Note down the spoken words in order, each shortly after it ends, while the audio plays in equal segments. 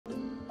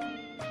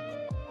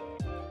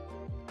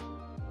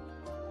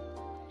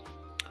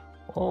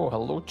Oh,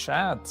 hello,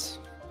 chat.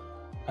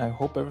 I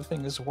hope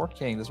everything is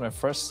working. This is my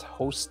first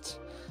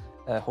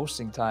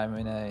hosting time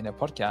in a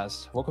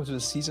podcast. Welcome to the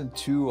season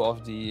 2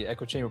 of the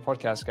Echo Chamber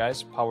podcast,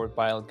 guys, powered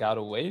by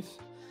Elgato Wave.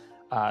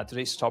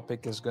 Today's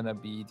topic is going to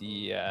be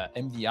the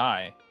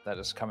MDI that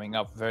is coming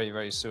up very,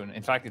 very soon.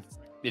 In fact,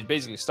 it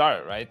basically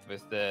started, right,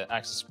 with the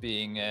access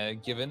being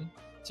given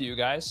to you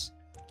guys.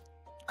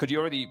 Could you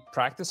already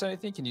practice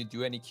anything? Can you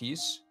do any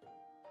keys?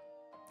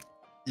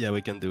 Yeah,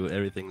 we can do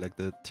everything. Like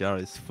the TR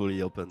is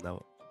fully open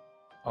now.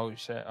 Oh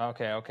shit!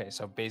 Okay.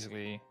 So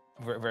basically,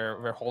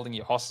 we're holding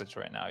you hostage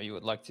right now. You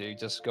would like to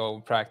just go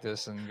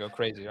practice and go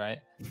crazy, right?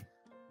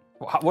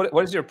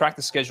 What is your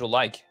practice schedule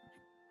like?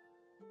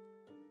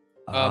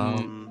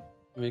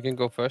 We can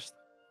go first.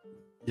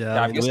 Yeah,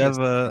 I mean, we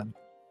have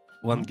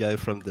one guy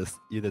from the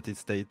United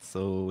States,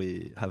 so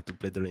we have to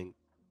play during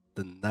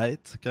the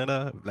night, kind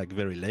of like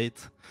very late.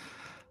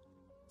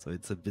 So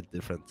it's a bit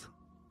different.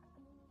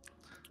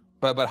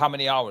 But how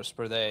many hours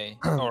per day,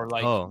 or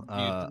like you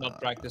not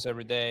practice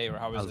every day, or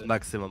how is it? As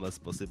maximum as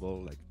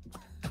possible, like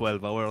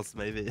 12 hours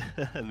maybe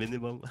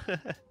minimum.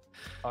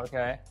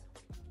 Okay.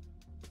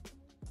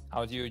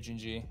 How do you,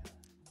 Jinji?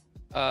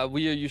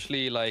 We are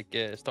usually like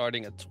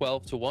starting at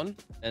 12 to 1,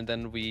 and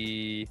then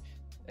we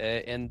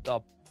end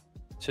up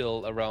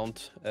till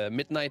around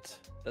midnight.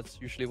 That's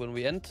usually when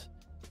we end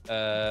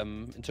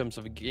in terms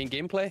of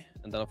gameplay.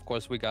 And then of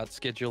course we got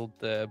scheduled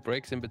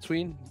breaks in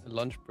between, a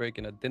lunch break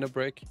and a dinner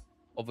break.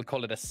 Or we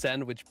call it a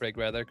sandwich break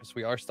rather, because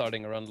we are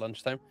starting around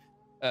lunchtime.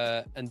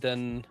 And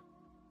then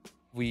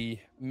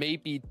we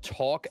maybe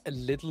talk a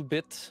little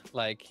bit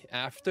like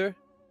after.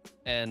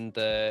 And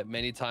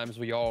many times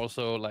we are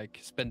also like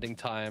spending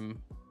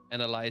time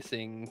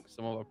analyzing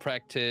some of our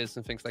practice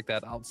and things like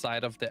that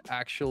outside of the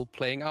actual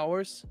playing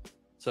hours.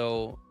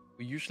 So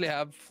we usually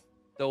have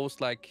those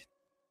like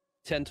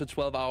 10 to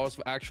 12 hours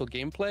of actual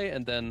gameplay,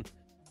 and then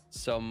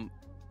some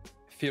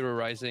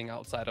theorizing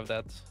outside of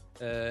that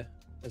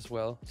as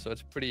well. So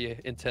it's pretty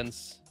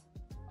intense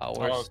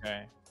hours. Oh,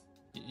 okay.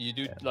 You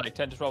do like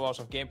 10 to 12 hours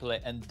of gameplay,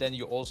 and then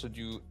you also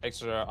do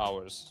extra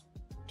hours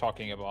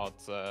talking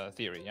about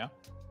theory, yeah?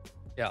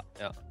 Yeah.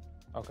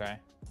 Okay.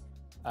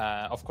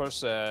 Of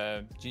course,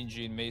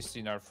 Jinji and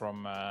Maystine are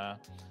from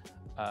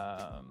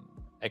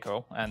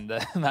Echo and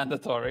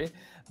mandatory,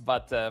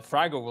 but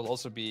Fraggo will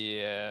also be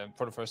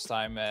for the first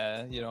time.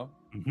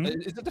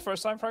 Is it the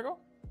first time, Fraggo?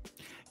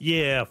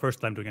 Yeah,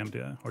 first time doing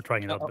MDI or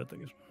trying it out a bit, I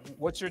guess.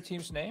 What's your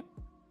team's name?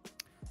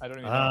 I don't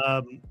even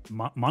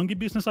know. Monkey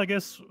Business, I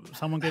guess.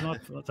 Someone came up.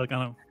 That's a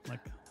kind of like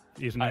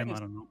easy name. I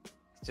don't know.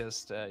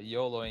 Just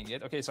YOLOing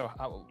it. Okay, so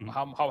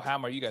how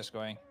ham are you guys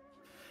going?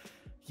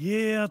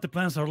 Yeah, the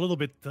plans are a little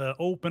bit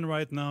open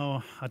right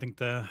now. I think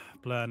the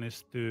plan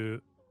is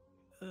to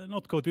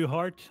not go too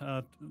hard,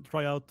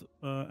 try out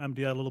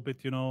MDI a little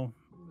bit, do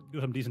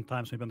some decent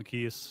times maybe on the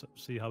keys,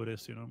 see how it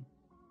is,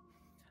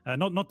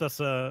 Not as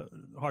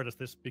hard as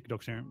this big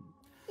dogs here.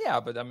 Yeah,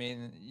 but I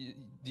mean,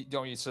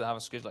 don't you still have a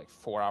schedule like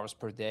 4 hours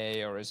per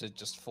day, or is it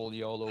just full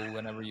YOLO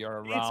whenever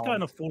you're around? It's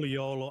kind of full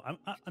YOLO.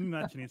 I'm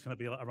imagining it's going to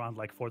be around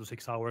like 4 to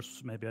 6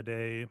 hours, maybe a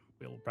day.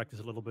 We'll practice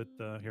a little bit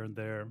here and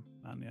there,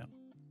 and yeah.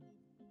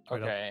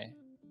 Okay.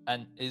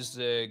 And is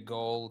the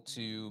goal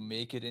to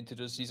make it into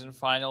the season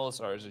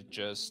finals, or is it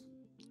just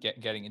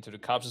getting into the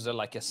cups? Is there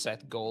like a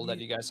set goal that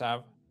you guys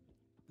have?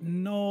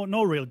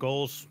 No real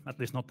goals, at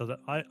least not that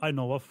I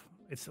know of.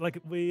 It's like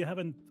we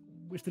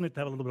still need to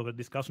have a little bit of a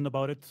discussion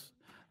about it.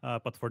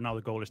 But for now,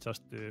 the goal is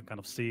just to kind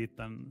of see it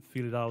and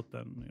feel it out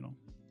and,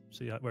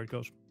 see where it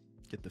goes.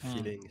 Get the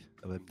feeling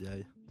of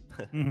MDI.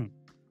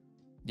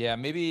 Yeah,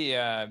 maybe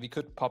we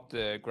could pop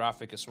the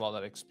graphic as well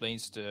that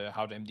explains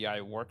how the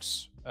MDI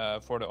works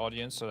for the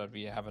audience, so that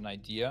we have an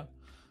idea.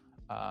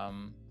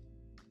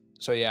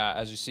 So yeah,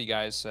 as you see,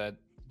 guys,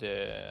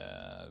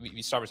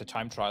 we start with the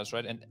time trials,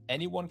 right? And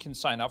anyone can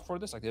sign up for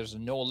this. Like, there's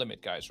no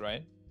limit, guys,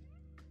 right?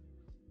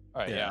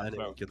 All right, yeah.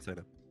 Anyone can sign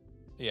up.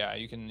 Yeah,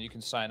 you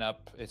can sign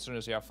up as soon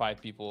as you have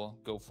 5 people.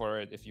 Go for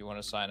it if you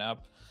want to sign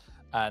up.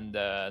 And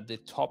the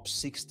top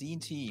 16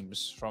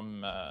 teams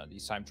from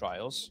these time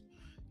trials,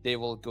 they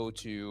will go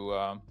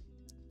to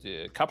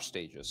the cup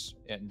stages,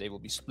 and they will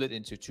be split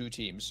into 2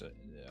 teams,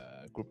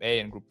 Group A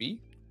and Group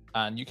B.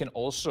 And you can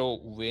also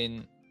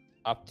win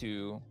up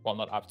to, well,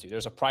 not up to,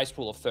 there's a prize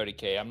pool of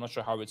 30K. I'm not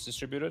sure how it's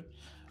distributed.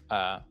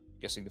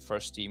 Guessing the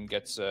first team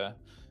gets a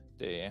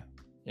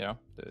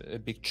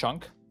big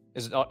chunk.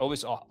 Is it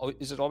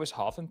always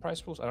half in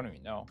prize pools? I don't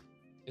even know.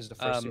 Is the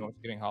first team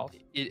giving half?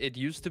 It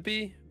used to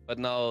be, but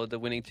now the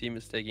winning team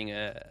is taking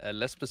a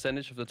less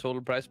percentage of the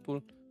total prize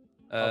pool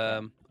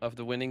of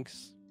the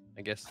winnings.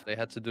 I guess they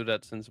had to do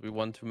that since we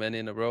won too many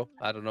in a row.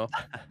 I don't know.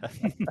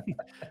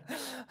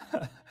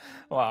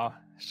 Wow,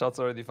 shots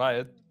already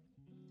fired.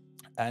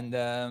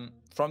 And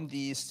from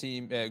these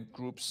team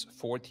groups,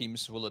 4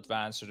 teams will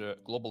advance to the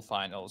global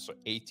finals. So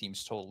 8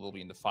 teams total will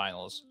be in the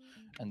finals,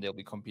 and they'll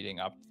be competing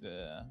up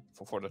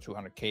for the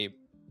 200K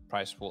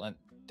prize pool. And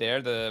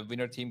there, the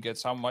winner team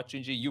gets how much,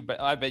 Inji?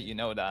 I bet you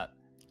know that.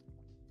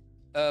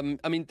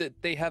 I mean,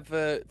 they have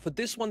for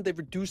this one they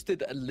reduced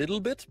it a little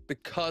bit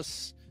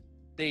because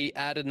they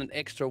added an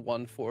extra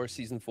one for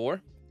season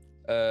 4.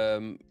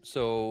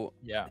 So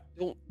Yeah. I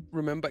don't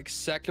remember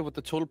exactly what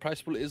the total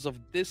prize pool is of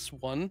this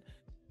one,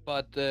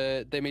 but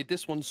they made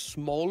this one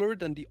smaller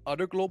than the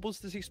other globals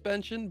this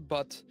expansion,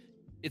 but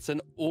it's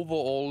an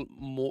overall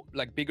more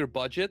like bigger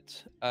budget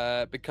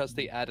because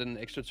they added an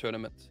extra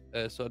tournament.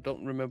 So I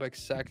don't remember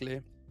exactly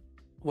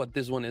what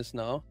this one is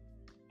now.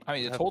 I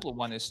mean, the total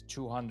one is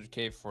 200k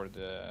for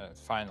the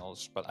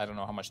finals, but I don't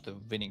know how much the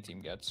winning team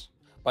gets.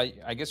 But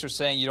I guess you're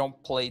saying you don't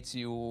play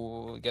to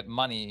get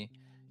money;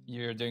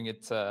 you're doing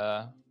it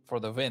for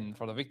the win,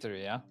 for the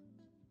victory, yeah?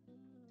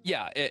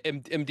 Yeah,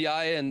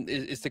 MDI and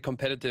is the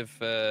competitive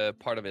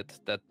part of it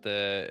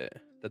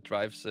that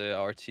drives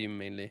our team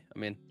mainly. I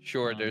mean,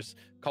 sure, there's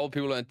a couple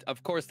people, and of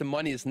course the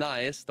money is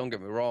nice. Don't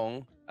get me wrong,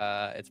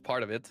 it's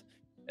part of it,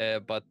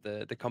 but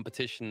the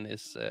competition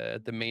is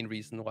the main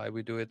reason why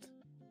we do it.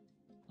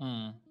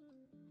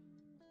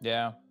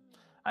 Yeah,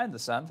 I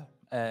understand.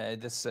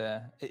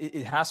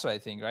 It has to, I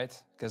think, right?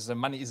 Because the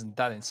money isn't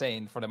that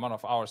insane for the amount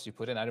of hours you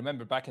put in. I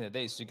remember back in the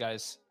days, you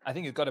guys, I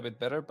think it got a bit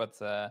better, but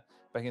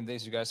back in the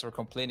days, you guys were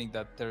complaining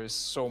that there is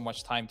so much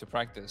time to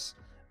practice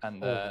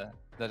and that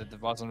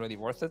it wasn't really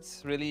worth it.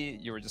 Really,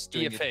 you were just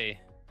doing EFA.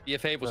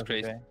 EFA was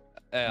crazy.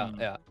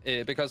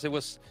 EFA. Because it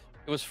was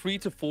 3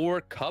 to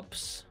 4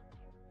 cups,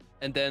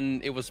 and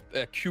then it was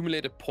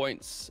accumulated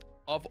points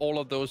of all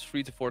of those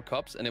 3 to 4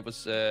 cups, and it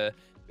was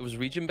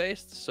region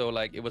based. So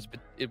like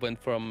it went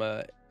from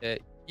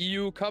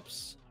EU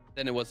cups,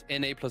 then it was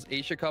NA plus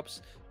Asia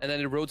cups, and then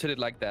it rotated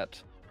like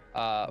that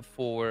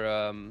for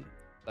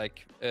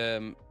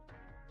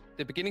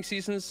the beginning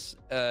seasons.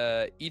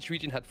 Each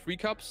region had 3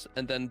 cups,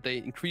 and then they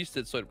increased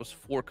it so it was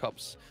 4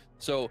 cups.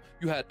 So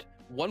you had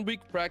 1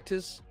 week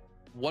practice,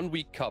 1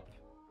 week cup,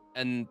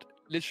 and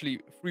literally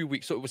 3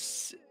 weeks. So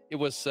it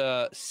was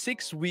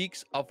 6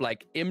 weeks of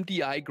like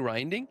MDI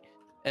grinding,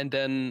 and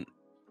then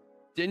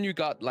you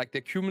got like the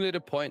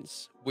accumulated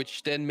points,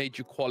 which then made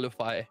you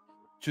qualify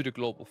to the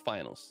global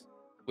finals,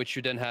 which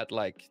you then had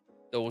like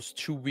those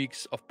 2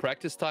 weeks of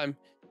practice time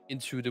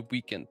into the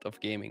weekend of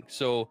gaming.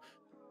 So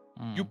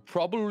you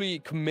probably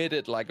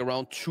committed like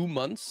around 2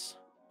 months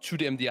to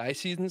the MDI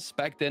seasons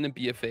back then in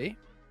BFA.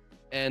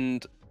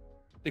 And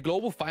the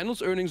global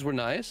finals earnings were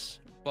nice,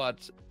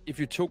 but if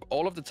you took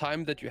all of the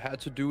time that you had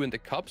to do in the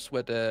cups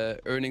where the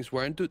earnings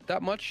weren't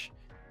that much,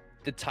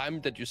 the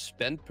time that you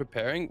spent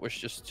preparing was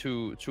just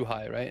too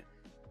high, right?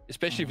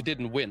 Especially if you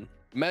didn't win.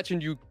 Imagine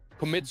you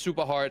commit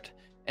super hard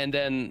and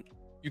then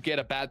you get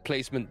a bad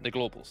placement in the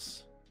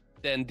globals.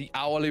 Then the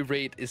hourly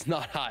rate is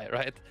not high,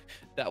 right?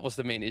 That was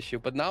the main issue.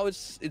 But now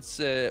it's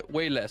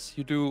way less.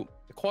 You do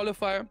a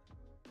qualifier,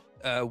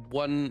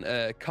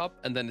 1 cup,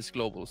 and then it's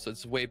global. So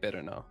it's way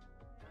better now.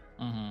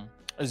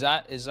 Was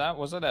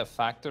that a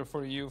factor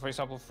for you, for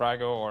example,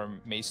 Fraggo or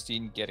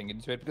Maystine getting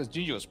into it? Because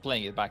Gigi was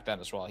playing it back then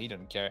as well. He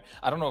didn't care.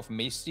 I don't know if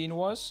Maystine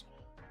was.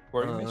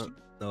 Were you Maystine?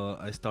 No,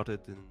 I started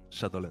in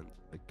Shadowland,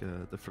 like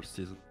the first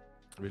season,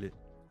 really.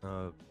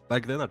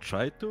 Back then I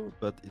tried to,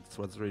 but it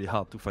was really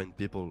hard to find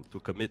people to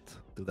commit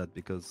to that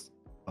because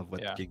of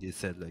what Kiki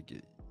said. Like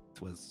it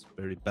was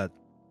very bad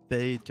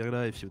paid,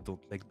 kinda, if you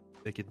don't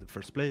make it in the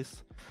first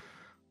place.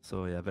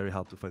 So yeah, very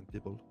hard to find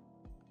people.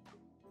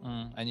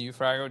 And you,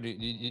 Fraggo,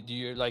 do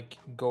you like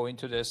go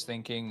into this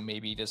thinking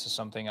maybe this is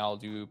something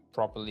I'll do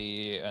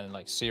properly and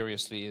like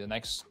seriously the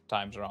next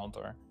times around,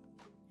 or?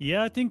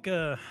 Yeah, I think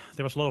there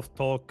was a lot of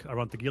talk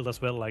around the guild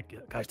as well. Like,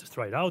 guys, just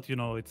try it out. You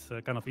know, it's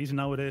kind of easy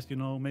nowadays. You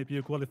know, maybe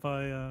you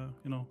qualify.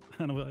 You know,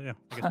 and yeah,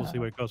 I guess we'll see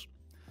where it goes.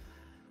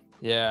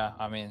 Yeah,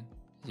 I mean,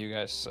 you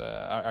guys,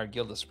 our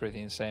guild is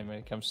pretty insane when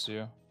it comes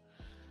to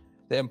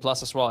the M+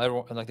 as well.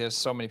 Everyone, like, there's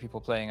so many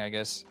people playing, I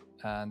guess,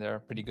 and they're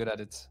pretty good at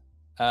it.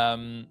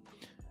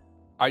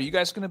 Are you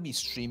guys going to be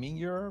streaming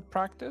your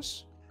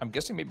practice? I'm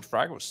guessing maybe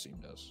Fraggo's stream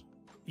does.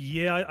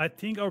 Yeah, I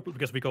think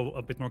because we go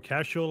a bit more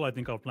casual, I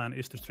think our plan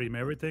is to stream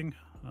everything.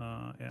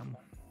 Yeah.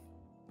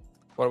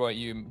 What about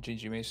you,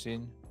 GG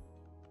Maystine?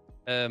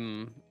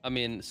 I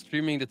mean,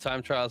 streaming the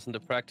time trials and the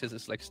practice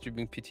is like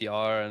streaming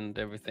PTR and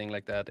everything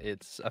like that.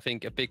 It's, I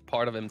think, a big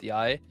part of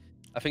MDI.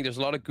 I think there's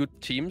a lot of good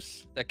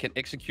teams that can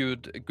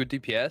execute good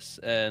DPS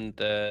and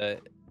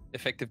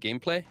effective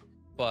gameplay.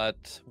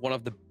 But one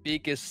of the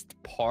biggest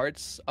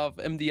parts of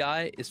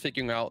MDI is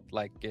figuring out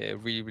like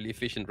really, really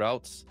efficient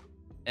routes.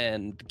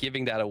 And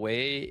giving that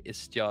away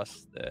is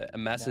just a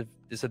massive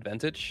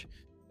disadvantage.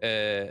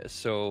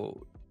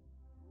 So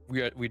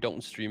we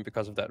don't stream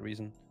because of that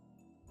reason.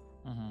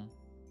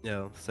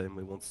 Yeah, same.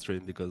 We won't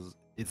stream because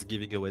it's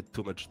giving away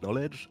too much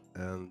knowledge,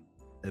 and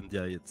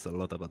MDI it's a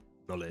lot about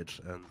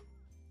knowledge and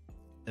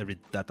every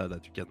data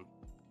that you can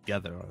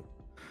gather.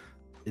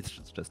 It's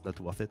just not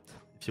worth it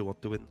if you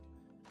want to win.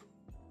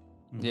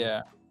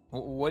 Yeah.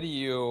 What do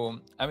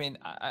you? I mean,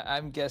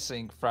 I'm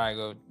guessing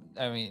Fraggo.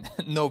 I mean,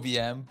 no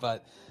BM,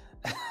 but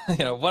you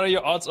know, what are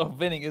your odds of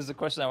winning is the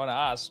question I want to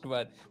ask.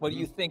 But what do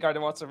you think are the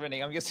odds of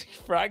winning? I'm guessing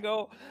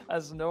Fraggo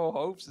has no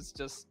hopes. It's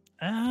just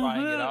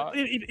trying it out.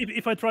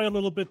 If I try a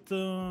little bit, you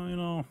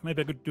know,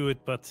 maybe I could do it.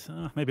 But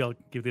maybe I'll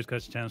give these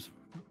guys a chance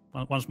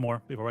once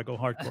more before I go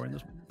hardcore in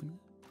this one.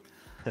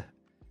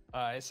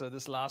 All right, so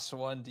this last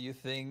one, do you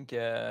think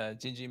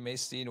Gingy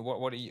Maystine,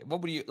 what would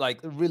you like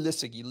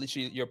realistically,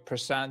 literally your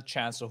percent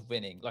chance of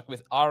winning, like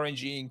with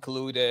RNG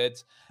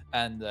included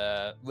and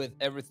with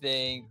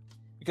everything?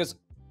 Because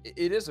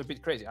it is a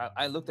bit crazy.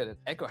 I looked at it.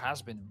 Echo has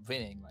been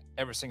winning like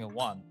every single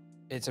one.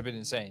 It's a bit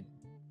insane.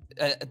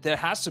 There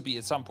has to be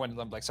at some point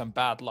like some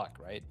bad luck,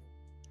 right?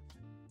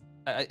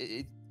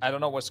 I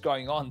don't know what's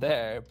going on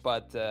there,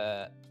 but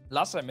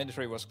last time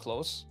Mandatory was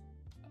close.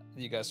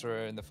 You guys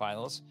were in the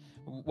finals.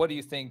 What do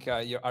you think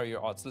are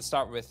your odds? Let's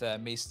start with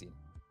Maystine.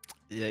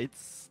 Yeah,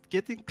 it's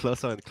getting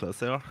closer and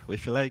closer. We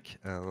feel like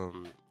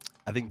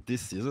I think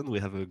this season we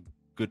have a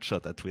good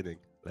shot at winning.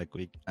 Like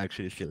we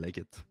actually feel like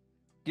it.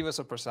 Give us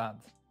a percent.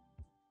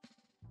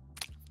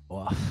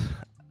 Wow.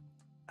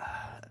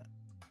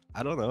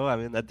 I don't know. I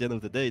mean, at the end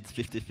of the day, it's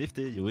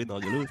 50-50. You win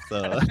or you lose.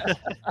 So.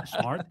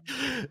 Smart.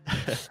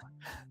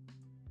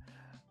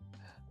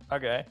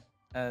 Okay.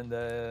 And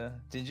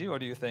Gingy, what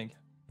do you think?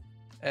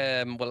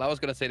 Well, I was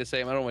gonna say the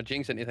same. I don't want to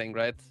jinx anything,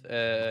 right?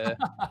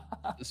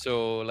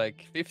 So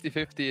like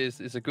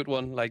 50-50 is a good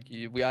one. Like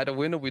we either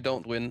win or we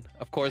don't win.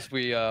 Of course,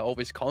 we are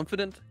always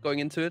confident going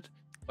into it,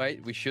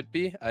 right? We should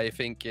be. I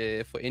think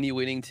for any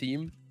winning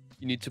team,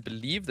 you need to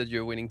believe that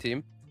you're a winning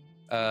team.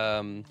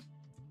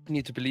 You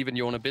need to believe in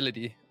your own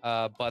ability.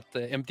 But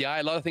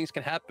MDI, a lot of things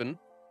can happen.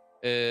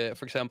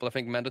 For example, I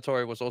think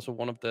Mandatory was also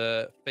one of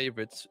the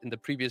favorites in the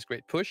previous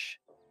Great Push.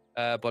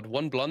 But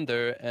one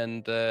blunder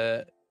and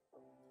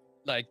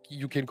like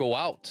you can go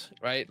out,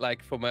 right?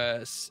 Like from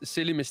a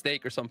silly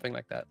mistake or something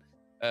like that.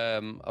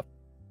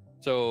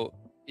 So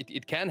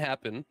it can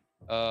happen.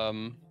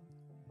 So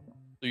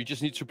you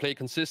just need to play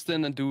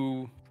consistent and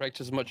do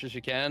practice as much as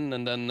you can,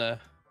 and then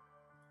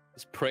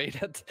just pray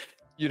that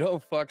you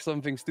don't fuck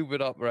something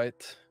stupid up,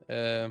 right?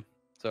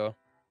 So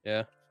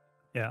yeah.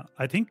 Yeah,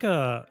 I think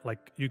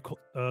like you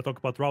talk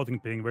about routing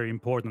being very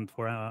important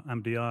for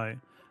MDI.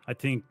 I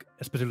think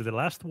especially the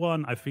last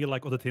one, I feel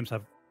like other teams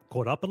have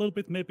caught up a little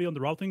bit maybe on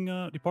the routing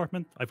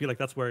department. I feel like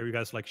that's where you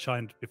guys like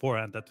shined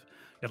beforehand, that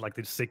you had like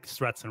these 6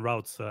 strats and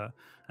routes, and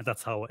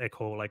that's how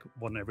Echo like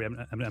won every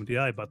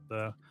MDI. But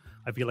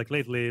I feel like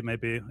lately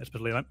maybe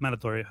especially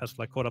Mandatory has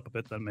like caught up a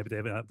bit, and maybe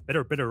they have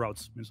better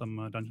routes in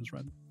some dungeons,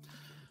 right?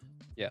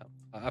 Yeah,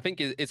 I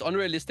think it's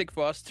unrealistic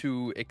for us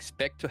to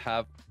expect to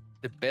have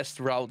the best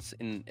routes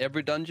in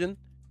every dungeon.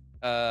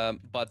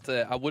 But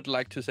I would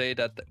like to say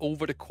that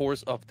over the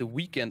course of the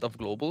weekend of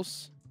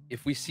Globals,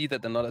 if we see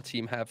that another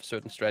team have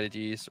certain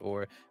strategies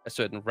or a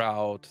certain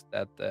route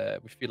that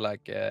we feel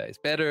like is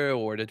better,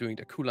 or they're doing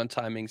the cooldown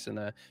timings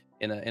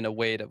in a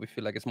way that we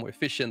feel like it's more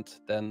efficient,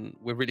 then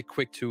we're really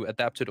quick to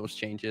adapt to those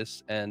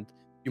changes, and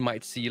you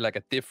might see like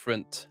a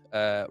different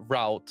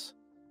route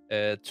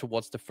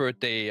towards the third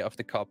day of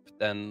the cup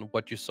than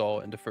what you saw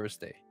in the first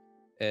day.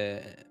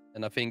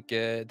 And I think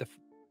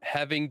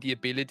having the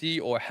ability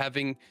or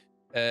having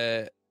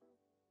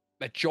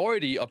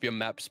majority of your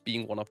maps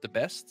being one of the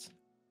best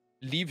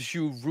leaves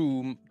you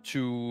room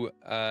to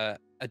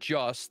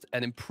adjust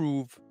and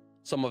improve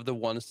some of the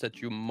ones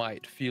that you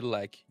might feel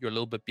like you're a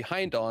little bit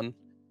behind on,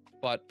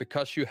 but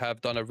because you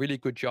have done a really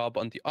good job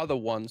on the other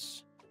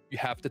ones, you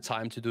have the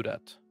time to do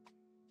that.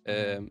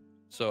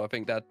 So I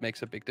think that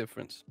makes a big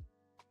difference.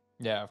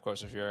 Yeah, of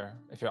course. If you're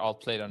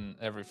outplayed on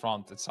every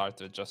front, it's hard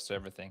to adjust to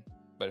everything.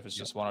 But if it's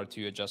just 1 or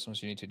 2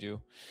 adjustments you need to do,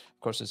 of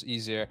course it's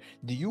easier.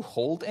 Do you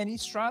hold any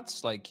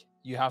strats? Like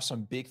you have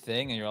some big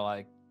thing and you're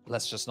like,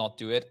 let's just not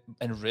do it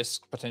and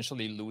risk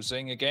potentially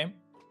losing a game?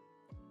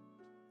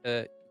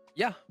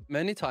 Yeah,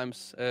 many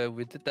times.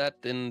 We did that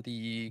in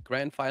the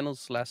grand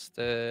finals last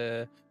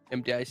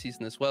MDI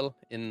season as well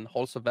in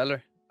Halls of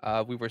Valor.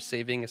 We were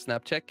saving a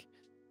snap check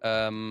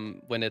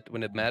when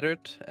it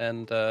mattered,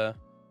 and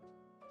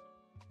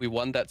we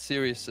won that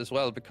series as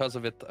well because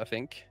of it, I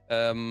think.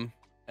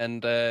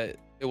 And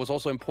it was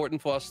also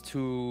important for us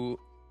to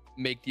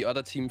make the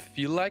other team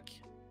feel like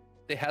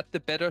they had the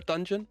better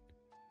dungeon.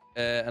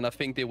 And I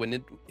think they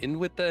went in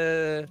with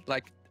the,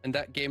 like, in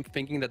that game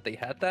thinking that they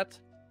had that.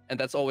 And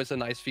that's always a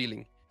nice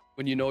feeling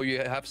when you know you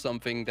have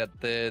something that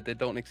they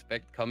don't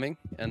expect coming.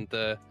 And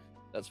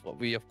that's what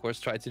we, of course,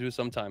 try to do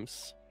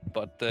sometimes.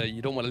 But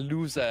you don't want to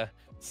lose a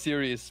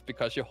series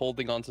because you're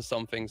holding on to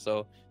something.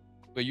 So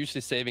we're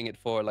usually saving it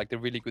for, like, the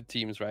really good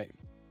teams, right?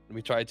 And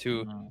we try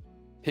to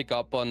pick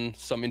up on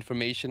some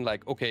information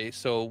like, okay,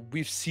 so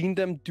we've seen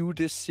them do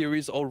this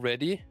series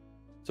already.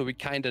 So we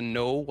kind of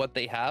know what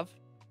they have.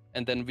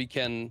 And then we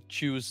can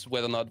choose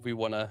whether or not we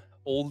want to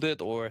hold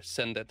it or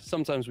send it.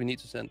 Sometimes we need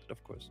to send it,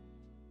 of course.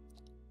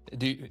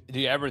 Do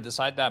you ever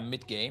decide that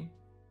mid-game?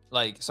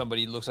 Like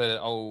somebody looks at it,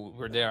 oh,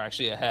 we're there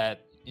actually ahead.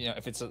 You know,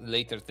 if it's a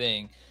later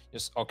thing,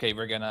 just, okay,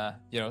 we're going to,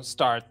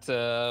 start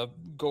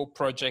go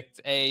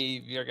project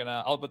A. We're going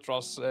to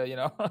albatross, Do you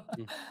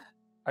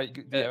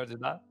ever do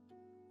that?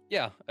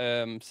 Yeah,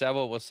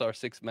 Savo was our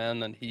 6th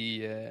man and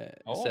he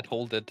said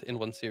hold it in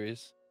one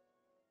series.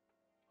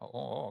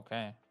 Oh,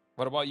 okay.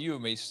 What about you,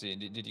 Macy?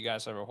 Did you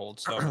guys ever hold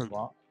stuff as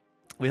well?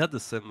 We had the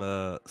same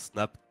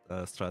snap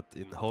strat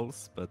in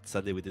halls, but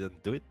sadly we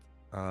didn't do it.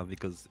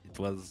 because it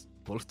was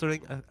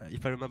bolstering,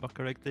 if I remember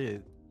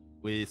correctly.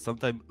 We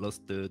sometimes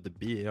lost the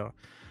BR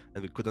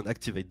and we couldn't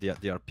activate the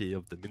RP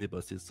of the mini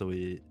bosses, so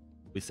we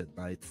said,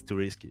 nah, it's too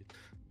risky.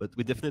 But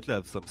we definitely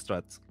have some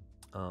strats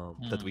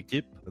that we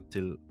keep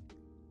until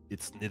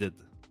it's needed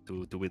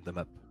to win the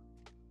map,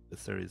 the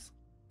series.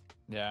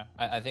 Yeah,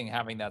 I think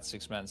having that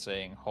 6-man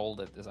saying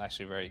hold it is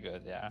actually very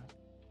good. Yeah.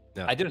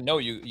 Yeah. I didn't know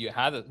you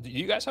had it. Do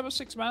you guys have a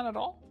 6-man at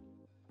all?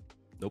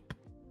 Nope.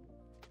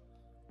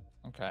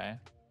 Okay.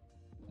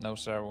 No,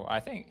 sir. I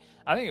think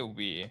it would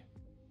be.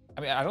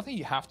 I mean, I don't think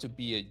you have to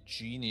be a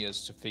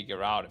genius to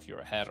figure out if you're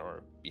ahead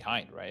or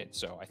behind, right?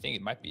 So I think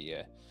it might be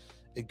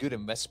a good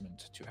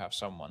investment to have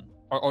someone.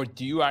 Or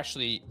do you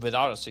actually,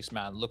 without a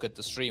 6-man, look at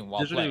the stream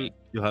while Usually playing?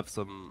 you have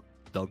some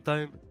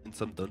downtime in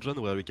some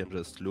dungeon where we can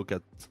just look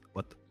at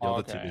what the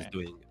other team is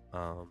doing,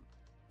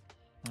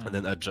 and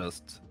then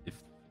adjust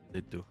if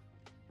need to.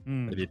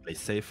 Maybe play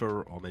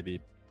safer or maybe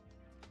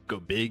go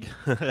big.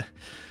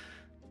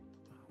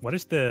 What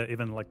is the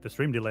even like the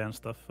stream delay and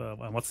stuff?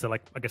 And what's the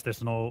like? I guess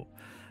there's no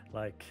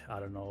like, I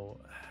don't know,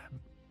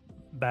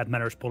 bad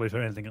manners policy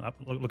or anything.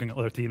 Looking at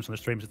other teams on the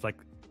streams, it's like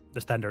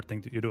the standard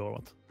thing that you do or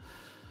what?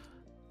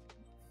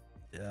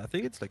 Yeah, I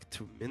think it's like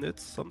 2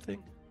 minutes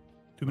something.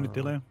 2-minute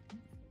delay.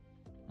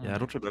 Yeah, I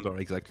don't remember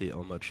exactly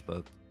how much,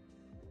 but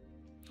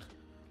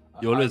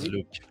you always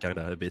look kind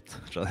of a bit.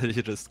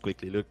 You just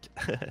quickly look.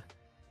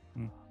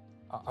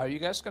 Are you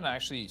guys gonna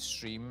actually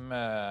stream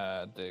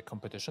the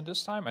competition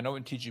this time? I know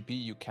in TGP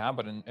you can,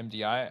 but in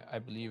MDI I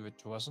believe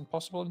it wasn't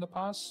possible in the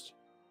past.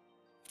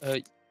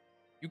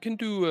 You can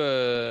do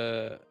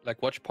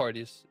like watch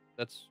parties.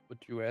 That's what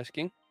you were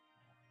asking.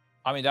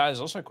 I mean, that is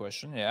also a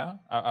question. Yeah,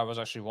 I was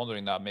actually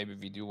wondering that maybe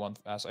we do one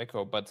as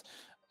Echo, but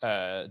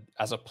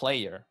as a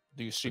player,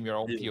 do you stream your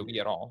own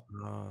POV at all?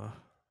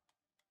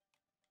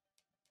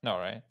 No,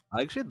 right?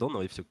 I actually don't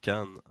know if you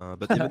can,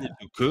 but even if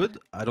you could,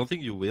 I don't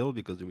think you will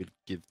because you will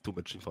give too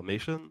much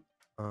information,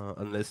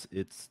 unless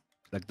it's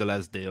like the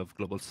last day of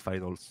Global's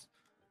finals.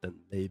 Then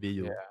maybe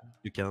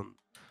you can.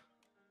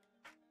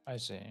 I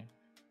see.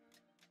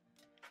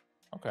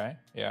 Okay,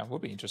 yeah,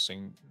 would be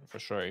interesting for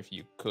sure if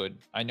you could.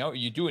 I know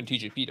you do in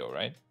TGP though,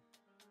 right?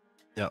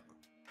 Yeah.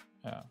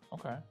 Yeah.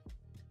 Okay.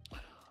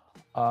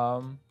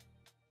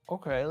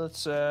 Okay.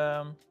 Let's.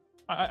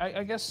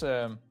 I guess.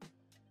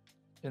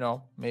 You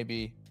know,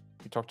 maybe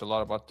we talked a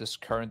lot about this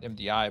current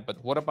MDI,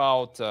 but what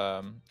about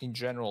in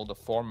general the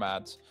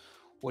format?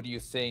 What do you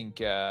think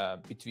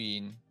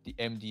between the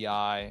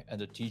MDI and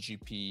the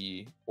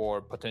TGP, or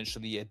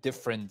potentially a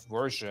different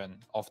version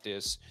of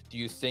this? Do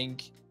you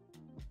think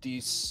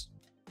these,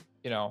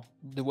 you know,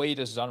 the way it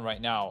is done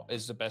right now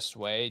is the best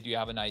way? Do you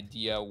have an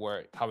idea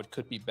how it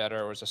could be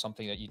better, or is there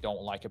something that you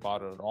don't like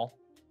about it at all?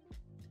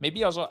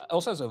 Maybe also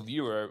as a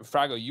viewer,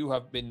 Fraggo, you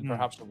have been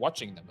perhaps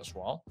watching them as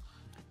well.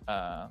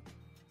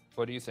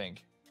 What do you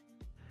think?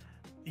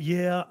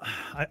 Yeah,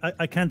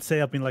 I can't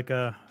say I've been like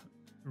a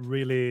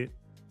really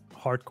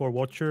hardcore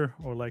watcher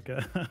or like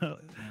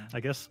I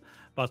guess,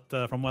 but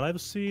from what I've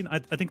seen, I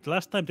think the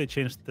last time they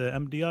changed the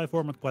MDI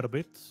format quite a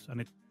bit,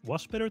 and it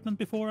was better than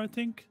before, I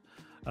think.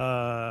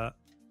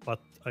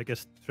 But I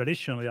guess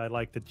traditionally I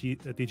like the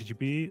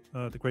TGP,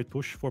 the Great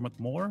Push format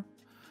more.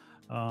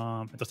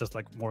 It was just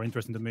like more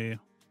interesting to me.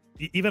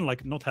 Even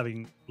like not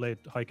having played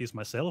high keys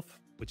myself,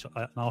 which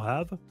I now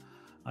have,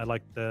 I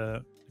like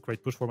the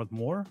Great Push format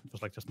more. It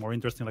was like just more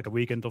interesting, like a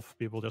weekend of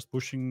people just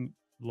pushing,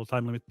 a little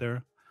time limit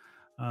there.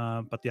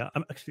 But yeah,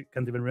 I actually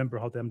can't even remember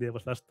how the MDA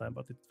was last time,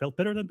 but it felt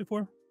better than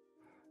before.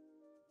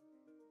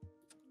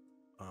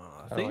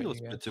 I think it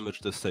was pretty much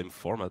the same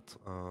format.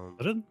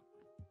 Was it?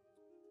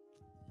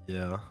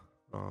 Yeah.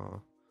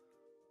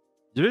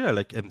 Usually I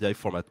like MDI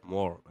format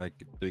more, like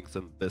doing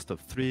some best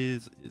of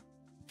threes. I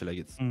feel like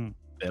it's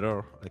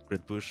better. Like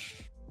Great Push,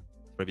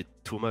 maybe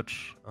too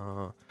much.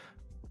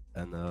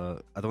 And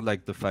I don't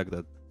like the fact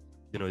that,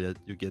 you know,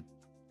 you get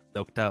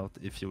knocked out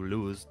if you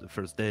lose the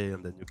first day,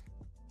 and then you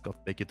can't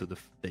make it to the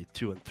day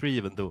 2 and 3,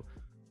 even though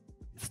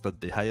it's not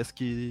the highest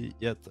key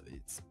yet.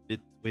 It's a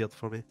bit weird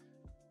for me.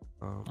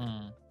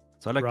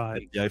 So I like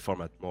the MDI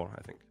format more,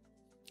 I think.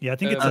 Yeah, I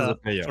think it's a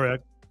player. Sorry,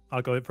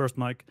 I'll go first,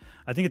 Mike.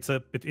 I think it's a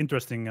bit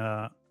interesting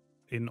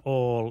in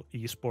all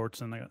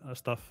esports and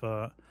stuff,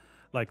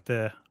 like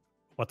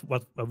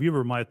what a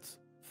viewer might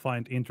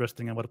find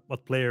interesting and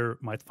what player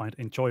might find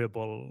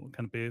enjoyable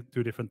can be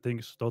two different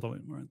things totally,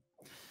 right?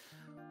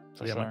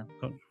 So sure.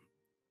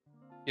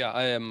 Yeah,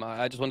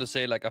 I just want to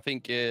say, like, I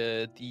think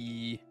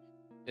the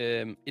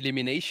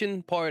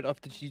elimination part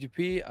of the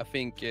GTP, I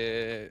think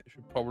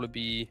should probably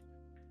be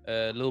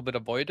a little bit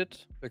avoided,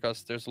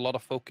 because there's a lot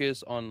of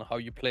focus on how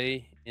you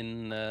play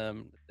in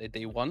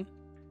day 1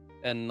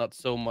 and not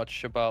so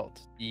much about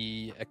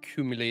the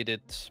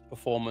accumulated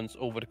performance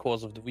over the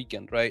course of the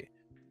weekend, right?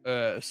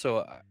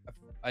 So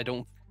I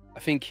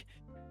think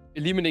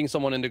eliminating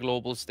someone in the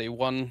globals day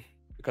 1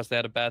 because they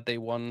had a bad day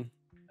 1,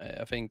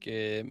 I think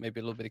maybe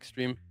a little bit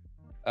extreme.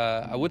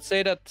 I would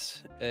say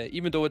that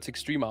even though it's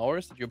extreme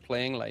hours that you're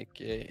playing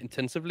like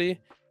intensively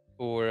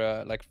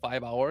for like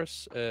 5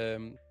 hours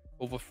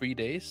over 3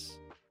 days,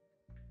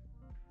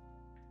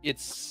 it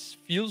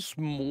feels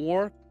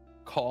more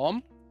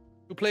calm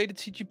to play the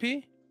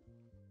TGP,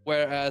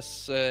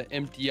 whereas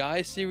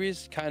MDI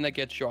series kind of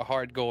gets your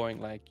heart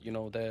going, like, you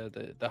know,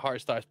 the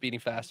heart starts beating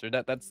faster.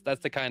 That's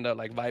the kind of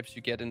like vibes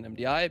you get in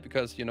MDI,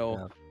 because, you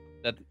know,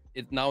 that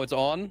now it's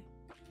on,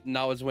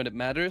 now is when it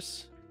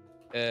matters.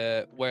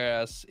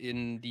 Whereas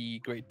in the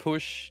Great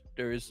Push,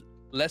 there is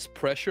less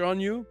pressure on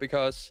you,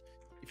 because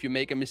if you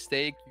make a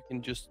mistake, you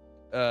can just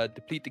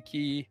deplete the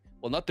key.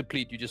 Well, not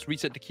deplete, you just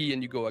reset the key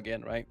and you go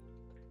again, right?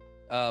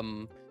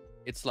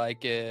 It's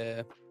like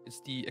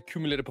it's the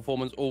accumulated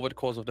performance over the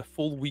course of the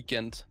full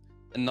weekend,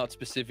 and not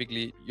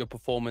specifically your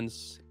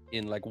performance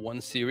in like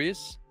one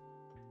series.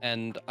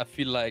 And I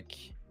feel like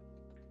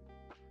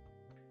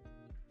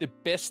the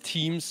best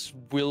teams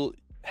will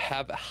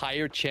have a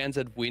higher chance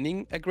at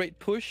winning a Great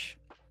Push,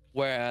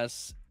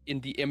 whereas in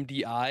the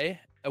MDI,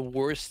 a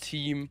worse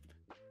team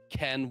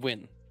can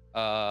win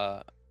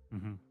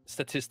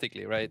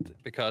statistically, right?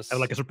 Because have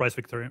like a surprise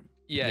victory.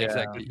 Yeah,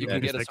 exactly. You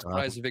can get a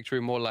surprise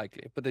victory more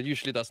likely, but that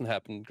usually doesn't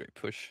happen in Great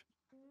Push.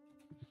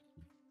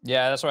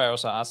 Yeah, that's why I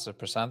also asked the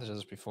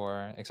percentages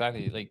before.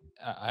 Exactly, like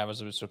I was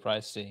a bit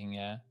surprised seeing,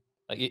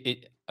 like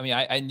it. I mean,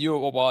 I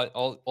knew about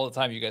all the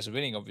time you guys are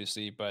winning,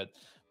 obviously, but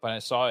when I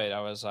saw it,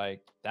 I was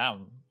like,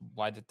 damn,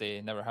 why did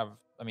they never have?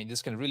 I mean,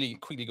 this can really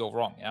quickly go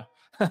wrong, yeah.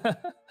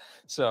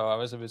 So I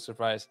was a bit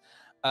surprised.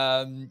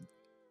 I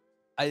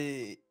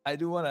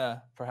do want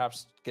to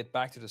perhaps get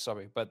back to the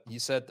subject, but you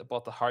said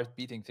about the heart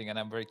beating thing, and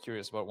I'm very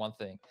curious about one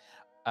thing.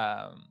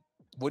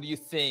 What do you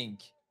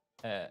think,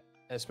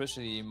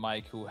 especially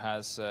Mike, who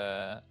has,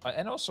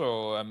 and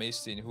also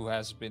Maystine, who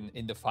has been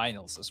in the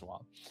finals as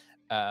well?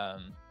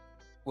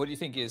 What do you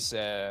think is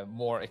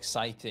more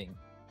exciting?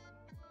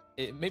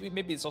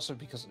 Maybe it's also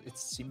because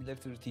it's similar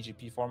to the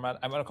TGP format.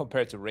 I'm going to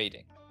compare it to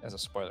raiding as a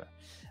spoiler.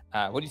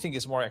 What do you think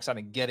is more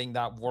exciting, getting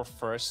that war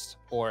first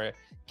or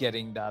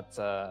getting that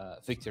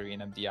victory in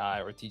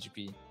MDI or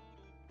TGP?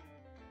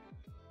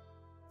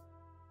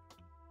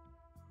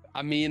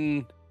 I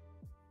mean,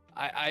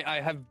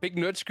 I have big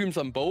nerd screams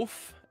on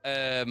both,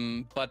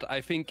 but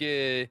I think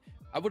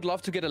I would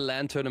love to get a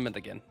LAN tournament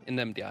again in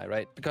MDI,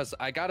 right? Because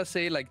I gotta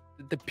say, like,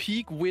 the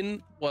peak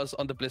win was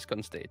on the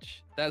BlizzCon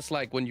stage. That's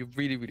like when you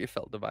really, really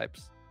felt the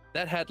vibes.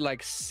 That had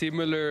like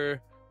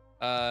similar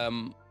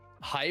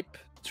hype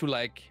to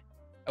like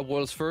a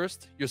World's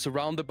First. You're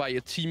surrounded by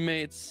your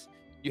teammates.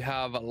 You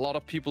have a lot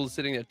of people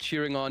sitting there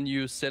cheering on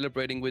you,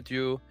 celebrating with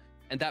you,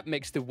 and that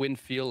makes the win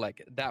feel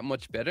like that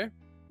much better.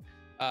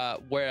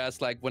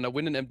 Whereas like when I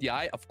win an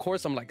MDI, of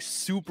course I'm like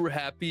super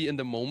happy in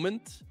the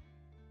moment.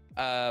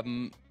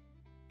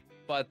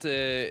 But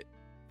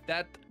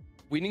that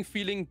winning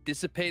feeling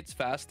dissipates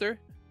faster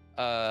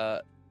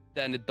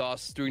than it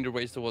does during the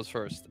race that was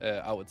first,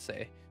 I would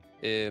say.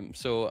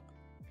 So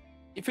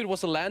if it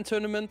was a LAN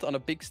tournament on a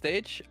big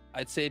stage,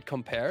 I'd say it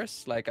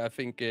compares. Like, I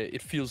think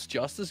it feels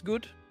just as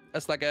good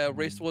as like a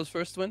race that was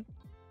first win.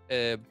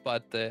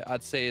 But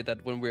I'd say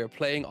that when we're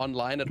playing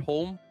online at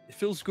home, it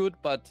feels good,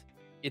 but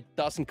it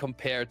doesn't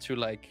compare to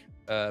like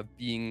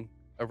being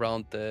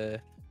around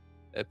the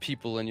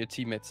people and your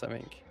teammates, I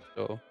think.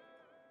 So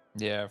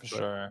yeah, for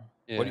sure.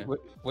 Yeah.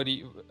 What do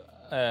you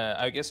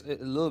I guess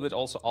a little bit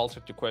also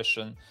altered the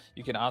question.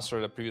 You can answer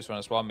the previous one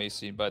as well,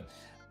 Macy, but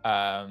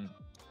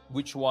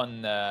which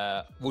one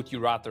would you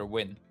rather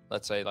win?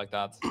 Let's say like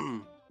that.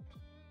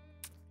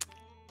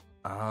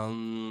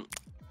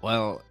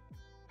 Well,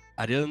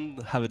 I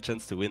didn't have a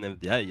chance to win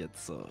MDI yet,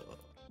 so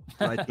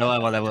right now I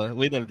want to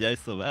win MDI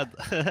so bad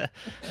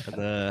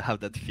and have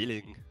that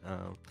feeling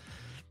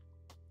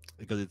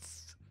because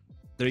it's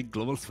during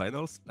globals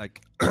finals,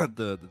 like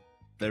the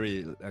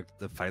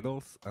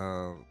finals.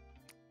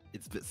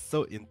 It's been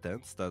so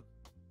intense that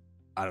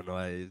I don't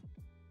know.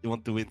 You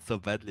want to win so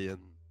badly, and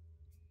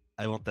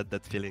I want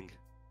that feeling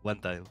one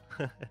time.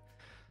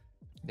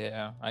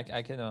 Yeah,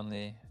 I can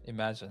only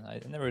imagine.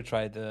 I never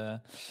tried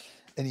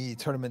any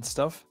tournament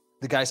stuff.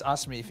 The guys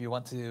asked me if you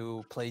want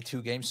to play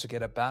 2 games to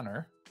get a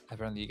banner.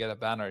 Apparently, you get a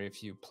banner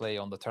if you play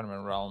on the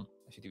tournament realm,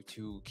 if you do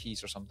 2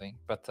 keys or something.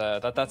 But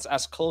that's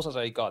as close as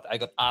I got. I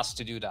got asked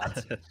to do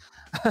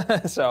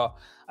that. So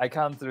I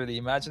can't really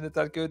imagine it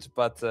that good.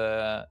 But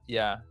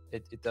yeah,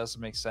 it does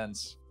make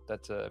sense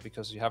that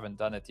because you haven't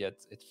done it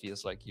yet, it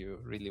feels like you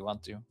really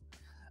want to.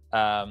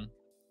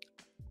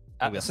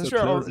 Since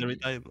so close every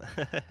time.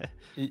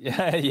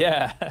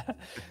 Yeah.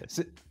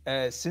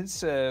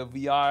 Since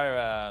we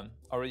are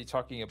already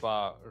talking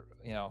about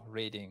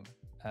rating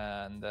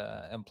and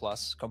M+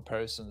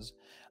 comparisons,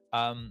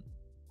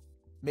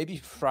 maybe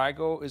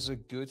Fraggo is a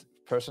good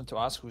person to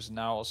ask, who's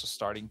now also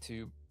starting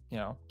to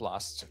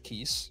blast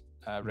keys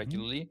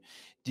regularly.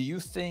 Do you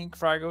think,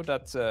 Fraggo,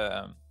 that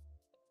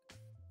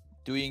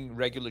doing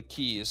regular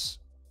keys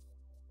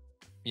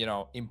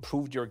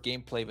improved your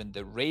gameplay in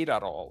the raid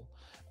at all?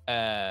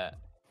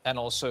 And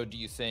also, do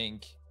you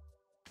think,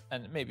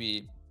 and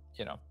maybe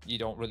you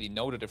don't really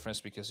know the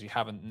difference because you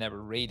haven't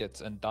never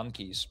raided and done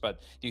keys,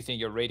 but do you think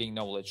your rating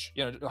knowledge,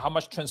 how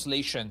much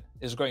translation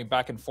is going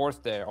back and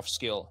forth there of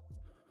skill?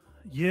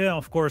 Yeah,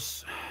 of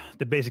course,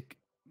 the basic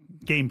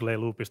gameplay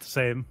loop is the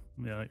same.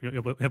 Yeah,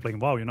 you're playing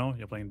WoW, you know,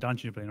 you're playing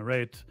Dungeon, you're playing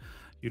Raid.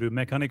 You do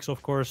mechanics,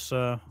 of course,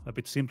 a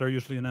bit simpler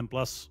usually in M+.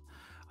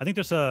 I think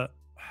there's a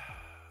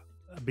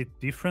bit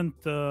different,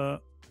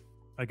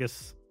 I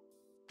guess,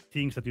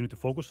 things that you need to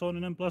focus on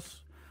in M+.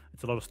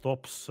 It's a lot of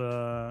stops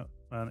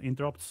and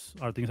interrupts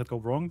are things that go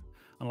wrong,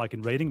 unlike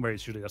in raiding, where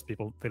it's usually just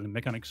people failing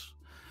mechanics.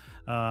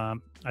 I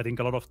think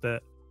a lot of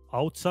the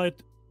outside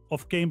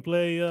of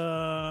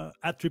gameplay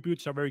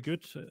attributes are very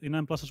good in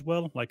M+ as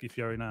well. Like if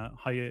you're in a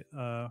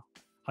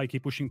high key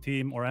pushing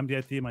team or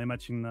MDI team, I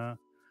imagine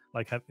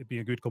like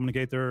being a good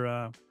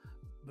communicator,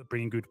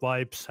 bringing good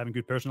vibes, having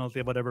good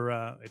personality,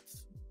 whatever.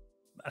 It's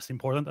as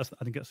important as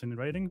I think as in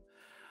raiding.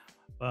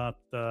 But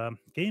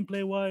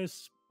gameplay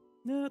wise,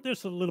 yeah,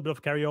 there's a little bit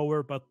of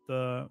carryover, but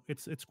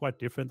it's quite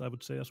different, I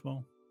would say, as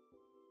well.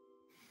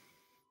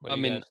 What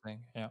do you guys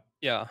think?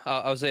 Yeah,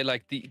 I would say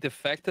like the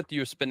fact that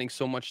you're spending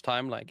so much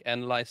time like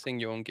analyzing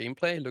your own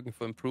gameplay, looking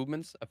for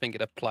improvements. I think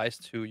it applies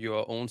to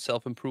your own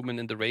self-improvement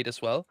in the raid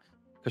as well,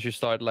 because you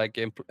start like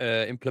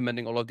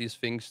implementing all of these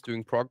things,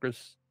 doing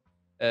progress.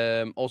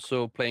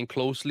 Also playing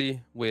closely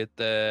with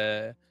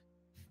a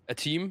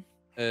team,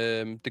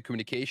 the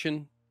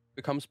communication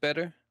becomes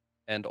better,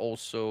 and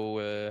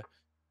also,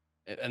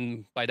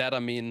 and by that I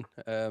mean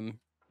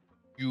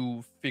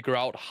you figure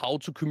out how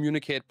to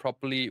communicate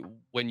properly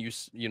when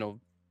you know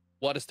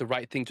what is the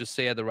right thing to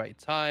say at the right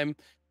time.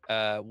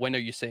 When are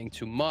you saying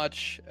too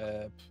much?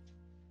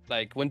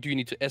 Like when do you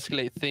need to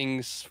escalate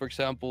things, for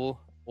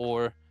example,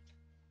 or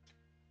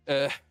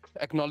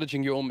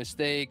acknowledging your own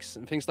mistakes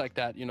and things like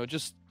that. You know,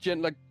 just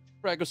like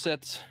Fraggo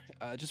said,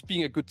 just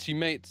being a good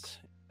teammate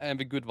and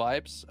with good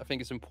vibes, I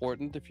think is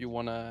important if you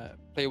want to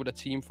play with a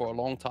team for a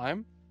long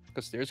time,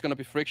 because there's going to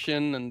be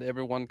friction and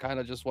everyone kind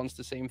of just wants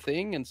the same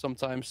thing, and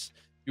sometimes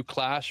you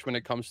clash when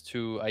it comes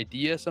to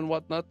ideas and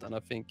whatnot. And I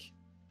think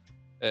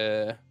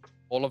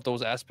all of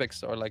those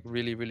aspects are like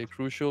really, really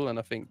crucial, and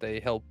I think they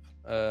help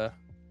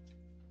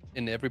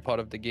in every part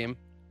of the game.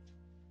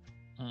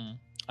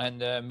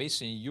 And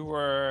Maystine, you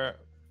were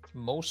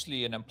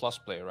mostly an M+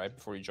 player, right?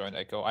 Before you joined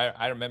Echo.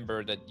 I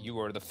remember that you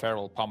were the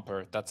feral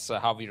pumper. That's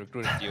how we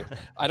recruited you.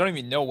 I don't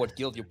even know what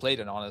guild you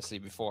played in, honestly,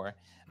 before.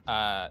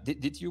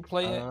 Did you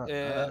play I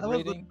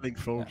raiding? wasn't playing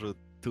Fraggo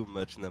too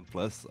much in M+.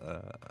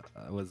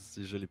 I was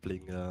usually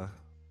playing,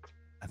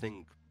 I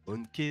think,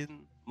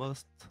 Unkin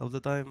most of the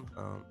time.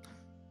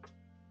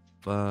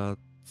 But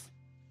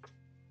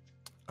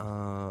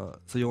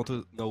so you want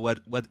to know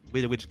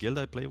which guild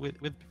I play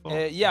with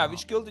before? Yeah,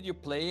 which guild did you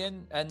play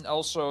in? And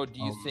also, do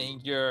you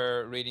think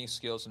your raiding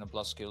skills and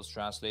M+ skills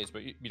translates?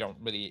 But you don't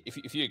really,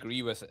 if you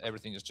agree with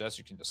everything you just,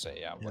 you can just say,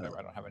 yeah, whatever,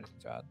 I don't have anything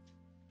to add.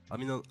 I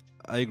mean,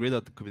 I agree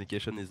that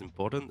communication is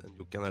important, and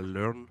you can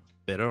learn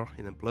better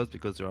in M+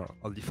 because there are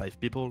only 5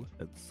 people,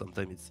 and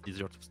sometimes it's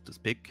easier to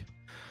speak.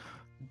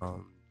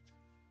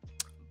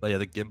 But yeah,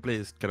 the gameplay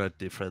is kind of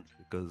different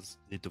because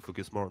you need to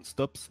focus more on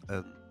stops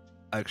and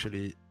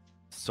actually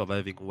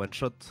surviving one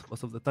shot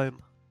most of the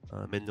time,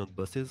 mainly on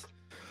bosses.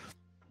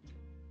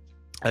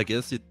 I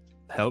guess it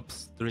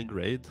helps during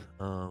raid,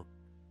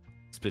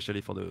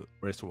 especially for the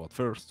race toward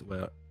first,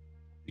 where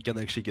you can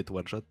actually get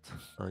one shot.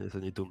 You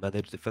need to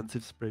manage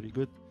defensives pretty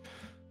good.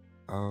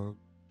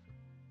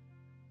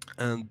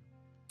 And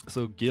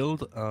so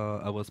guild,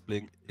 I was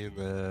playing in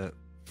a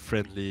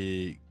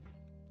friendly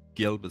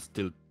guild, but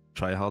still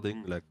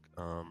tryharding. Like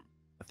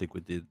I think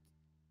we did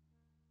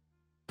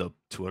top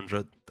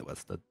 200. That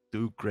was not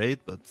too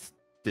great, but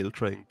still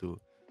trying to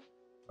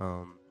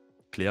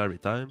clear every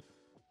time.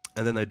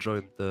 And then I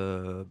joined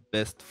the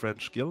best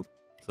French guild,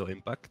 so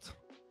Impact.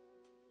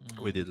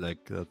 We did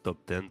like top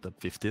 10, top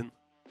 15.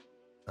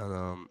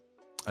 And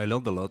I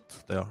learned a lot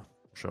there,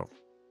 for sure.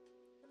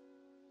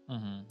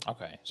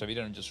 Okay, so we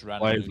didn't just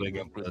randomly playing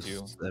recruit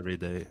you every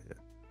day.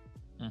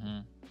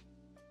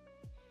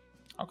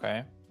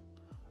 Okay.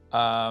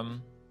 Yeah,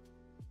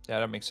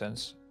 that makes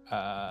sense.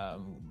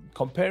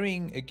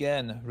 Comparing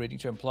again raiding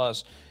to M+,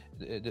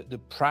 the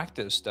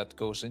practice that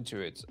goes into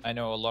it. I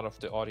know a lot of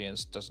the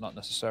audience does not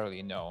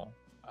necessarily know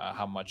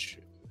how much.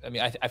 I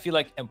mean, I feel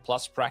like M+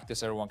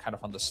 practice, everyone kind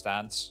of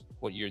understands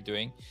what you're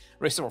doing.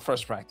 Race to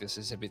first practice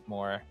is a bit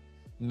more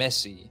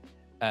messy,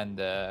 and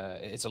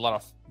it's a lot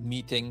of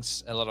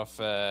meetings, a lot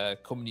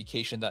of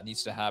communication that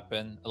needs to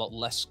happen, a lot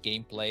less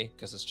gameplay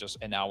because it's just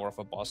an hour of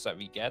a boss that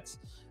we get.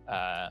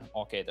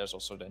 Okay, there's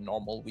also the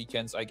normal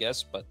weekends, I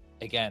guess, but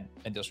again,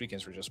 in those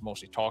weekends we're just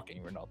mostly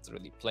talking, we're not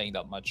really playing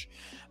that much.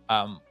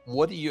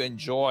 What do you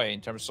enjoy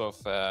in terms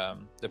of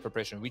the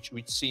preparation? Which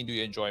scene do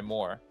you enjoy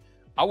more?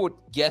 I would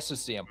guess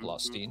it's the M+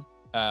 scene,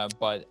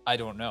 but I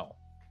don't know.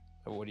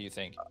 What do you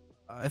think?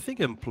 I think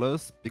M+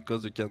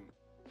 because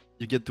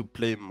you get to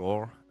play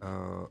more.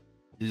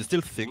 You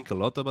still think a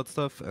lot about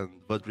stuff and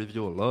VOD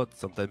review a lot.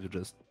 Sometimes you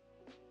just,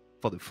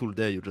 for the full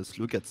day, you just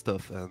look at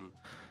stuff and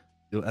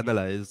you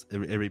analyze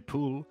every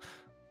pool.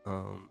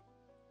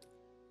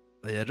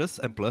 Yeah, just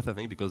M+, I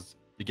think, because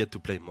you get to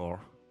play more.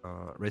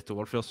 Race to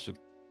Warfare, you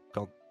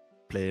can't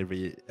play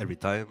every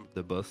time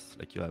the boss,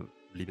 like you have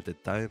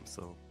limited time,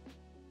 so.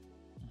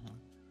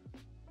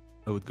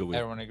 I would go with.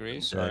 Everyone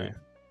agrees. Yeah,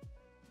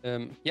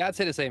 Or... Yeah, I'd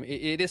say the same.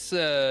 It is,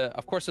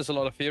 of course, there's a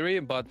lot of theory,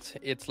 but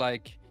it's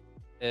like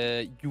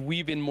you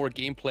weave in more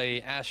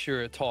gameplay as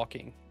you're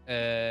talking,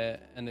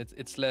 and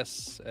it's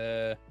less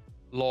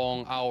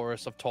long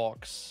hours of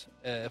talks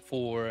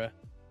for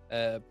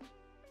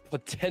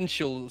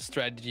potential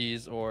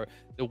strategies or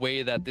the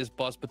way that this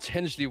boss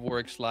potentially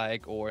works,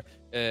 like, or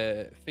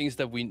things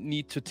that we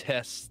need to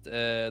test.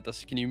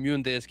 Can you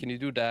immune this? Can you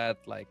do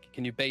that? Like,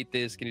 can you bait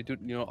this? Can you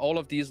do, all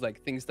of these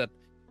like things that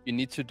you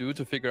need to do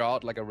to figure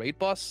out like a raid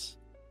boss,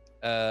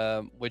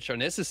 which are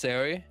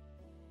necessary,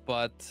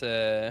 but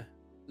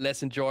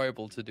less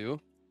enjoyable to do.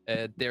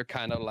 They're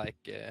kind of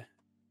like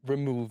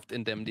removed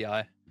in the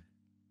MDI.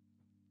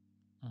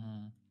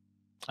 Mm-hmm.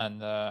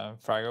 And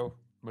Fraggo,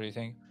 what do you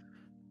think?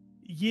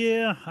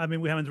 Yeah, I mean,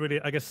 we haven't really.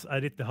 I guess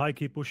I did the high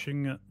key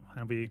pushing,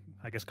 and we,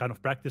 I guess, kind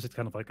of practice. It's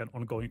kind of like an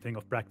ongoing thing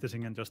of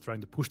practicing and just trying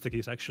to push the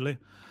keys. Actually,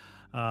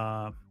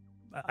 I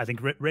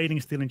think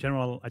raiding still in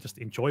general, I just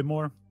enjoy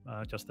more,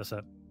 just as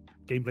a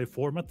gameplay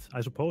format,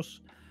 I suppose.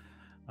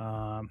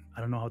 I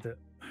don't know how the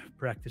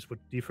practice would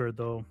differ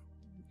though.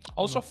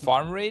 Also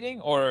farm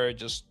raiding, or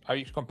just are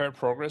you comparing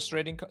progress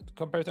raiding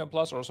compared to M+,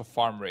 or also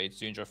farm raids?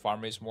 Do you enjoy farm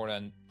raids more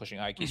than pushing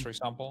high keys, for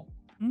example?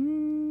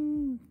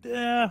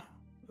 Yeah,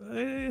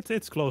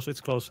 it's close.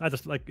 It's close. I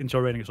just like enjoy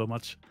raiding so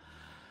much.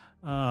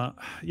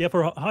 Yeah,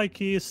 for high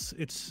keys,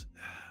 it's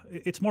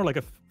more like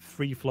a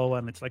free flow,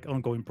 and it's like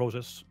ongoing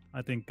process,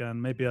 I think, and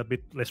maybe a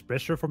bit less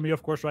pressure for me,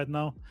 of course, right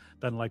now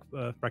than like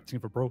practicing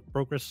for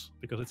progress,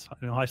 because it's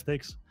high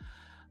stakes.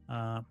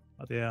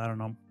 But yeah, I don't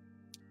know.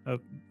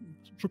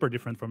 Super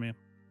different for me.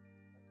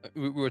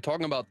 We were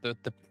talking about the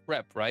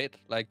prep, right?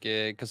 Like,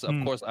 because of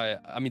course,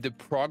 I mean, the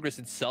progress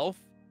itself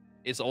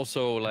is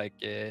also like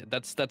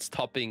that's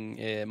topping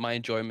my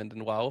enjoyment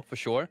in WoW for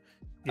sure.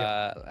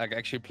 Yeah. Like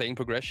actually playing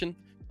progression,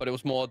 but it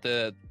was more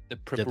the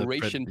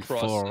preparation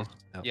process.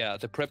 Yeah,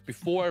 the prep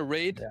before a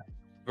raid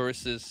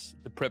versus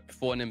the prep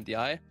before an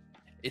MDI.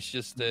 It's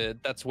just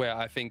that's where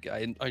I think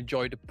I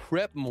enjoy the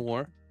prep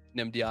more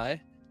in MDI,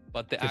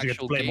 but the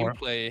actual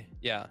gameplay,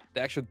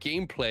 the actual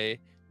gameplay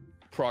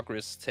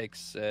progress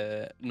takes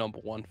number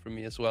one for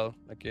me as well.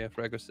 Like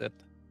Fraggo said,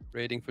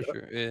 raiding for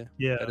sure.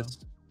 Yeah. That is...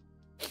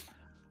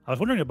 I was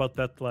wondering about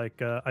that.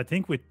 Like, I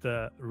think with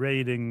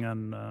raiding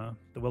and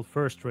the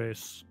first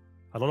race,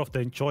 a lot of the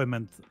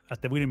enjoyment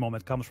at the winning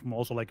moment comes from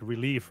also like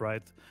relief,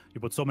 right?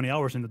 You put so many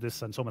hours into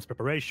this and so much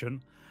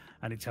preparation,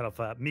 and it's kind of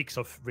a mix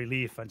of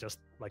relief and just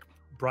like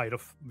pride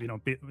of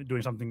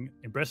doing something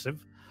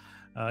impressive.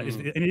 Is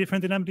it any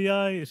different in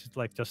MDI? Is it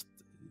like just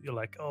you're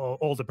like, oh,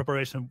 all the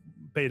preparation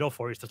paid off,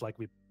 or is just like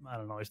I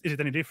don't know. Is it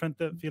any different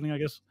feeling? I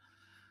guess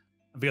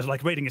because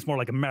like raiding is more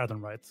like a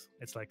marathon, right?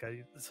 It's like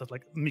it's just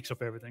like a mix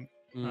of everything.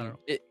 I don't know.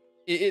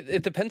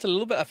 It depends a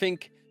little bit. I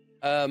think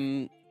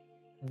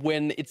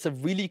when it's a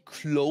really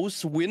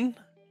close win,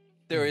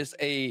 there is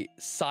a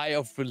sigh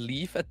of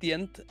relief at the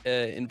end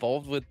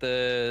involved with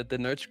the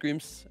nerd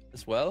screams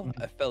as well.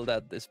 I felt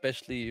that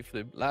especially if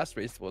the last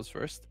race was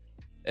first.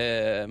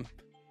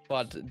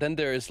 But then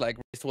there is like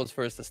race towards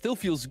first that still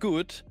feels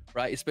good,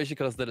 right? Especially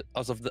because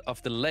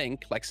of the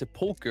length, like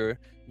Sepulcher,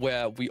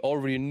 where we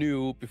already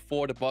knew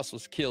before the boss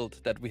was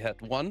killed that we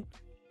had won.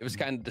 It was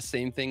kind of the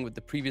same thing with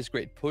the previous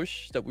great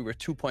push, that we were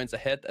 2 points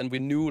ahead, and we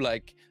knew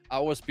like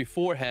hours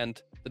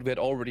beforehand that we had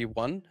already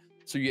won.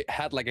 So you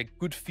had like a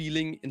good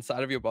feeling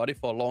inside of your body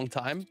for a long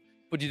time,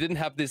 but you didn't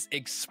have this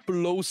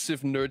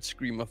explosive nerd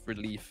scream of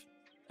relief.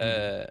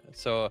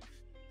 So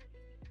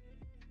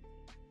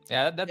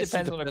yeah, that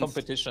depends on the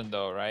competition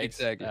though, right?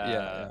 Exactly.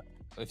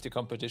 If the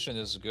competition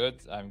is good,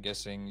 I'm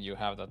guessing you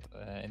have that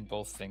in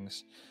both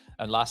things.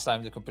 And last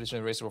time the competition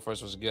in Race to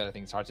First was good, I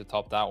think it's hard to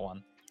top that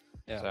one.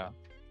 Yeah. So,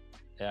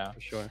 yeah,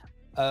 for sure.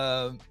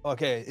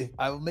 Okay,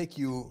 I will make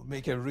you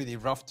make a really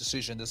rough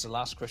decision. This is the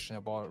last question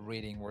about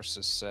raiding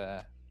versus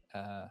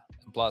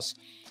plus.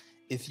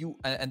 If you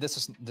and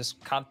this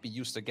can't be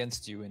used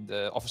against you in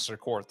the officer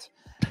court,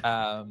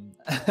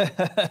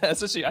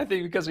 especially I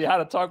think because we had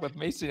a talk with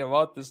Maystine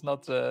about this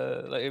not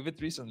like a bit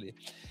recently.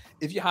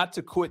 If you had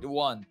to quit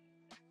one,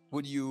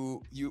 would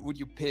you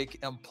pick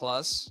M+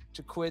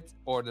 to quit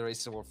or the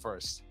Race to War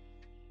first,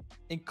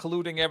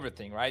 including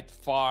everything, right?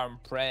 Farm,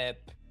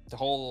 prep, the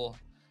whole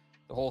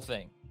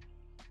thing.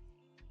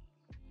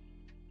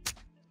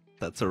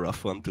 That's a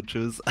rough one to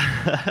choose.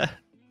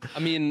 I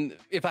mean,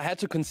 if I had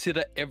to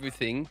consider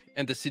everything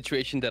and the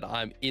situation that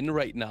I'm in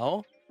right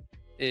now,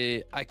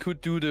 I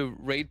could do the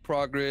raid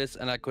progress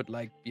and I could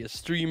like be a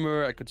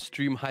streamer. I could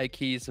stream high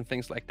keys and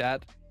things like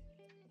that.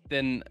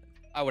 Then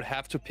I would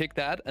have to pick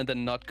that and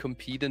then not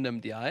compete in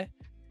MDI.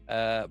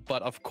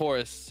 But of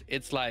course,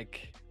 it's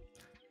like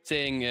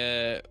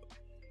saying,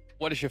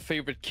 what is your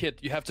favorite kid?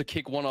 You have to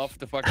kick one off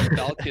the fucking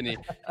balcony.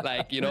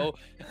 Like,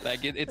 like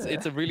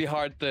it's a really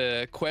hard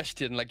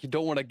question. Like you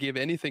don't want to give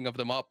anything of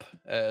them up.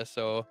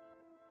 So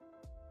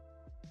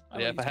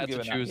yeah, if I had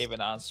to choose. Gave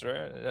an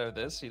answer of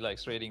this. He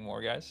likes raiding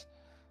more guys.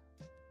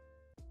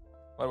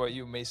 What about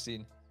you,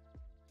 Maystine?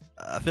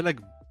 I feel like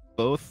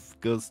both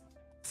goes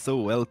so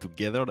well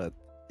together that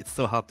it's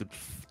so hard to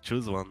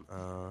choose one.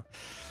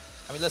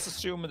 I mean, let's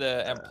assume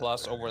the M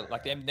plus over,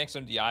 like the next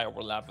MDI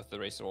overlap with the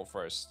race over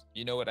first.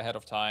 You know it ahead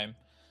of time,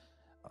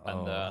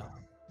 and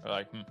you're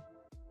like,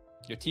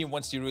 your team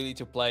wants you really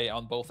to play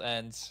on both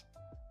ends.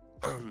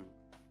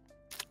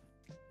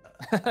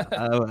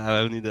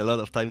 I need a lot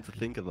of time to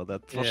think about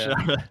that for sure.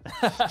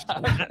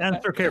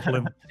 Answer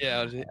carefully.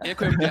 Yeah,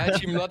 MDI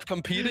team not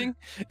competing,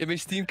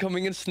 Maystine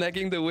coming in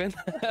snagging the win.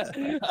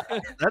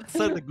 That's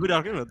a good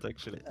argument,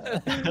 actually.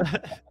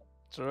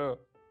 True.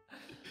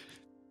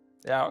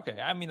 Yeah. Okay.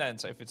 I mean,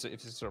 if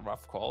it's a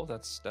rough call,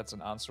 that's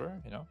an answer.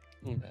 You know,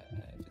 if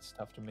it's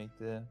tough to make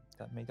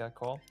that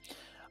call.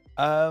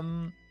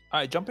 All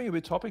right. Jumping a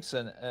bit topics,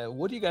 then.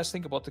 What do you guys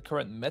think about the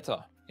current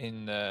meta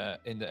in the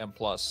M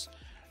plus?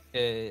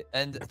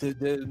 And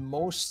the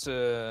most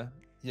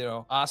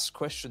asked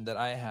question that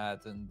I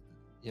had, and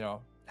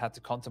had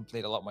to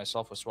contemplate a lot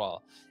myself as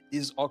well,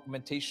 is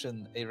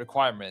augmentation a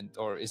requirement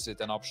or is it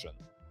an option?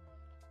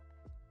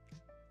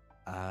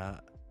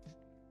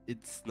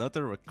 It's not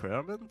a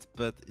requirement,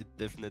 but it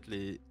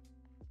definitely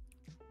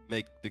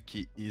make the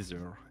key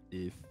easier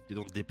if you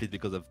don't deplete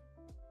because of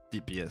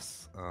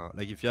DPS.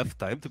 Like if you have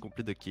time to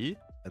complete the key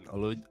and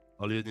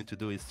all you need to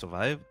do is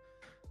survive,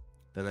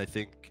 then I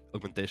think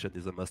augmentation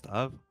is a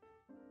must-have.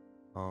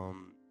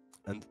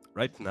 And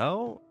right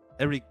now,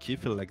 every key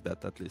feels like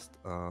that, at least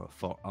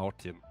for our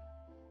team.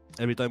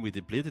 Every time we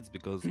deplete, it's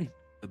because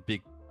a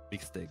big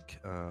stake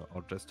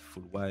or just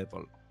full wipe,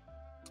 or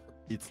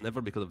it's never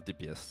because of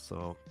DPS.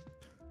 So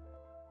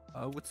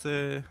I would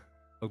say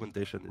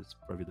augmentation is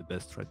probably the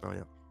best right now.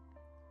 Yeah.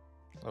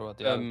 What about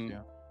the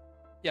other?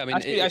 Yeah, I mean,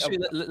 actually,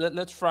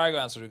 let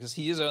Fraggo answer it because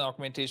he is an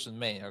augmentation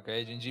main.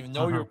 Okay, and you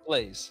know your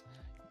plays.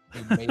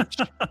 You mage.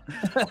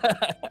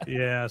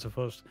 Yeah, I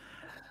suppose.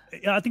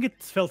 Yeah, I think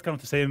it felt kind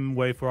of the same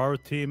way for our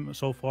team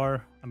so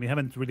far. I mean, we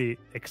haven't really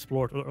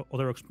explored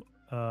other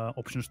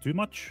options too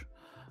much,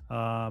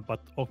 but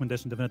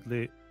augmentation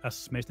definitely,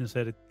 as Maystine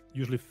said, it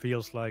usually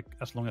feels like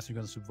as long as you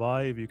can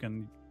survive, you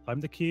can climb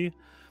the key.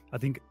 I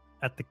think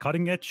at the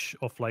cutting edge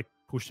of like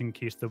pushing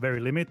keys to the very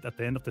limit at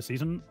the end of the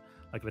season,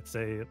 like let's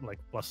say like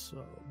plus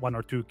 1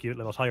 or 2 key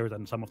levels higher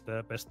than some of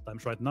the best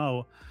times right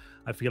now,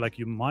 I feel like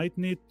you might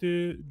need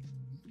to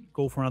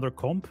go for another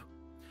comp.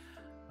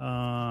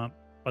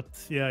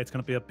 But yeah, it's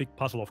going to be a big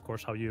puzzle, of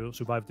course, how you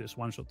survive this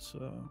one-shots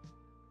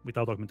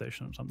without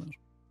augmentation sometimes.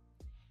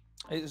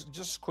 It's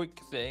just a quick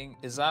thing.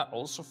 Is that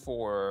also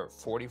for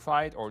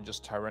Fortified or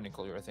just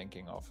Tyrannical you're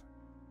thinking of?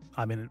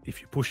 I mean,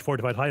 if you push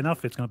Fortified high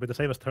enough, it's going to be the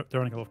same as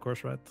Tyrannical, of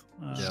course, right?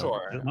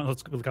 Sure. It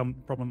will become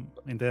a problem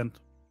in the end.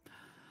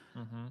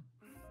 Mm-hmm.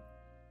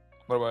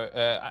 What about,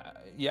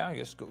 I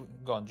guess go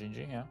on,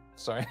 Gingy, yeah.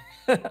 Sorry.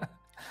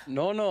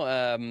 No.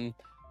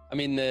 I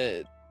mean,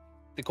 the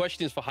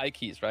question is for high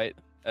keys, right?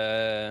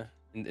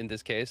 In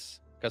this case,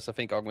 because I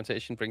think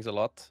augmentation brings a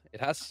lot. It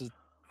has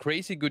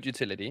crazy good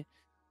utility.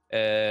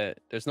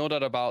 There's no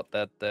doubt about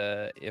that.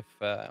 If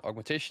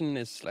augmentation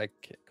is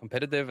like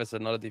competitive as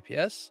another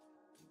DPS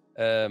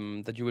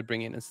that you would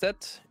bring in instead,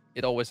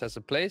 it always has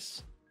a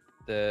place.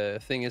 The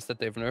thing is that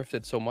they've nerfed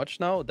it so much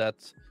now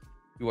that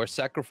you are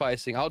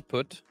sacrificing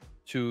output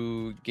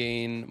to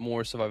gain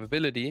more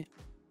survivability.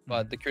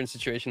 But the current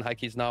situation high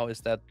keys now is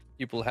that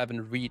people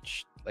haven't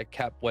reached like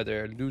cap where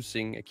they're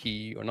losing a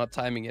key or not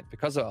timing it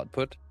because of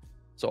output.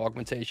 So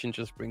augmentation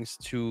just brings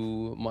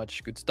too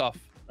much good stuff,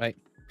 right?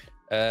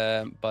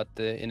 But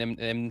in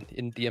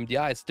the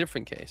MDI, it's a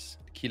different case.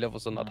 The key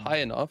levels are not high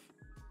enough,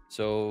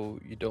 so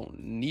you don't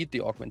need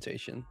the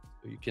augmentation.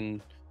 So you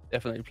can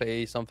definitely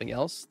play something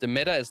else. The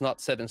meta is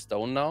not set in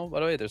stone now,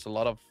 by the way. That's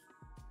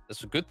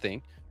a good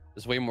thing.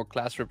 There's way more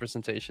class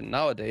representation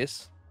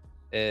nowadays.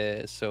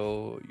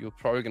 So you're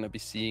probably going to be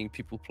seeing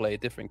people play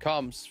different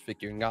comps,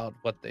 figuring out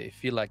what they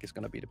feel like is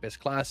going to be the best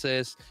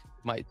classes.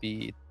 It might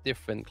be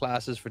different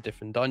classes for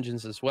different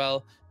dungeons as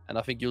well. And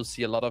I think you'll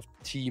see a lot of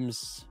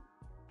teams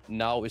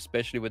now,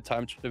 especially with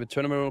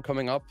tournament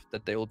coming up,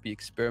 that they will be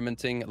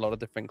experimenting a lot of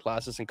different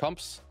classes and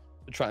comps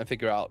to try and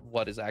figure out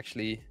what is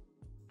actually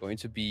going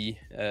to be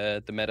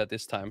the meta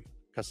this time,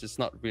 because it's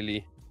not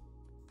really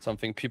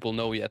something people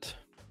know yet.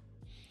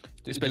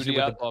 Especially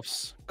with the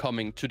buffs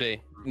coming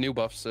today. New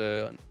buffs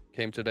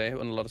came today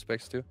on a lot of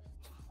specs too.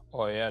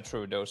 Oh yeah,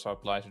 true. Those are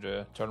applied to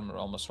the tournament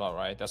realm as well,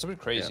 right? That's a bit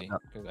crazy.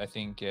 Yeah. I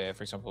think,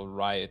 for example,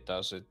 Riot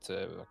does it.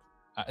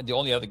 The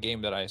only other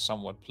game that I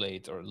somewhat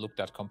played or looked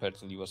at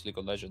competitively was League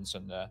of Legends,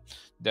 and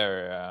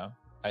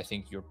I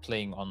think you're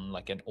playing on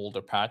like an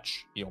older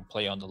patch. You don't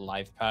play on the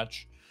live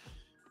patch,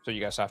 so you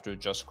guys have to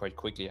adjust quite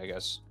quickly, I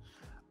guess.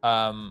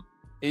 Kind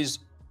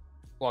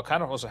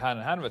of also hand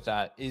in hand with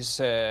that is.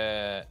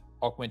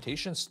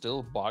 Augmentation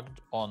still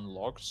bugged on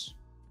logs?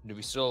 Do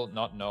we still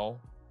not know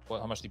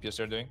how much DPS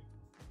they're doing?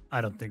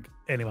 I don't think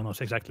anyone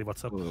knows exactly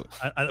what's up.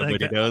 I think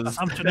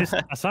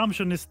the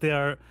assumption is they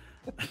are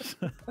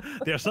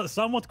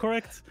somewhat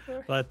correct,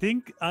 but I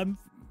think I'm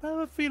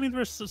feeling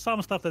there's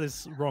some stuff that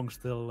is wrong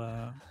still.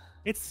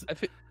 It's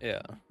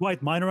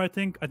quite minor, I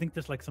think. I think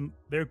there's like some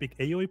very big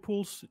AoE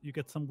pools. You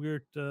get some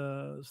weird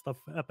stuff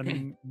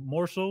happening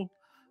more so.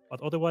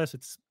 But otherwise,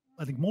 it's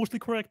I think mostly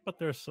correct. But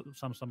there's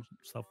some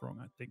stuff wrong.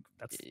 I think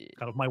that's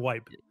kind of my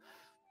vibe.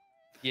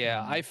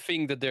 Yeah, I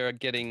think that they're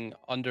getting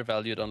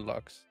undervalued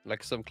unlocks.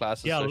 Like some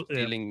classes are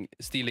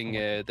stealing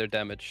their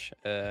damage,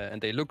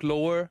 and they look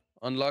lower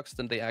unlocks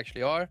than they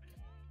actually are.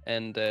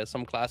 And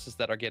some classes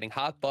that are getting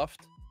hard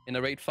buffed in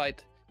a raid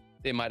fight,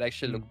 they might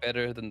actually look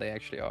better than they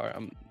actually are.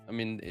 I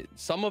mean,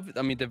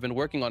 they've been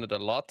working on it a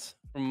lot,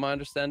 from my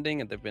understanding,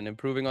 and they've been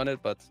improving on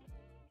it. But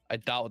I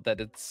doubt that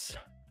it's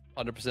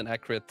 100%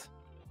 accurate,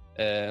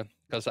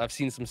 because I've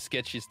seen some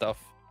sketchy stuff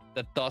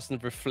that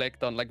doesn't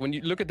reflect on, like, when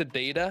you look at the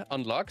data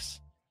unlocks,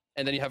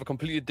 and then you have a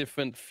completely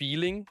different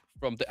feeling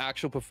from the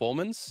actual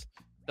performance.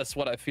 That's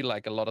what I feel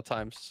like a lot of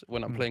times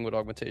when I'm playing with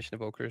augmentation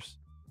evokers.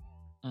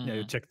 Yeah,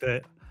 you check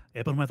the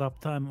Epomet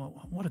uptime.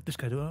 What did this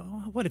guy do?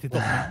 What did he do?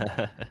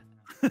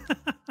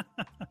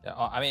 Yeah,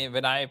 I mean,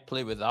 when I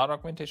played without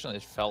augmentation,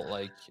 it felt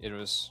like it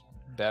was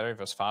better, it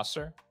was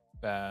faster.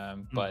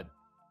 But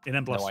in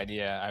M+. no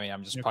idea. I mean,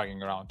 I'm just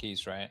plugging around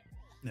keys, right?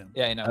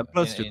 Yeah. You know,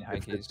 in high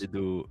keys. They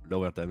do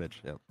lower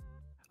damage.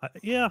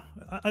 Yeah.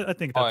 I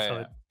think that's how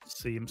it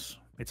seems.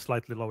 It's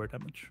slightly lower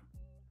damage.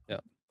 Yeah.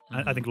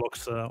 I think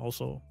Locks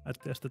also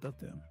attested that.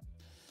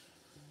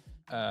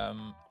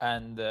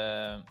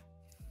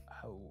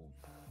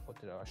 What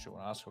did I actually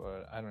want to ask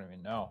for? I don't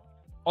even know.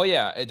 Oh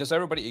yeah, does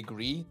everybody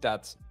agree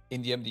that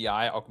in the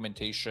MDI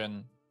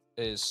augmentation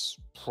is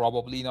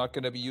probably not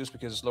going to be used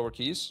because it's lower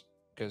keys?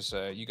 Because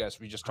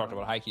we just talked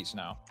about high keys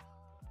now.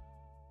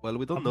 Well,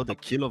 we don't know the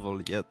key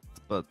level yet,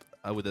 but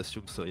I would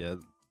assume so. Yeah,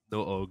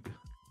 no Aug,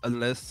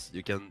 unless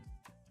you can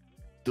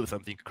do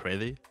something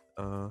crazy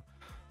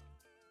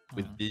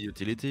with the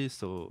utility.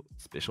 So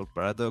special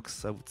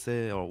paradox, I would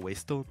say, or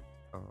Waystone.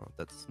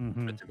 That's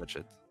pretty much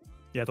it.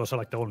 Yeah, those are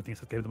like the only things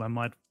that came to my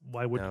mind.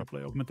 Why would you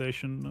play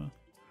augmentation?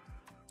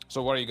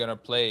 So what are you gonna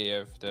play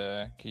if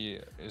the key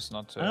is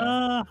not?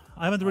 I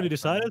haven't really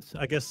decided.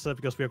 I guess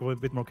because we are going a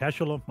bit more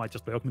casual, might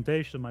just play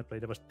augmentation, might play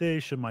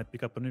devastation, might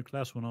pick up a new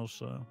class. Who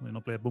knows?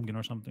 Play a Boomkin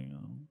or something.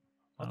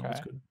 I don't know, it's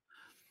good.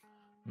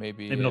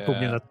 Maybe not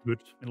Boomkin that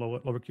good in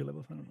lower key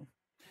levels. I don't know.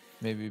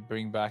 Maybe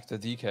bring back the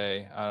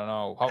DK. I don't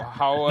know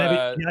how.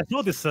 Maybe, I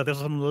saw this. There's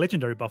some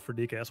legendary buff for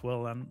DK as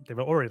well, and they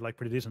were already like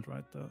pretty decent,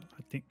 right?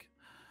 I think.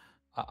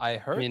 I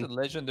heard the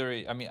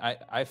legendary. I mean,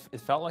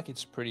 it felt like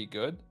it's pretty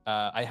good.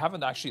 I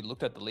haven't actually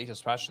looked at the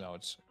latest patch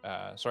notes.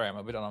 Sorry, I'm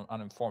a bit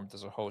uninformed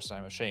as a host.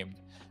 I'm ashamed,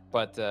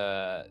 but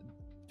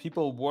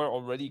people were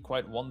already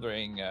quite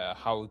wondering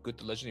how good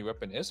the legendary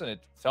weapon is, and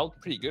it felt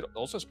pretty good.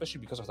 Also,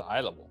 especially because of the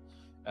eye level.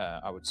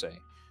 I would say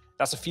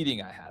that's a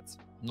feeling I had.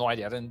 No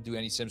idea. I didn't do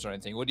any sims or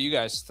anything. What do you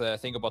guys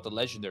think about the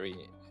legendary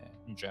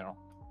in general?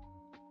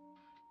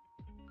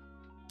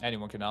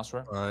 Anyone can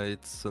answer.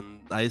 It's a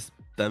nice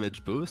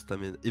damage boost. I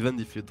mean, even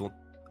if you don't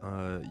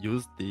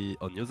use the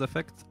unused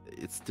effect,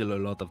 it's still a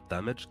lot of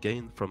damage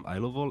gain from eye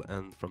level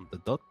and from the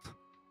dot.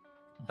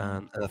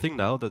 And I think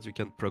now that you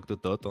can proc the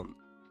dot on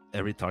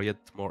every target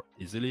more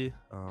easily,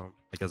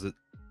 because it's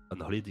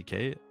unholy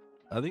decay,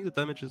 I think the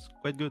damage is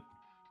quite good.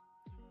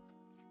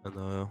 And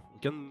we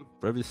can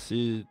probably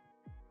see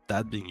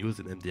that being used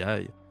in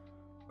MDI.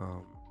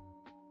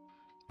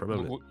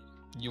 Probably.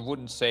 You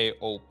wouldn't say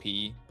OP,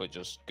 but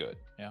just good,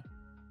 yeah?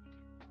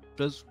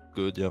 Just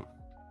good, yeah.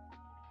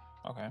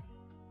 Okay.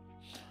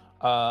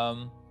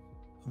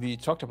 We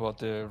talked about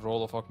the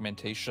role of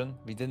augmentation.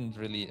 We didn't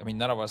really, I mean,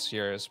 none of us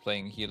here is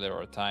playing healer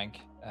or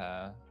tank.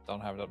 Don't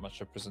have that much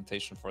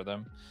representation for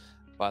them,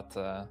 but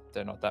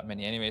they're not that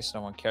many anyways. No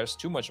one cares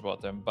too much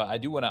about them. But I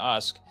do want to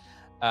ask,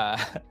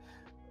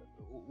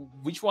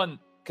 which one,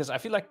 because I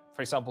feel like,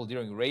 for example,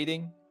 during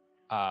raiding,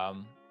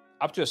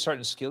 up to a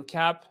certain skill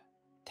cap,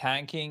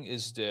 tanking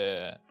is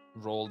the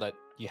role that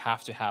you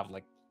have to have,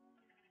 like,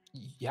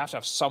 you have to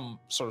have some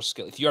sort of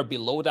skill. If you're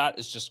below that,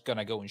 it's just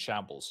gonna go in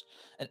shambles.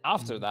 And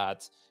after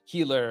that,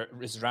 healer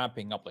is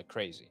ramping up like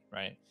crazy,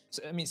 right?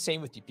 So I mean,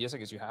 same with DPS. I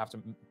guess you have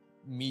to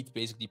meet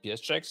basic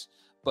DPS checks,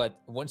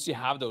 but once you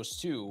have those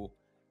two,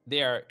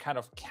 they are kind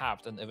of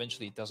capped, and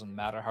eventually it doesn't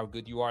matter how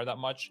good you are that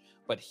much.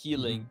 But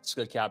healing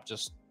skill cap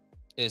just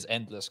is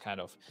endless, kind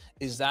of.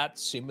 Is that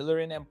similar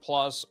in M+,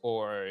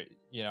 or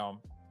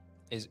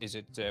is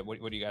it? What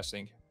do you guys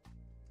think?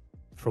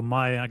 From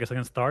my, I guess I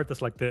can start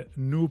as like the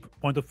noob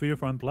point of view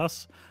for M+.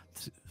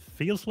 It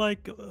feels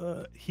like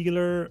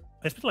healer,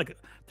 especially like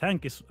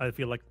tank is, I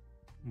feel like,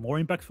 more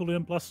impactful in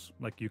M+.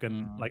 Like you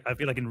can, like I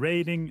feel like in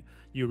raiding,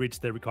 you reach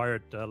the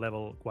required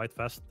level quite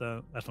fast.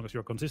 As long as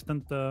you're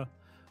consistent,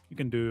 you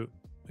can do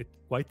it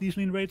quite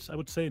easily in raids, I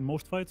would say, in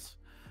most fights.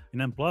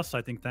 In M+,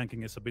 I think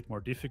tanking is a bit more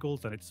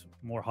difficult, and it's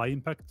more high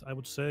impact, I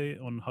would say,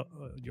 on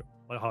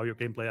how your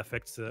gameplay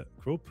affects the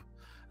group.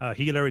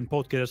 Healer in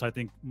both cases, I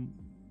think,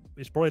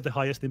 is probably the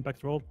highest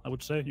impact role, I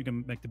would say. You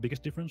can make the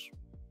biggest difference.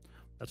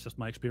 That's just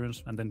my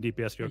experience. And then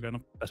DPS, you're kind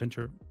of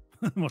passenger.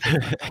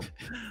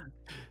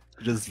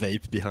 Just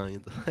vape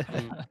behind.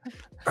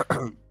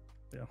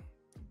 Yeah.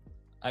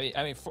 I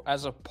mean,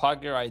 as a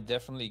pugger, I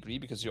definitely agree,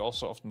 because you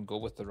also often go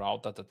with the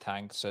route that the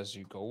tank says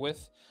you go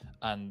with,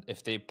 and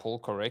if they pull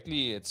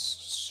correctly, it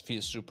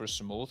feels super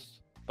smooth.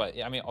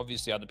 But I mean,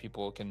 obviously other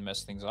people can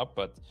mess things up,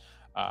 but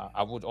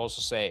I would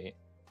also say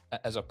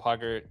as a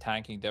pugger,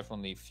 tanking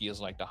definitely feels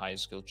like the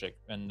highest skill check,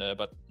 and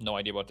but no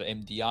idea about the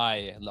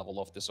MDI level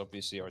of this,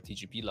 obviously, or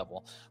TGP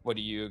level. What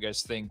do you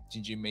guys think?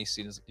 GG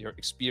Maystine is your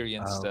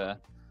experience?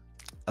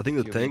 I think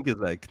the tank is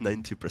like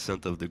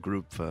 90% of the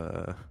group.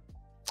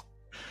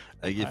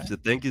 Like if the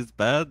tank is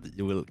bad,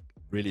 you will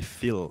really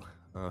feel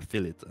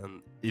it,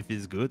 and if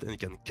he's good and he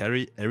can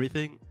carry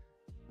everything,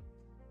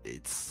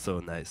 it's so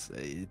nice.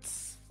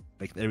 It's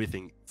like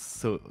everything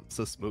so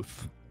smooth.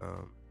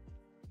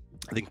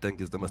 I think tank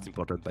is the most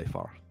important by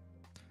far.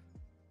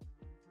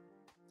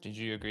 Did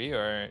you agree,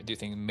 or do you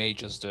think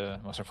mage is the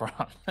most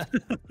important?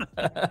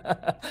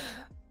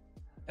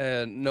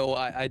 No,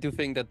 I do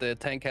think that the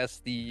tank has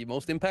the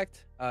most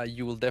impact.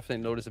 You will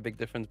definitely notice a big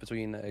difference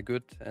between a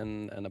good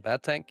and a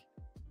bad tank,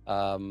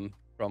 from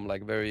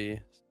like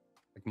very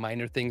like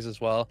minor things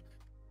as well.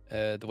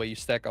 The way you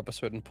stack up a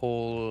certain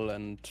pull,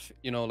 and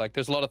you know, like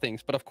there's a lot of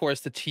things. But of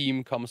course, the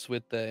team comes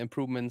with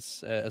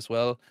improvements as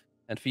well,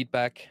 and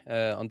feedback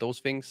on those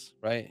things,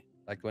 right?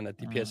 Like when a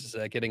DPS is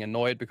getting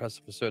annoyed because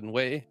of a certain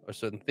way or a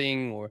certain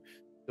thing, or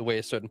the way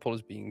a certain pull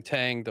is being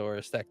tanked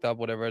or stacked up,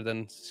 whatever,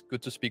 then it's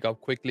good to speak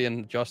up quickly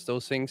and adjust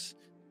those things,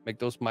 make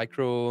those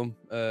micro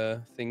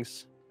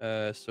things.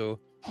 So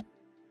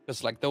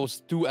because like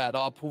those do add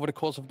up over the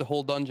course of the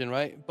whole dungeon,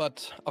 right?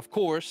 But of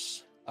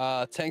course,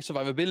 tank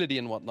survivability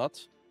and whatnot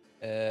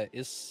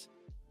is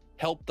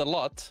helped a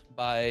lot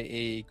by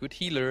a good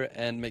healer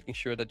and making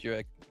sure that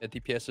your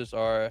DPSs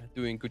are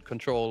doing good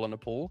control on the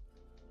pull,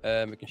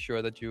 making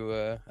sure that you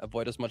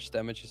avoid as much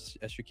damage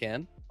as you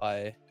can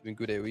by doing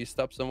good AoE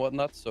stops and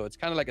whatnot. So it's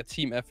kind of like a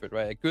team effort,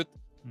 right? A good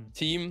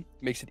team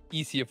makes it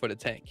easier for the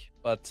tank,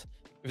 but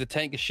if the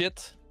tank is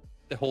shit,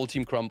 the whole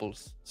team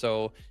crumbles.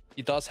 So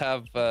he does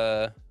have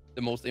the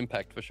most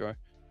impact for sure.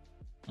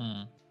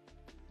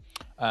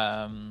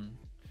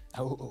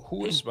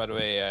 Who is, by the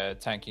way,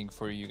 tanking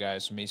for you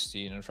guys,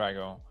 Maystine and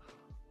Fraggo?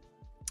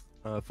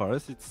 For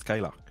us, it's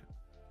Skylark.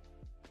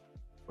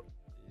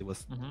 It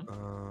was,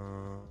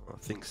 I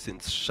think,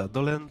 since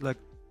Shadowland, like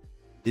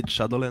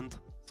Shadowland,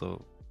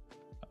 so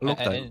a long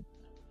time.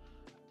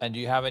 And do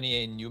you have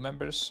any new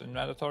members in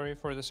mandatory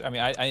for this? I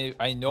mean,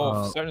 I know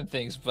of certain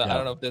things, but I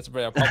don't know if that's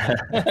very public.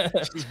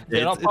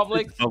 They're not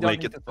public.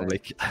 It's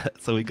public.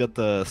 So we got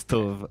the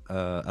Stove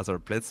as our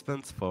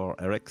placement for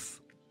RX.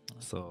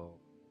 So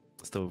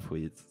Stove, who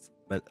is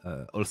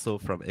also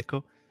from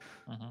Echo.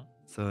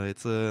 So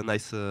it's a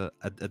nice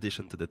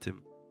addition to the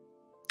team.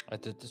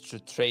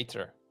 The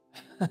traitor.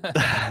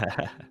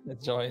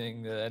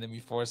 Joining the enemy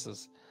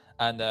forces.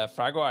 And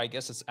Fraggo, I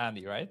guess it's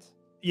Andy, right?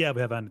 Yeah,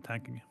 we have Andy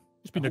tanking.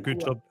 It's been a good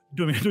job,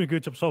 doing a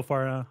good job so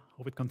far.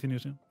 Hope it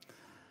continues.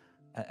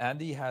 Yeah.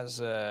 Andy has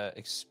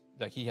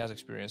he has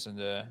experience in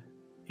the.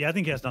 Yeah, I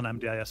think he has done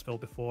MDI as well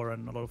before,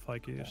 and a lot of high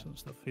keys and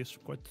stuff. He's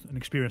quite an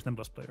experienced M+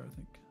 player, I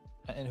think.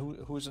 And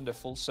who's in the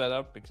full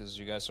setup? Because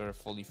you guys are a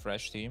fully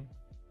fresh team.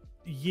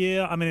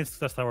 Yeah, I mean it's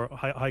just our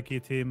high key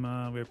team.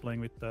 We're playing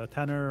with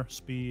Tanner,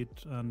 Speed,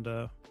 and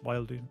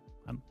Wildy,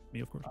 and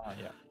me, of course.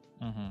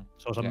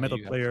 So some meta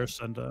players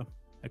and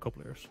echo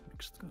players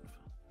mixed kind of.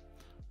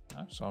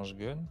 Sounds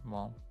good.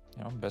 Well,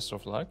 you know, best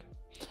of luck.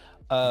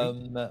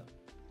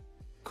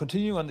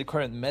 Continuing on the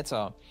current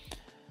meta,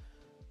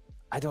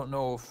 I don't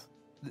know if,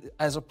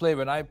 as a player,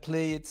 when I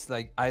play it,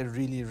 like I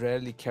really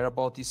rarely care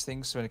about these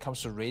things. When it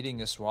comes to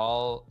rating as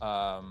well,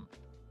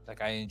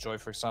 like I enjoy,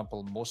 for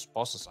example, most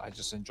bosses. I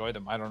just enjoy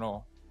them. I don't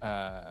know.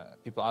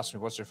 People ask me,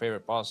 "What's your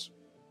favorite boss?"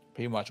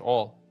 Pretty much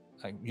all.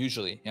 Like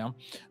usually, yeah.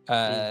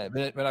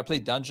 When I play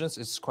dungeons,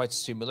 it's quite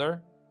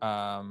similar.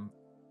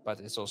 But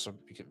it's also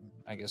because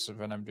I guess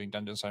when I'm doing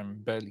dungeons, I'm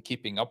barely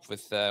keeping up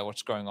with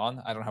what's going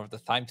on. I don't have the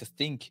time to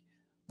think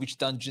which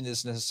dungeon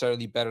is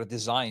necessarily better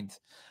designed.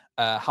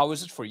 How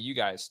is it for you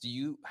guys? Do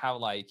you have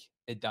like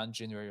a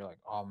dungeon where you're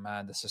like, oh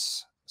man, this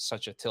is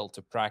such a tilt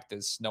to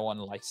practice. No one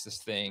likes this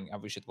thing. I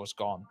wish it was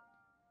gone.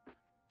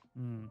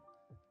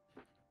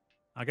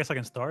 I guess I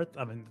can start.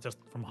 I mean, just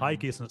from high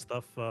keys and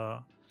stuff.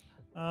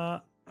 I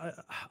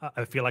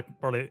feel like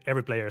probably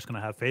every player is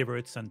gonna have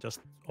favorites, and just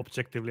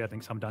objectively, I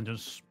think some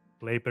dungeons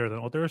play better than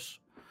others.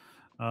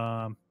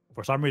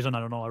 For some reason, I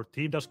don't know, our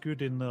team does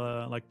good in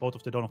like both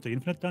of the Dawn of the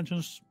Infinite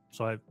dungeons.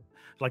 So I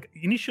like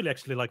initially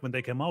actually like when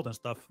they came out and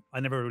stuff,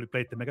 I never really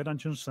played the mega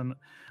dungeons and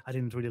I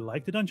didn't really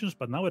like the dungeons,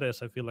 but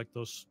nowadays I feel like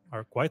those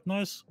are quite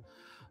nice.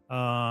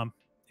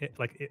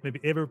 Maybe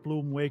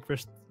Everbloom,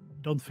 Wakefest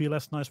don't feel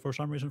as nice for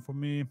some reason for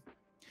me.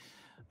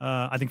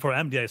 I think for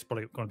MDI it's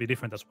probably going to be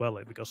different as well,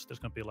 because there's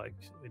going to be like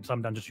in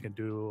some dungeons you can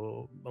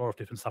do a lot of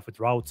different stuff with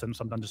routes, and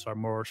some dungeons are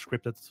more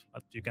scripted,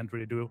 but you can't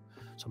really do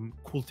some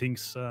cool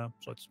things. So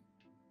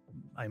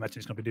I imagine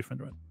it's going to be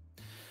different, right?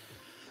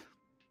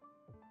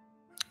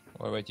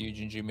 What about you,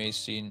 GG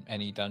Maystine?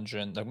 Any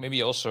dungeon? Like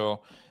maybe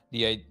also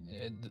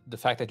the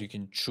fact that you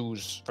can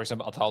choose, for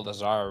example,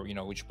 Ataldazar, you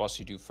know, which boss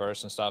you do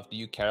first and stuff. Do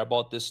you care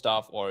about this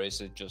stuff, or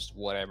is it just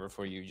whatever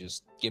for you?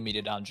 Just give me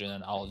the dungeon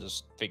and I'll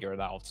just figure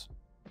it out.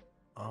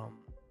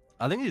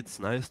 I think it's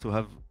nice to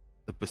have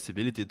the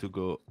possibility to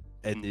go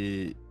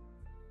any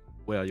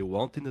where you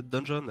want in a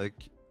dungeon, like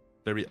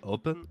very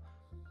open.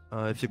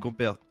 If you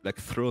compare like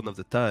Throne of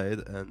the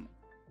Tide and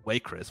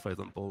WeakAuras, for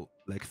example,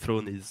 like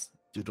Throne is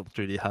you don't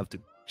really have to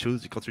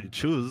choose. You can't really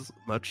choose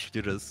much.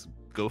 You just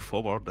go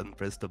forward and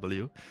press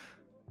W.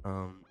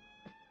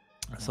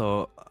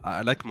 So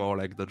I like more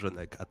like dungeon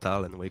like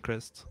Atal and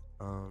WeakAuras,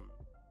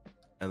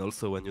 and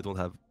also when you don't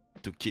have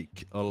to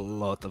kick a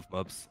lot of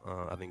mobs.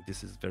 I think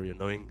this is very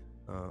annoying.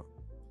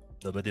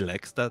 Nobody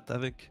likes that, I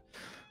think.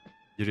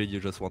 Usually you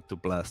just want to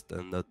blast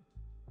and not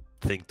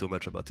think too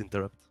much about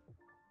interrupt.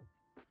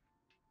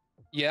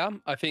 Yeah,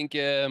 I think,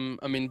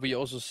 I mean, we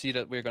also see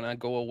that we're gonna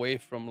go away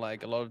from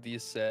like a lot of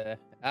these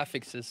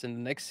affixes in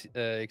the next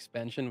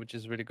expansion, which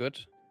is really good.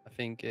 I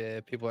think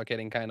people are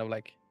getting kind of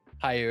like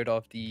tired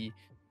of the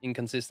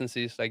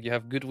inconsistencies. Like you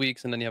have good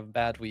weeks and then you have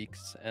bad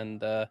weeks,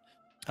 and are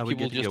we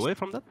getting away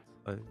from that?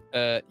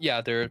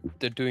 Yeah, they're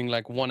doing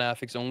like one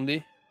affix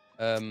only.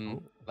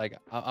 Like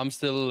I'm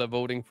still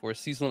voting for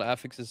seasonal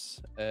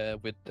affixes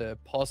with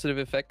positive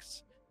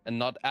effects and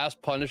not as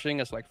punishing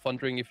as like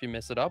Thundering if you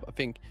mess it up. I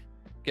think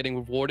getting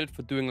rewarded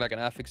for doing like an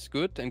affix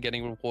good and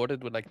getting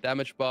rewarded with like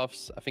damage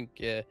buffs. I think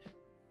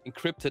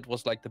Encrypted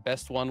was like the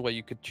best one where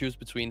you could choose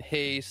between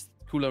haste,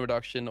 cooldown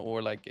reduction,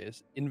 or like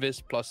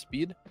invis plus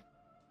speed.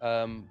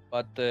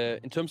 But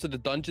in terms of the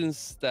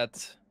dungeons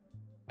that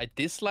I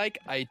dislike,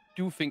 I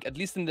do think, at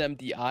least in the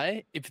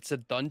MDI, if it's a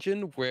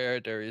dungeon where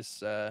there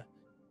is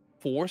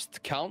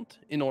forced count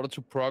in order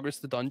to progress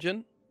the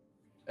dungeon,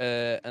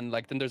 and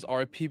like then there's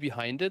RP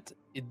behind it,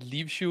 it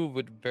leaves you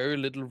with very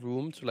little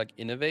room to like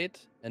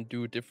innovate and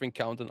do different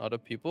count than other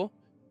people.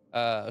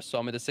 So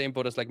I'm in the same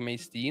boat as like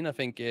Maystine. I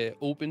think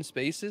open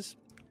spaces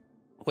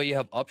where you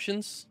have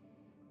options,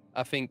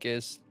 I think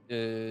is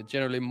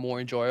generally more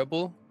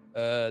enjoyable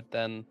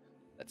than,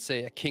 let's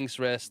say, a King's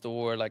Rest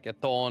or like a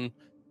Dawn,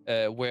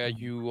 where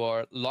you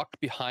are locked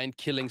behind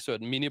killing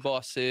certain mini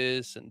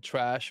bosses and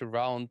trash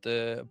around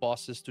the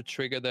bosses to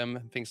trigger them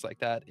and things like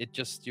that. It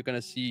just, you're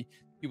gonna see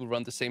people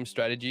run the same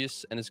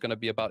strategies, and it's gonna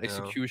be about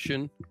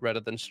execution rather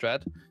than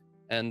strat,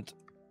 and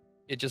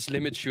it just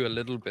limits you a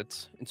little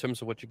bit in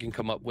terms of what you can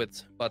come up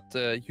with. But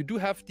you do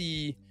have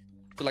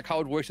so like how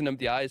it works in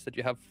MDI is that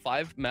you have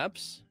 5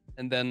 maps,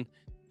 and then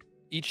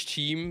each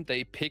team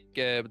they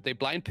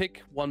blind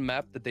pick one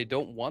map that they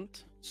don't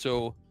want.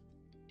 So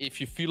if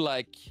you feel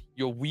like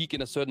you're weak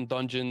in a certain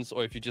dungeons,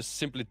 or if you just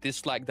simply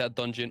dislike that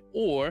dungeon,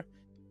 or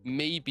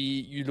maybe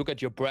you look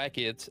at your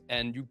bracket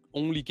and you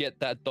only get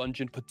that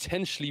dungeon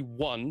potentially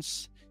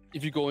once,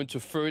 if you go into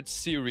third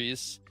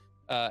series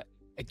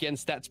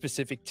against that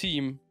specific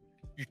team,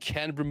 you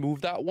can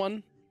remove that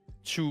one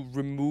to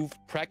remove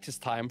practice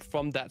time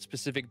from that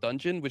specific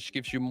dungeon, which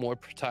gives you more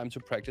time to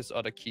practice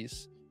other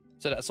keys.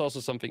 So that's also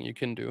something you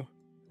can do.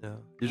 Yeah,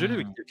 usually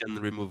you can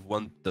remove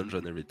one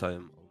dungeon every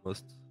time,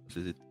 almost.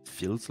 It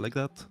feels like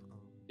that.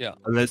 Yeah.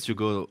 Unless you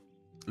go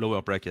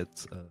lower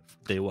bracket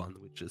day one,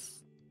 which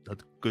is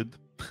not good.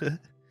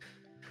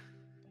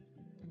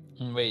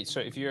 Wait, so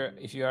if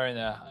you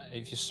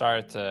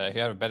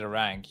have a better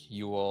rank,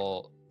 you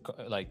will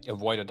like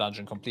avoid a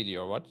dungeon completely,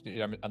 or what? Did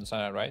I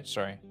understand that right?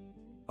 Sorry.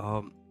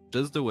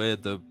 Just the way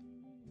the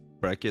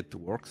bracket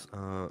works,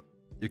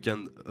 you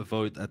can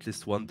avoid at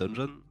least one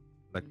dungeon,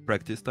 like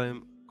practice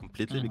time,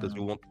 completely, because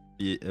you won't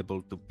be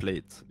able to play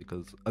it,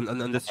 because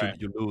unless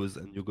you lose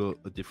and you go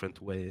a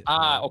different way.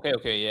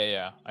 Okay,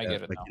 yeah, I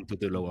get it like now. into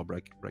the lower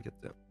bracket.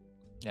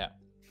 Yeah,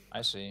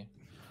 I see.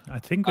 I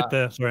think with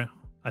the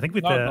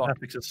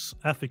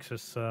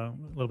affixes a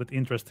little bit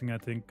interesting. I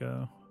think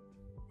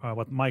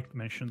what Mike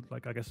mentioned,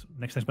 like I guess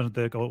next expansion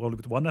they go only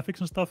with one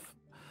affix and stuff.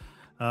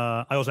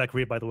 I also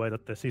agree, by the way,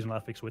 that the seasonal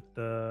affix with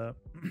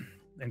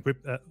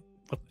encrypted,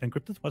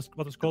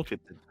 what it's called?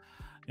 Encrypted.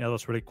 Yeah,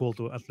 that's really cool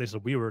to at least a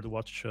viewer to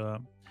watch.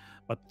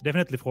 But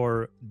definitely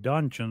for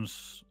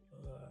dungeons,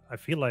 I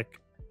feel like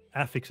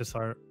affixes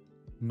are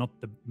not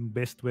the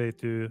best way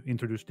to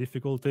introduce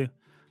difficulty,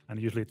 and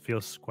usually it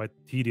feels quite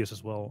tedious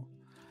as well.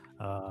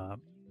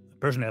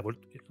 Personally, I would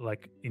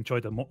like enjoy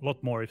it a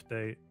lot more if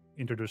they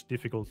introduce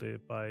difficulty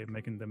by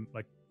making them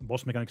like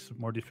boss mechanics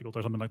more difficult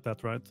or something like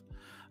that, right?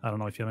 I don't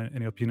know if you have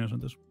any opinions on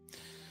this.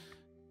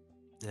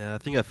 Yeah, I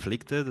think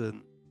Afflicted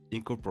and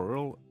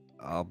Incorporeal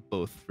are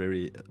both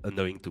very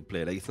annoying to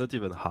play. Like, it's not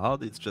even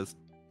hard, it's just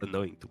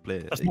annoying to play.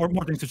 There's like,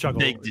 more things to juggle.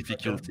 Big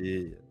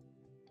difficulty.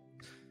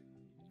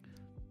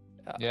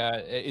 Yeah,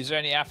 is there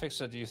any affix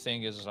that you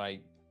think is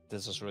like,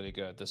 this is really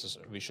good,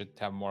 we should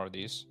have more of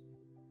these?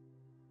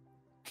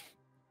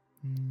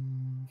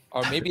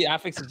 Or maybe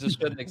affixes just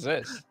shouldn't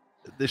exist.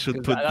 They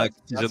should put back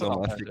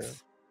seasonal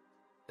affix.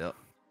 Yeah.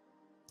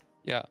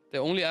 Yeah, the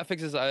only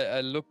affixes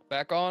I look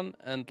back on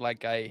and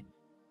like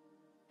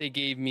they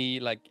gave me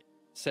like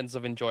sense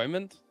of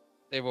enjoyment.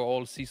 They were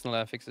all seasonal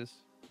affixes.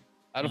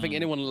 I don't think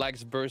anyone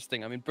likes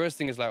bursting. I mean,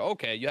 bursting is like,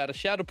 okay, you had a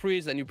Shadow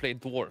Priest and you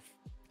played Dwarf.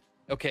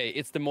 Okay,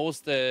 it's the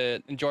most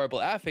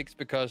enjoyable affix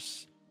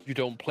because you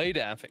don't play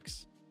the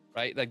affix,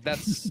 right? Like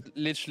that's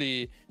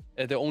literally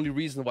the only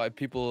reason why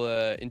people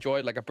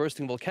enjoy like a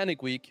bursting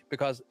volcanic week,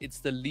 because it's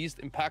the least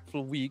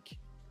impactful week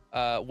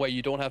where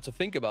you don't have to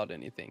think about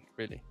anything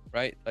really,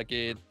 right? Like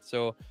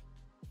so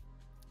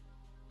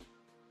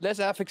less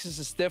affixes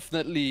is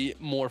definitely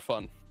more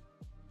fun.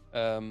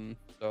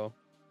 So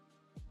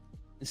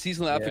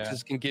seasonal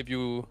affixes can give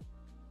you,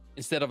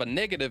 instead of a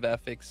negative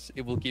affix,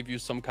 it will give you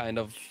some kind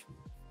of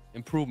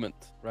improvement,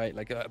 right?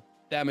 Like a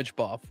damage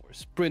buff or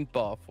sprint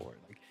buff, or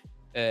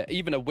like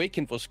even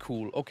Awakened was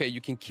cool. Okay,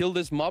 you can kill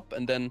this mob,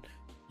 and then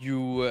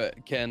you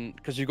can,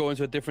 because you go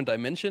into a different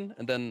dimension,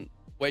 and then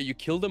where you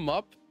kill the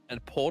mob,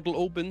 and portal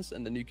opens,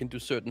 and then you can do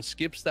certain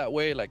skips that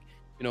way. Like,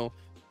 you know,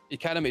 it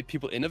kind of made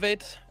people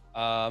innovate.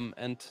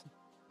 And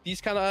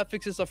these kind of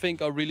affixes, I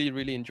think, are really,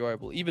 really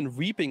enjoyable. Even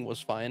Reaping was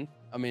fine.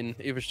 I mean,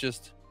 it was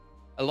just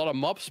a lot of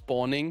mob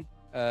spawning,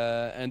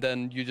 and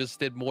then you just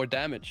did more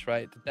damage,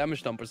 right? The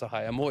damage numbers are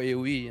higher, more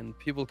AoE, and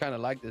people kind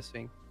of like this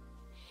thing.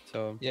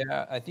 So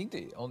yeah, I think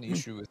the only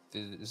issue with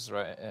this is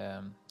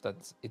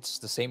that it's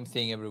the same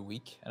thing every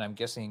week, and I'm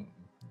guessing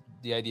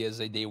the idea is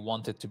that they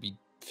want it to be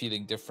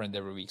feeling different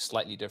every week,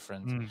 slightly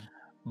different.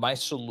 My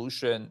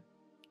solution,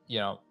 you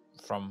know,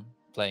 from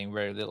playing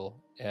very little,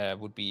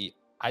 would be,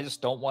 I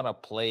just don't want to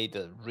play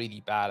the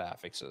really bad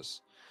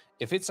affixes.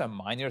 If it's a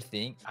minor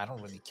thing, I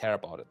don't really care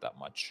about it that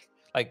much.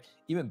 Like,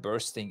 even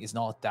bursting is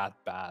not that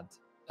bad.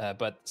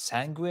 But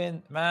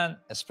Sanguine, man,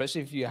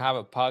 especially if you have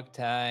a pug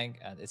tank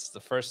and it's the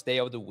first day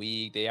of the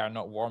week, they are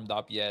not warmed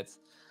up yet.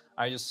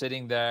 I'm just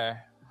sitting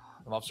there,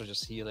 the mobs are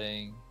just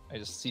healing. I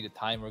just see the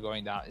timer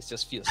going down. It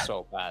just feels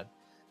so bad.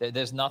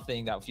 There's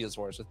nothing that feels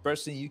worse. With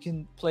bursting, you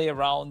can play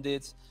around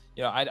it.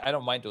 You know, I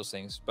don't mind those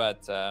things,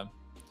 but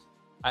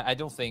I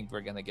don't think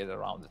we're gonna get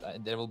around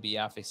it. There will be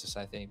affixes,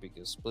 I think,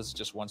 because Blizzard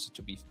just wants it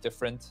to be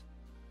different.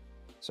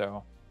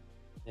 So,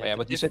 yeah,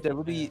 but you said there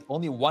will be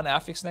only one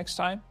affix next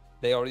time.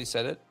 They already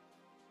said it.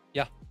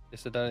 Yeah, they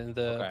said that in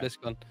the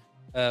BlizzCon.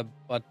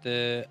 But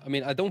I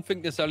mean, I don't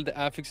think necessarily the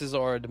affixes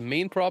are the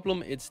main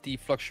problem. It's the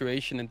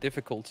fluctuation in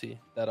difficulty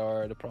that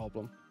are the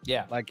problem.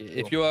 Yeah, like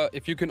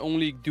if you can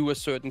only do a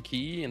certain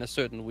key in a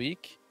certain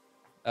week,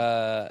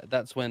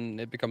 that's when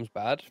it becomes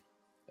bad.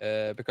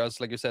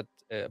 Because, like you said,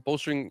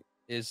 bowstring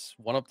is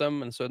one of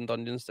them, and certain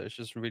dungeons that's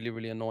just really,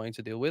 really annoying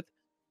to deal with.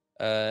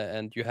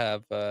 And you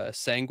have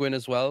Sanguine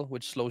as well,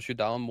 which slows you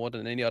down more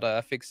than any other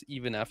affix,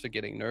 even after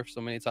getting nerfed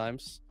so many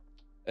times.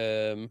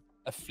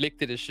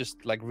 Afflicted is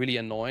just like really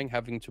annoying,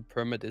 having to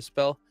perma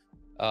dispel.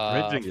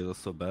 Raging is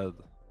also bad.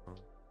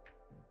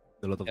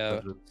 A lot of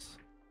dungeons.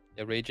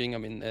 Yeah, Raging. I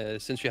mean,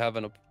 since you have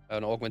an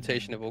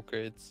augmentation evoker,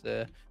 it's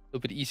a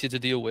little bit easier to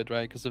deal with,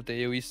 right? Because of the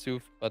AoE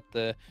stuff. But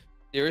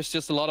there is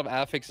just a lot of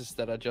affixes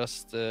that are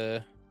just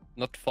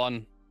not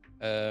fun.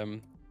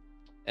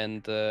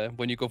 And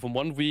when you go from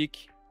 1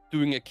 week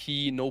doing a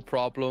key, no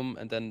problem,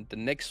 and then the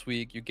next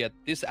week you get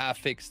this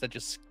affix that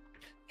just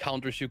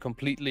counters you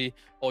completely,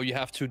 or you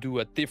have to do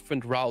a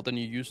different route than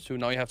you used to.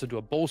 Now you have to do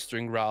a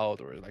bowstring route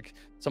or like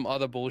some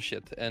other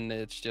bullshit, and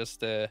it's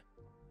just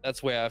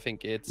that's where I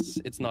think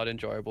it's not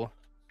enjoyable.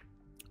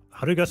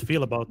 How do you guys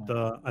feel about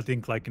I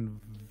think like in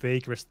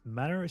Vagrest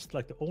Manor, it's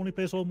like the only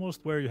place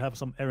almost where you have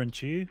some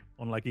RNG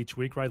on like each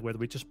week, right, where the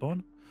witches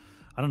spawn.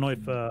 I don't know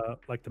if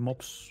like the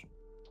mobs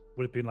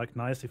would it be like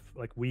nice if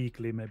like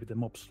weekly maybe the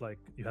mobs, like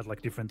you had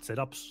like different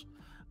setups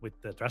with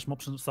the trash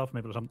mobs and stuff,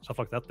 maybe some stuff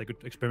like that they could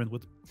experiment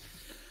with.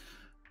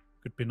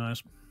 Could be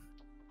nice.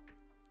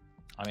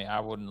 I mean,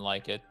 I wouldn't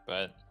like it,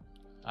 but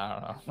I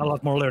don't know. A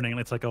lot more learning, and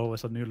it's like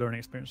always a new learning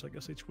experience, I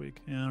guess, each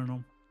week. Yeah, I don't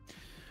know.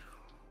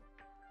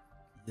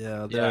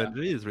 Yeah, the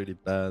RNG is really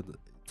bad.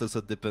 It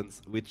also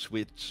depends which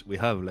we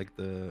have, like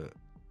the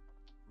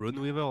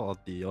Runeweaver or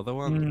the other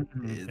one.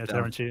 Yeah,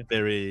 they're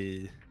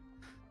very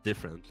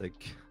different,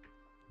 like.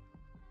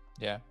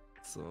 Yeah,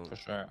 so for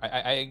sure.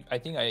 I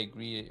think I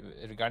agree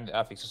regarding the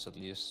affixes, at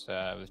least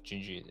with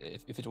Gingy.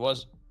 If it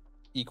was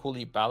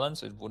equally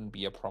balanced, it wouldn't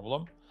be a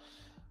problem.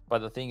 But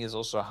the thing is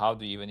also, how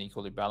do you even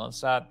equally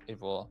balance that?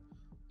 It will.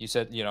 You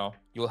said, you know,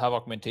 you'll have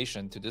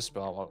augmentation to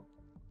dispel. Well,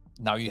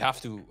 now you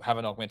have to have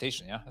an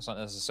augmentation. Yeah, it's not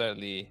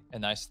necessarily a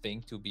nice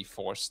thing to be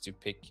forced to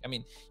pick. I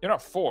mean, you're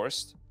not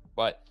forced,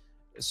 but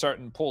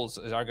certain pulls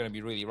are going to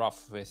be really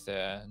rough with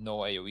no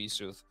AoE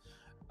Sooth.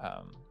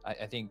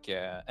 I think,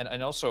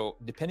 and also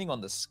depending on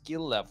the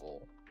skill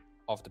level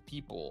of the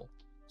people,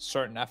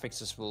 certain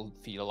affixes will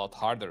feel a lot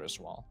harder as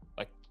well.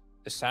 Like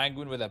a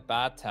Sanguine with a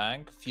bad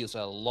tank feels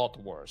a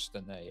lot worse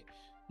than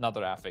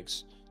another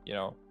affix, you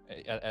know,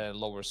 at a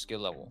lower skill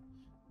level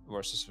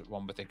versus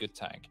one with a good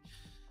tank.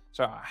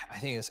 So I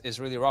think it's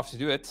really rough to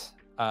do it.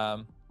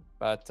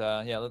 But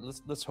yeah,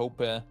 let's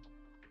hope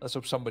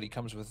somebody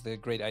comes with a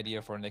great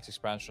idea for the next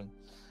expansion,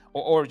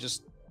 or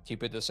just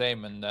keep it the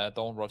same and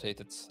don't rotate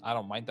it. I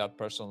don't mind that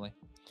personally.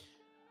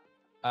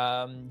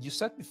 You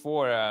said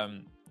before,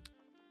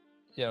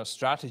 you know,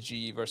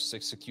 strategy versus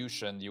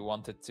execution. You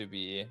want it to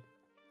be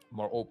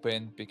more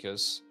open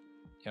because,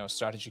 you know,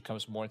 strategy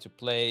comes more into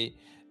play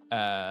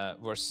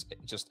versus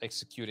just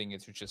executing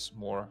it, which is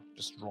more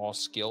just raw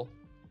skill.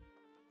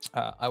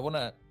 I want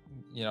to,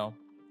 you know,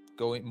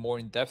 go more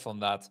in depth on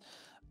that.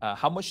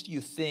 How much do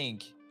you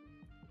think,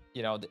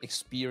 you know, the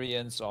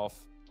experience of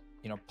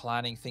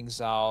planning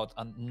things out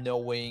and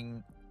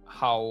knowing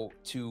how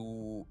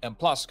to M+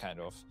 kind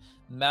of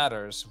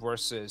matters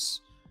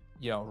versus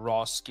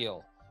raw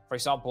skill. For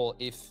example,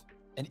 if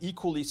an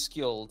equally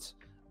skilled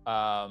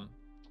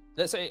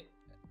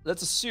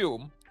let's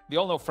assume, we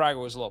all know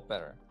Fraggo is a lot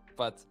better,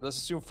 but let's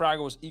assume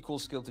Fraggo was equal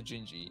skill to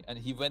Gingy and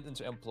he went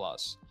into M+.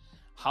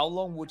 How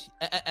long would he,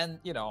 and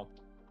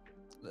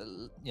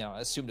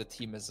assume the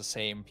team is the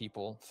same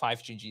people,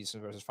 5 Gingis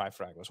versus 5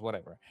 Fraggos,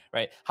 whatever,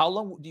 right? How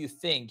long do you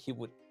think he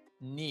would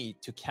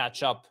need to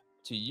catch up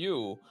to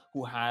you,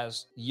 who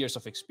has years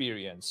of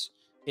experience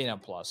in M+?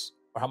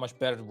 Or how much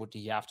better would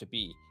he have to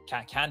be?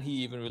 Can he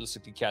even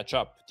realistically catch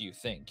up, do you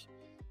think?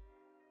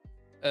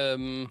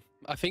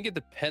 I think it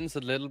depends a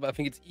little, but I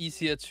think it's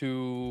easier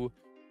to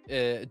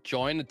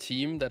join a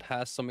team that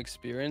has some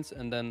experience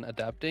and then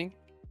adapting.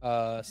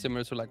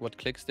 Similar to like what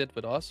Clicks did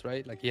with us,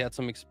 right? Like he had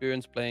some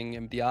experience playing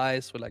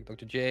MDIs with like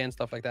Dr. J and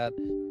stuff like that.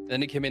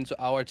 Then he came into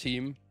our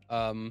team,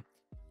 and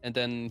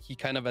then he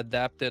kind of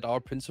adapted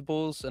our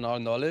principles and our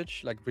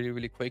knowledge like really,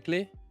 really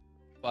quickly.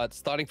 But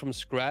starting from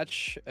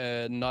scratch,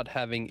 not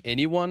having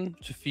anyone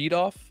to feed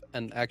off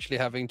and actually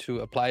having to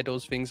apply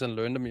those things and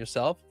learn them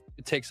yourself,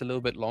 it takes a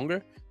little bit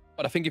longer.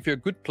 But I think if you're a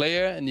good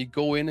player and you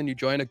go in and you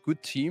join a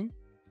good team,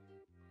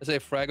 let's say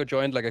Fraggo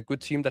joined like a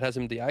good team that has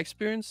MDI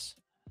experience,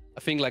 I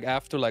think like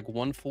after like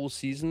 1 full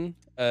season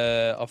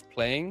of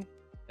playing,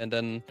 and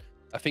then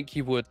I think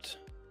he would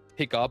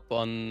pick up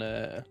on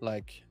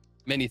like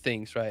many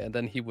things, right? And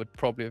then he would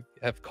probably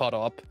have caught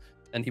up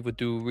and he would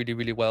do really,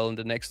 really well in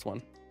the next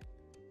one.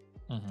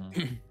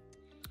 Mm-hmm.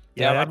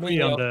 Yeah, I I agree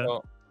mean, on the...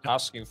 also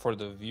asking for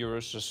the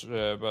viewers, just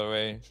by the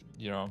way,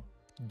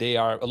 they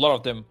are, a lot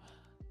of them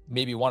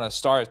maybe want to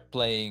start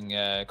playing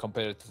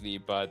competitively,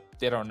 but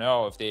they don't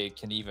know if they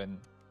can even,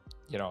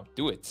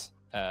 do it.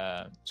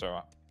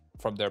 So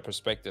from their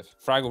perspective,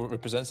 Fraggo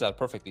represents that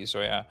perfectly.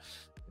 So yeah,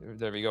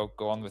 there we go.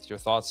 Go on with your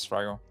thoughts,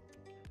 Fraggo.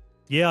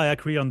 Yeah, I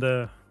agree on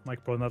the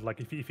Mike point that like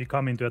if you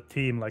come into a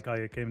team, like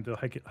I came to a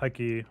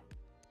Haki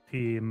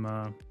team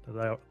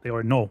that they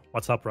already know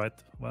what's up, right?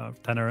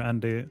 Tanner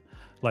and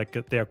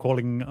they are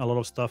calling a lot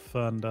of stuff,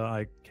 and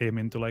I came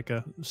into like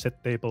a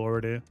set table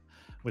already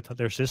with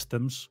their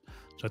systems,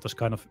 so it was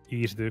kind of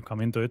easy to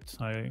come into it.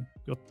 I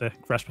got the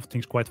grasp of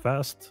things quite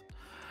fast.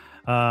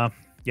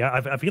 Yeah,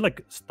 I feel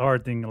like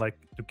starting like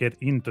to get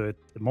into it,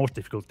 the most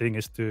difficult thing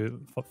is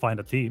to find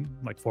a team,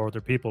 like 4 other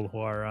people who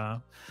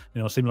are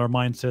similar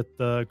mindset,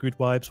 good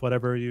vibes,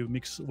 whatever, you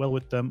mix well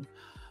with them.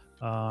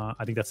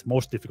 I think that's the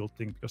most difficult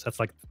thing, because that's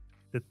like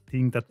the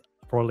thing that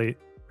probably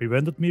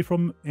prevented me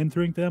from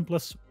entering the M+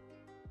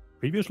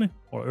 previously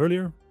or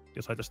earlier,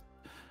 because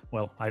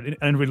I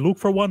didn't really look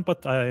for one,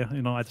 but I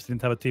just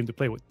didn't have a team to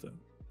play with.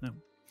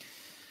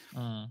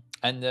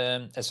 And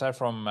aside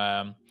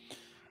from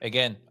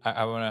again,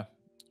 I want to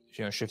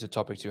shift the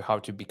topic to how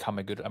to become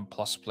a good M+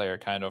 player,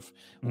 kind of.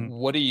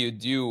 What do you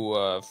do,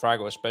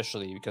 Fraggo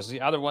especially, because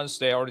the other ones,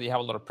 they already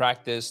have a lot of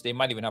practice, they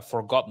might even have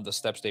forgotten the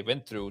steps they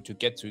went through to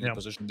get to the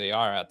position they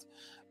are at.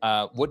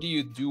 What do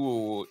you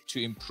do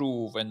to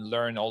improve and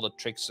learn all the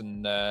tricks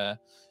and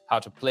how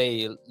to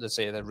play, let's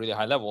say, at a really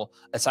high level,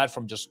 aside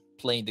from just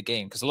playing the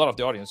game? Because a lot of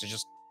the audience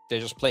is they're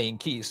just playing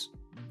keys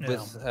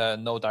with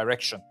no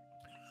direction.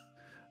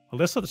 Well,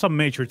 there's some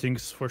major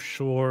things for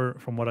sure.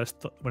 From what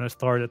when I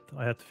started,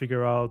 I had to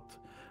figure out,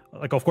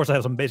 like, of course, I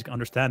have some basic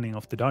understanding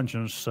of the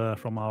dungeons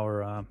from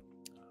our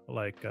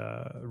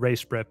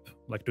race prep,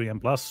 like doing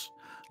M+.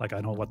 Like, I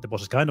know what the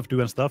bosses kind of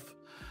do and stuff,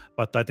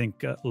 but I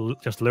think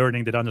just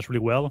learning the dungeons really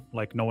well,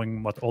 like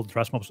knowing what all the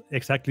trash mobs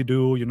exactly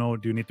do.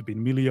 Do you need to be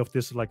in melee of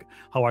this? Like,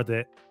 how are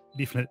the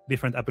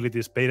different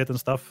abilities baited and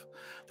stuff?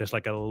 There's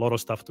like a lot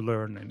of stuff to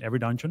learn in every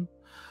dungeon.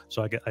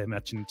 So I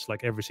imagine it's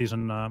like every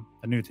season a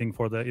new thing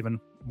for the even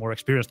more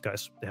experienced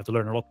guys. They have to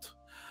learn a lot.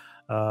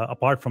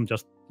 Apart from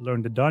just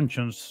learn the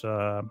dungeons,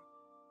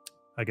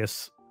 I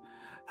guess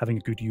having a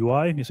good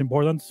UI is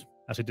important,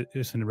 as it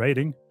is in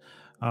raiding.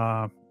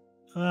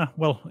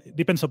 Well, it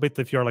depends a bit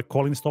if you're like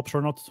calling stops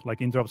or not,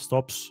 like interrupt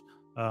stops.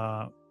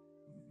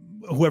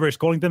 Whoever is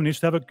calling them needs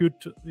to have a good,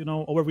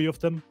 overview of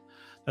them.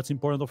 That's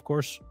important, of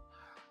course.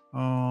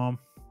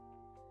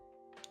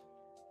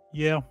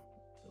 Yeah,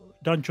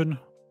 dungeon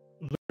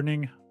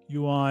learning,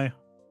 UI.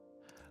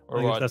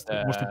 Or that's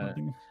the most important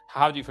thing.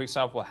 How do you, for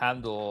example,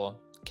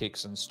 handle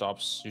kicks and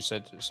stops? You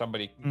said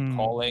somebody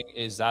calling.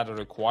 Is that a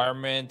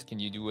requirement? Can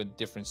you do a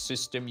different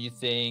system, you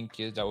think?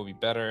 That would be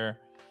better?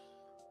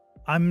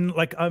 I'm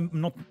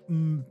not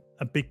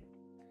a big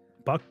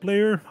bug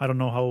player. I don't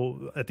know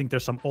how. I think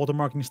there's some auto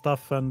marking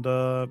stuff, and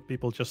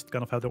people just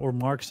kind of have their own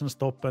marks and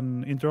stop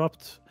and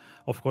interrupt.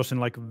 Of course, in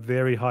like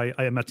very high,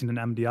 I imagine in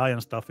MDI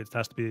and stuff, it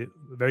has to be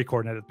very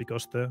coordinated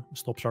because the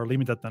stops are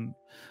limited and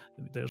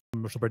there's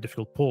some super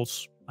difficult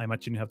pulls. I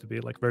imagine you have to be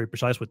like very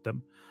precise with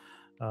them.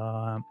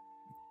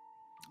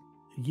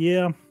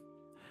 Yeah,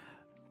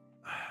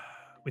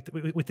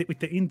 with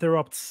the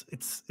interrupts,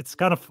 it's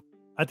kind of,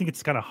 I think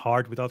it's kind of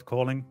hard without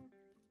calling,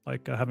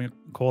 like having a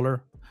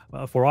caller.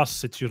 For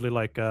us, it's usually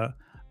like a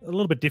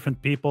little bit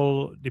different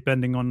people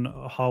depending on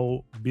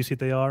how busy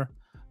they are.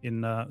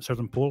 in a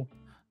certain pool,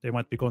 they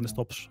might be going to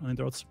stops and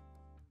interrupts.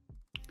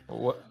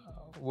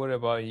 What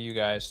about you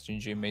guys,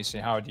 Gingy,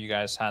 Mason? How do you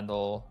guys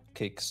handle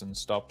kicks and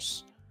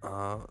stops?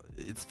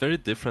 It's very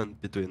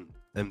different between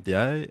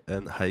MDI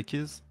and high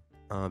keys,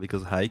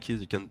 because high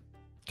keys you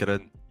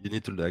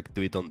need to like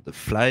do it on the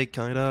fly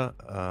kinda.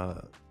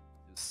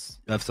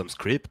 You have some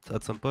script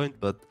at some point,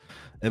 but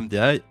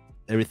MDI,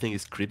 everything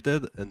is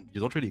scripted and you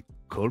don't really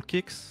call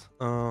kicks.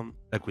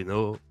 Like we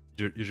know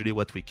usually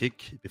what we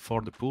kick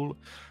before the pool,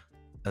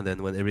 and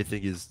then when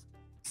everything is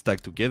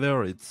stacked together,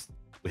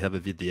 we have a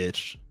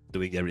VDH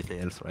doing everything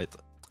else, right?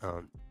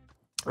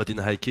 But in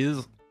high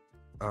keys,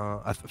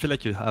 I feel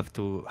like you have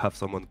to have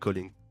someone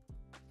calling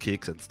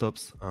kicks and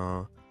stops,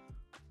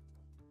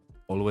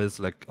 always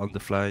like on the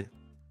fly.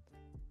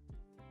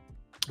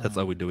 That's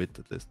how we do it,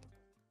 at least.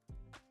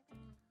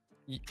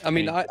 I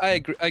mean,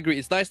 I agree.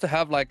 It's nice to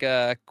have like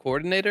a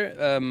coordinator,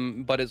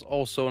 but it's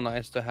also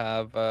nice to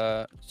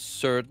have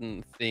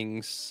certain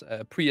things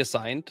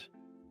pre-assigned,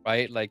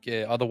 right? Like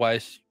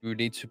otherwise you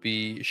need to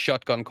be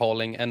shotgun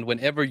calling, and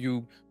whenever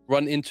you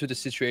run into the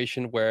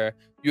situation where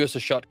you as a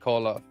shot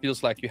caller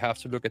feels like you have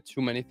to look at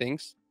too many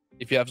things,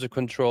 if you have to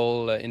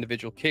control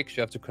individual kicks,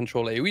 you have to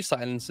control AoE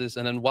silences,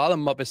 and then while a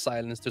mob is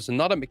silenced, there's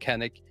another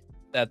mechanic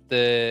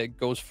that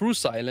goes through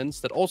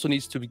silence that also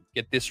needs to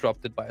get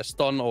disrupted by a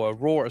stun or a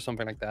roar or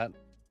something like that.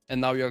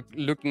 And now you're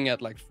looking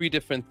at like 3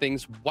 different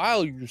things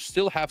while you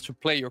still have to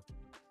play your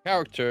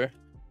character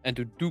and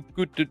to do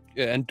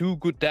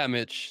good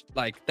damage.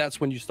 Like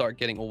that's when you start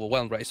getting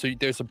overwhelmed, right? So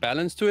there's a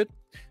balance to it,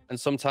 and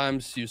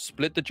sometimes you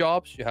split the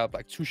jobs. You have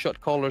like 2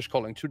 shot callers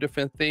calling 2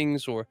 different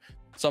things, or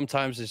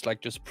sometimes it's like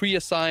just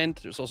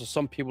pre-assigned. There's also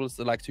some people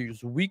that like to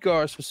use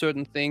WeakAuras for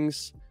certain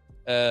things.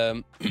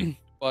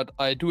 But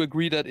I do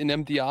agree that in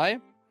MDI,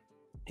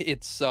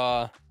 it's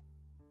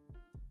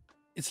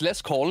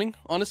less calling,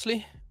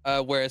 honestly.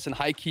 Whereas in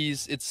high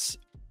keys, it's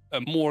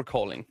more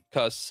calling,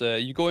 because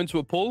you go into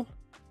a pull,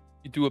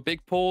 you do a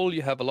big pull,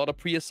 you have a lot of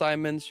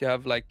pre-assignments, you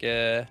have like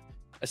a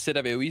set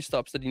of AoE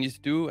stops that you need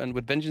to do, and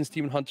with Vengeance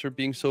Demon Hunter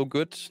being so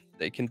good,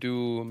 they can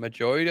do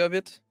majority of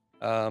it.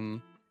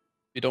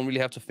 You don't really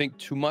have to think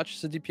too much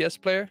as a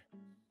DPS player,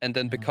 and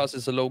then because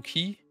it's a low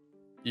key,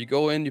 you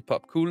go in, you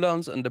pop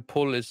cooldowns, and the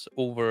pull is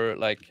over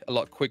like a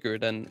lot quicker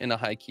than in a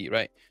high key,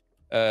 right?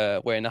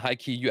 Where in a high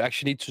key, you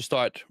actually need to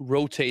start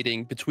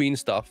rotating between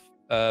stuff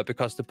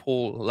because the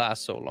pull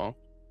lasts so long.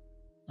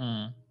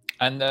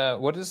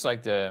 And what is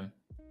like the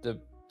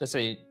let's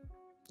say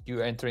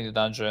you're entering the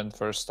dungeon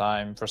first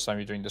time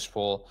you're doing this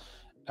pull,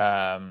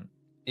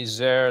 is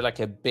there like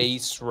a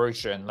base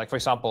version? Like for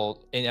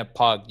example, in a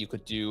pug, you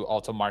could do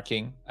auto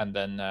marking, and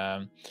then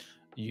I'm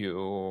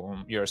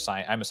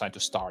assigned to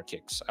star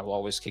kicks. I will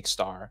always kick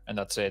star, and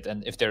that's it.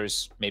 And if there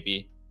is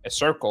maybe a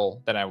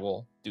circle, then I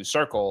will do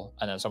circle,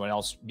 and then someone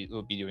else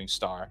will be doing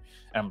star,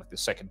 and I'm like the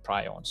second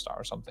prio on star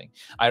or something.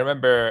 I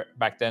remember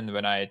back then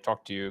when I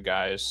talked to you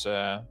guys,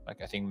 like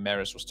I think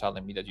Maris was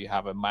telling me that you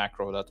have a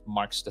macro that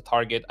marks the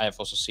target. I have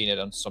also seen it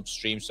on some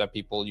streams that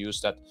people use,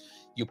 that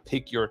you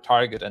pick your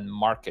target and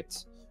mark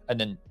it, and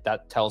then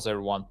that tells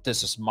everyone,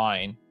 this is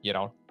mine, you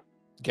know,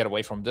 get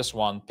away from this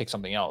one, pick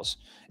something else.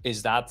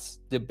 Is that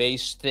the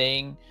base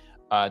thing?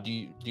 Do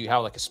you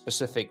have like a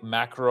specific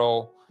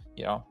macro,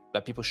 you know,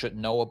 that people should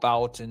know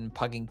about in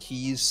pugging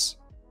keys?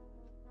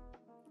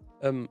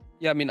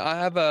 Yeah, I mean, I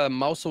have a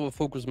mouse over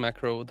focus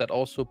macro that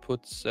also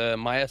puts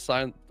my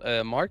assigned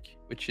mark,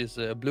 which is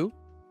blue.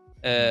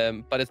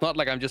 But it's not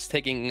like I'm just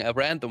taking a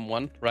random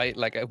one, right?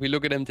 Like we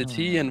look at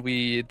MTT and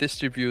we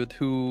distribute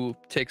who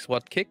takes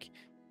what kick,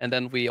 and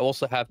then we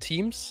also have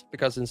teams,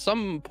 because in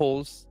some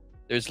polls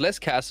there's less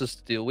casters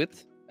to deal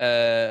with,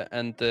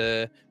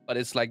 but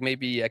it's like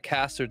maybe a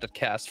caster that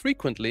casts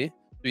frequently,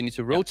 so you need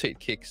to rotate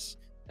kicks,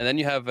 and then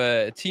you have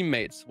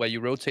teammates where you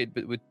rotate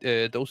with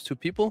those 2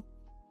 people,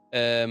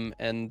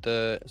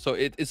 so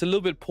it's a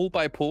little bit pull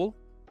by pull,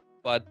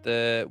 but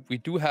we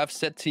do have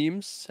set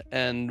teams,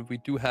 and we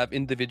do have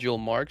individual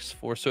marks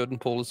for certain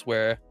polls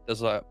where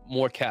there's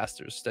more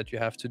casters that you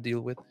have to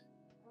deal with.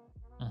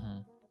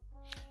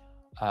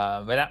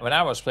 When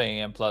I was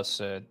playing M+,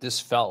 this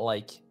felt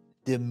like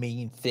the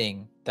main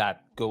thing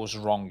that goes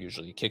wrong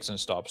usually, kicks and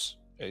stops.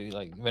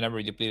 Like whenever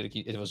you play the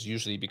key, it was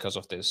usually because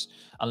of this,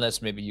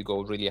 unless maybe you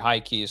go really high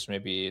keys,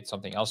 maybe it's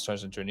something else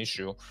turns into an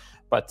issue.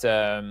 But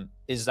do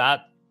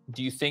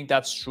you think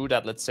that's true,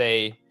 that let's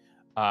say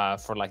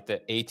for like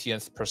the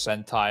 80th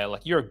percentile,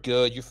 like you're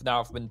good, you've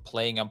now been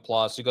playing M+,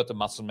 you got the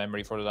muscle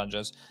memory for the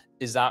dungeons,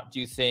 is that,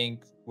 do you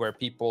think, where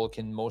people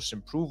can most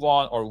improve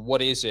on? Or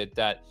what is it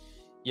that,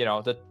 you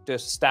know, the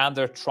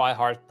standard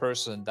try-hard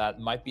person that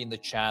might be in the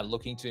chat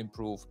looking to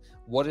improve,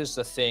 what is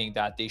the thing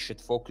that they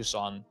should focus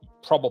on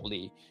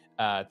probably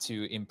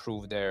to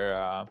improve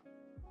their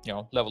you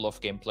know, level of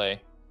gameplay?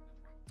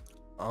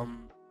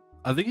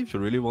 I think if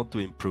you really want to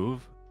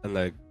improve and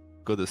like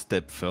go the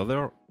step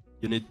further,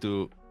 you need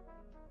to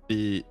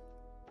be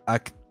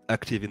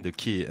active in the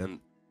key and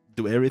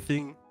do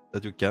everything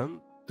that you can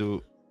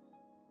to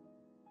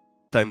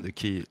time the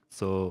key.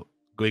 So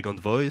going on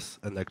voice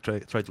and like try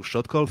to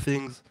shot call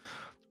things,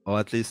 or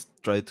at least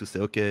try to say,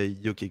 okay,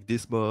 you kick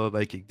this mob,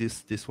 I kick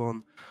this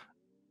one.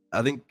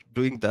 I think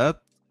doing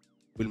that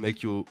will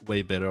make you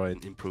way better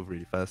and improve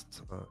really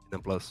fast in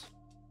M+.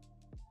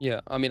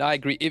 Yeah, I mean, I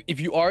agree. If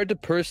you are the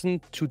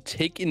person to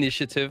take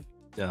initiative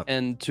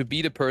and to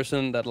be the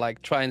person that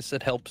like tries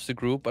and helps the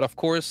group, but of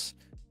course,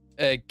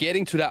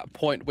 getting to that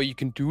point where you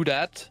can do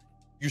that,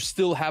 you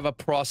still have a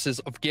process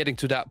of getting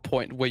to that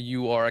point where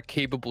you are a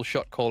capable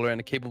shot caller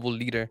and a capable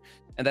leader,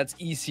 and that's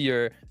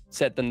easier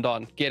said than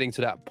done. Getting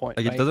to that point,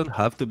 like, right? it doesn't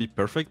have to be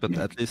perfect, but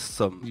at least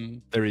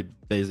some very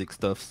basic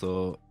stuff.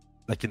 So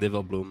like in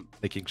Everbloom,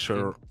 making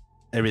sure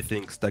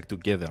everything's stacked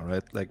together,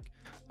 right? Like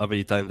how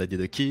many times I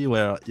did a key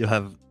where you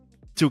have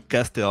two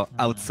casters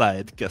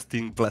outside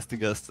casting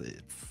blasting us.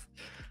 It's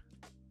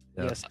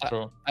yes,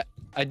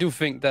 I do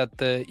think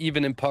that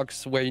even in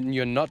pucks where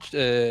you're not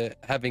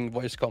having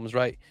voice comms,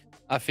 right?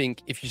 I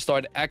think if you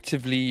start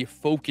actively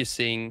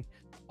focusing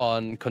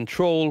on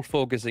control,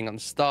 focusing on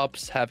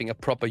stops, having a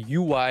proper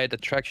UI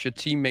that tracks your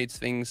teammates'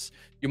 things,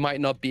 you might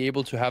not be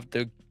able to have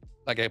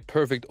a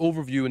perfect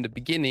overview in the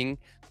beginning.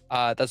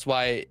 That's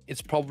why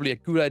it's probably a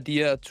good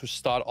idea to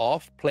start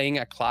off playing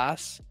a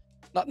class,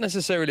 not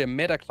necessarily a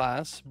meta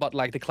class, but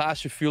like the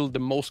class you feel the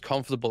most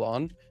comfortable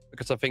on,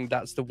 because I think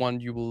that's the one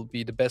you will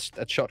be the best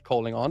at shot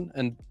calling on,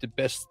 and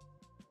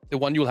the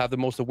one you'll have the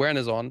most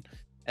awareness on.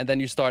 And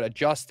then you start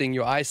adjusting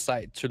your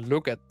eyesight to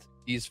look at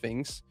these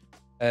things.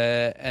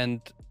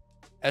 And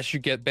as you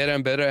get better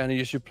and better, and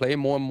as you play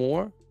more and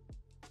more,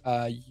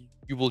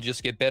 you will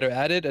just get better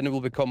at it, and it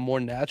will become more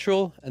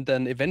natural. And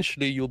then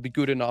eventually you'll be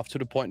good enough to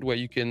the point where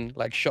you can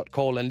like shot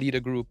call and lead a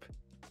group.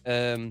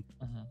 I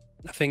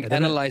think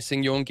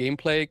analyzing your own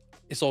gameplay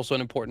is also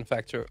an important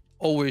factor.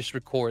 Always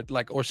record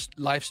or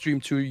live stream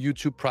to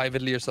YouTube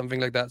privately or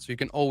something like that, so you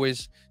can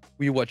always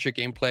rewatch your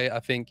gameplay. I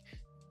think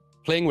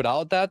playing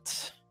without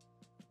that,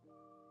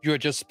 you're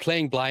just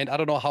playing blind. I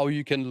don't know how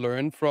you can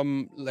learn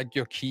from like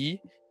your key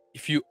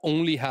if you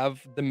only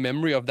have the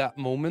memory of that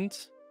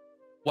moment,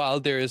 while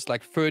there is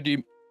like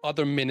 30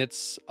 other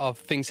minutes of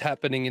things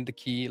happening in the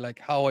key. Like,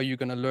 how are you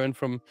going to learn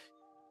from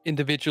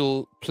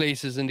individual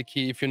places in the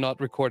key if you're not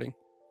recording?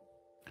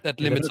 That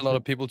limits a lot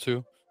of people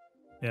too.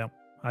 Yeah,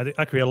 I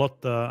agree a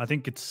lot. I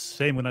think it's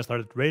same when I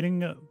started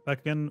raiding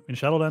back again in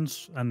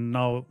Shadowlands, and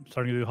now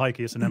starting to do high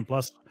keys in M+.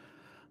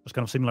 It's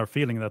kind of similar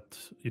feeling that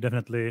you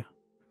definitely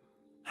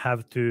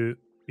have to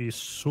be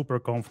super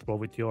comfortable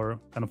with your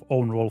kind of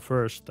own role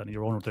first and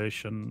your own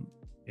rotation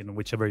in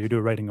whichever you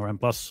do raiding or M+,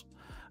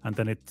 and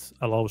then it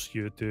allows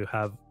you to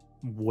have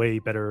way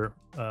better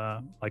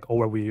like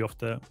overview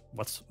of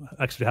what's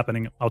actually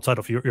happening outside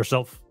of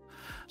yourself.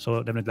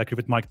 So definitely agree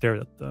with Mike there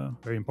that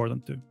very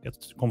important to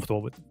get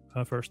comfortable with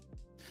first.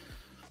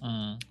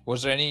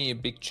 Was there any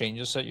big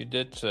changes that you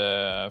did,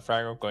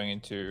 Fraggo, going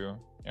into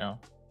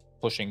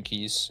pushing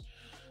keys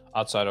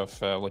outside of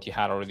what you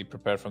had already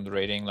prepared from the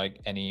rating? Like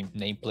any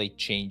nameplate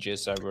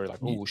changes that were like,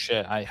 oh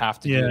shit, I have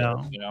to do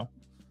that,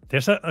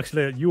 There's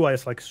actually a UI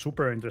is like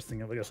super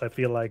interesting, because I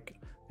feel like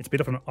it's a bit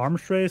of an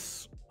arms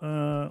race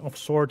of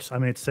sorts. I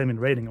mean, it's same in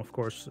rating, of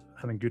course.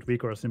 Having good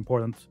WeakAuras is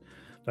important.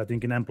 I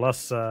think in M+,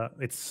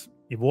 it's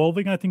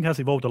evolving. I think has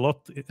evolved a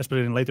lot,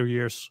 especially in later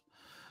years.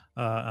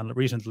 And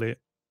recently,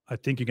 I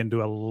think you can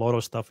do a lot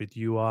of stuff with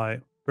UI.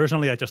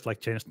 Personally, I just like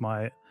changed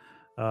my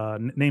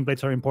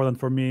nameplates are important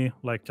for me,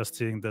 like just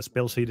seeing the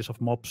spell CDs of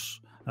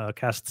mobs,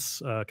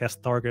 cast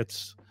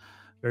targets,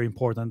 very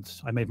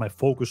important. I made my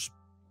focus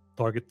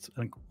target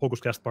and focus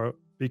cast bar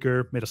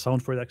bigger, made a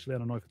sound for it actually. I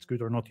don't know if it's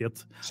good or not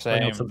yet.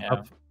 Same,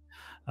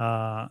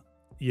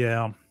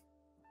 yeah.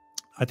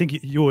 I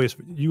think UI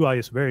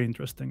is very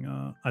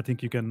interesting. I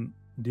think you can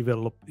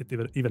develop it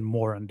even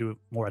more and do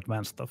more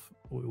advanced stuff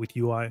with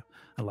UI,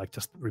 and like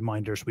just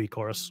reminders,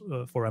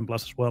 WeakAuras for M+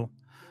 as well.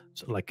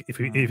 So like if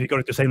you go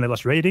to the same level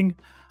as rating,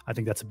 I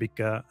think that's a big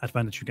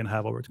advantage you can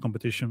have over the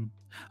competition.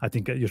 I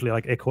think usually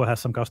like Echo has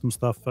some custom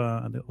stuff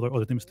and the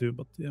other teams too,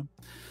 but yeah.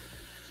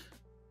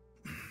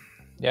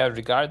 Yeah,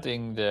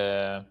 regarding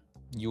the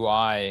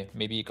UI,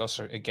 maybe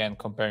also again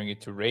comparing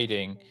it to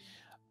rating,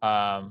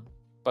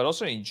 but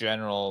also in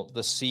general,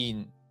 the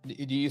scene,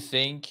 do you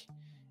think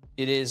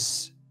it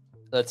is,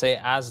 let's say,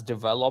 as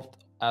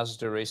developed as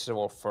the Race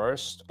War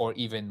first, or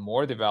even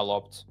more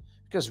developed?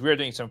 Because we're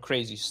doing some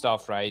crazy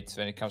stuff, right?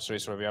 When it comes to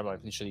Race War, we have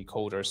like literally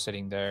coders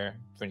sitting there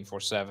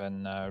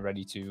 24/7,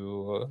 ready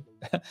to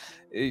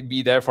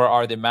be there for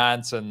our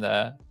demands and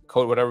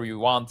code whatever you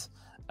want.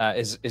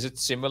 Is it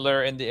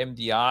similar in the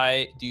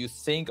MDI? Do you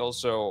think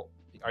also,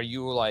 are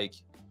you like,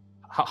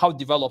 how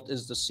developed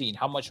is the scene?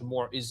 How much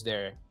more is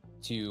there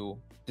to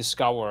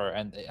discover,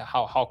 and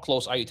how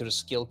close are you to the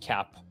skill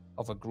cap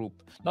of a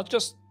group? Not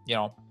just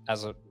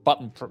as a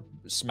button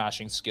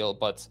smashing skill,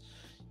 but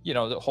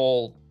the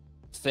whole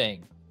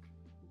thing.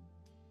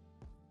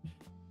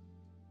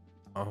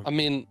 I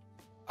mean,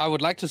 I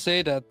would like to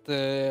say that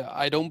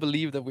I don't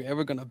believe that we're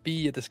ever gonna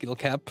be at the skill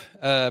cap,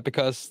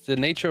 because the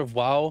nature of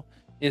WoW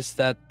is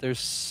that there's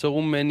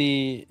so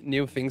many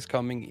new things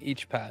coming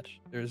each patch.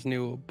 There's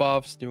new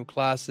buffs, new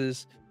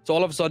classes, So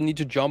all of a sudden, you need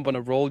to jump on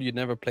a role you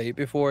never played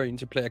before. You need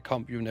to play a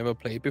comp you've never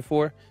played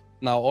before.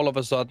 Now, all of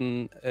a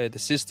sudden, the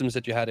systems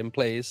that you had in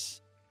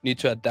place need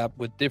to adapt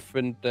with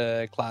different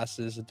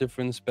classes,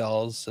 different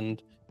spells,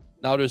 and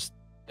now there's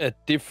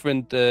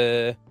different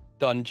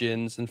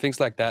dungeons and things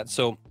like that.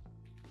 So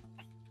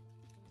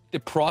the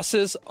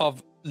process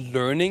of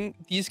learning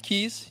these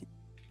keys,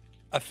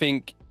 I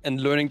think,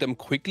 and learning them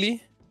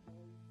quickly,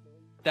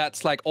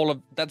 that's like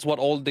that's what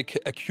all the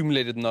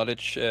accumulated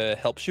knowledge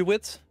helps you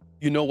with.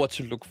 You know what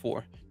to look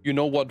for. You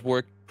know what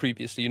worked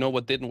previously. You know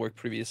what didn't work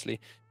previously.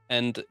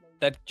 And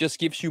that just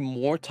gives you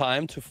more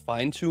time to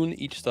fine-tune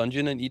each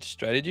dungeon and each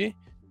strategy.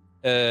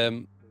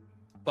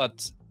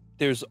 But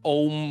there's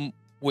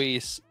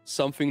always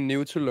something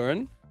new to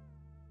learn,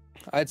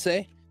 I'd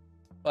say.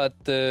 But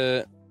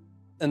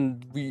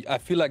I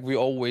feel like we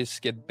always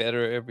get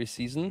better every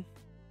season.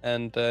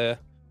 And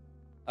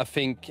I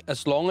think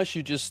as long as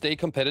you just stay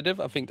competitive,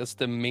 I think that's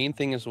the main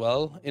thing as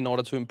well in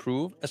order to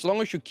improve. As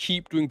long as you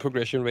keep doing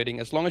progression rating,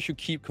 as long as you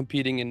keep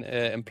competing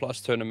in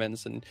plus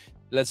tournaments, and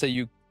let's say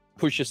you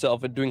push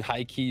yourself at doing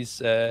high keys,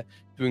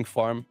 doing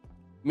farm.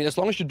 I mean, as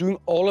long as you're doing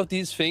all of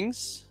these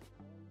things,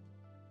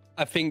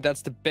 I think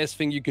that's the best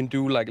thing you can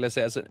do. Like, let's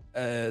say,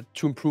 to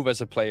improve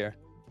as a player,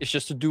 it's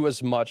just to do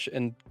as much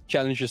and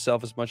challenge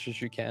yourself as much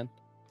as you can.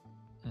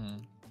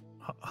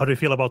 How do you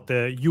feel about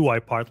the UI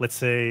part? Let's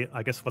say,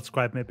 I guess what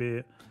Scribe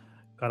maybe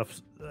kind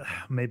of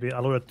maybe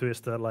alluded to is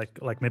the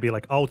like maybe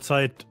like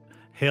outside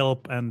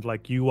help and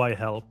like UI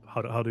help.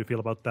 How do you feel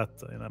about that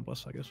in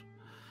Embless, I guess?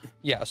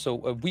 Yeah, so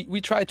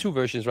we tried two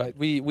versions, right?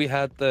 We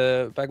had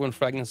back when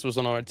Fraggo was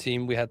on our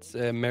team, we had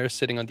Maris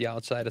sitting on the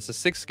outside as a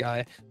 6th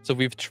guy. So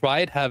we've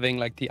tried having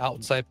like the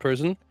outside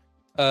person,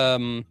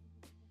 and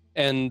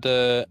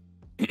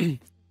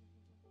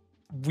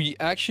we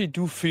actually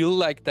do feel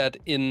like that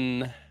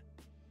in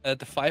the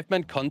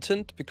 5-man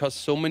content, because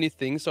so many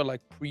things are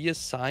like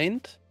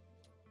pre-assigned.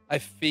 I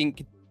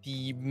think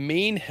the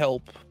main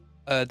help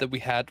that we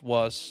had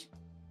was,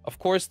 of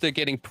course, they're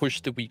getting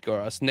pushed to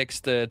WeakAuras.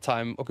 Next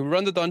time, okay, we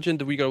run the dungeon,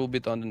 the WeakAuras will be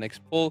done the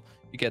next pull.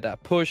 You get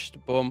that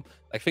pushed, boom,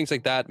 like things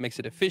like that makes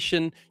it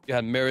efficient. You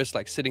have Maris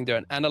like sitting there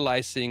and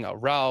analyzing our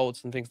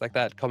routes and things like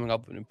that, coming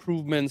up with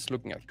improvements,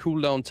 looking at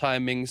cooldown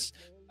timings,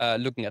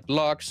 looking at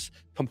logs,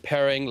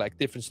 comparing like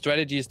different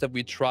strategies that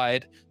we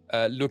tried,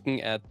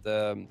 looking at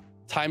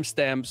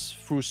timestamps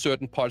through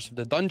certain parts of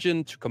the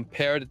dungeon to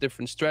compare the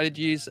different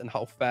strategies and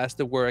how fast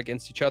they were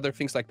against each other,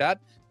 things like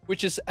that,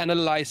 which is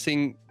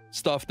analyzing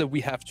stuff that we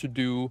have to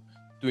do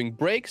doing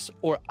breaks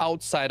or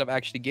outside of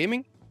actually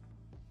gaming.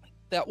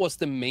 That was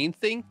the main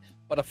thing.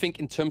 But I think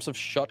in terms of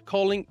shot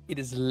calling, it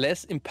is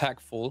less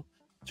impactful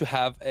to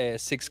have a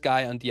 6th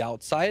guy on the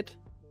outside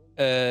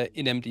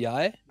in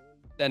MDI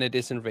than it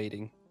is in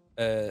raiding.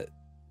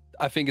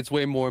 I think it's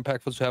way more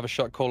impactful to have a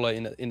shot caller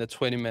in a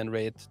 20-man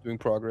raid doing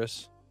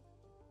progress.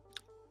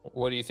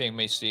 What do you think,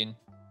 Maystine?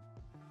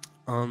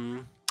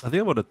 I think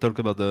I want to talk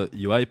about the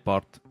UI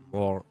part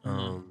more,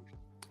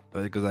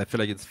 because I feel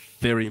like it's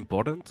very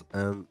important,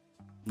 and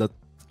not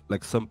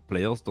like some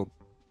players don't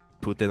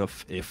put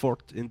enough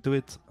effort into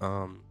it.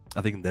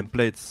 I think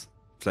nameplates,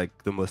 it's like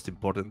the most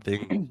important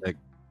thing, like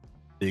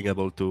being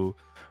able to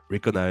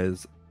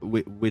recognize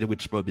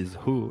which mob is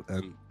who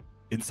and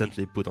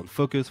instantly put on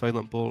focus, for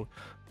example.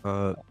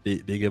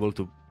 Being able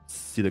to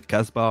see the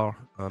cast bar,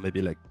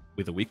 maybe like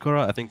with a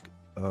WeakAuras. I think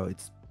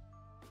it's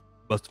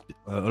a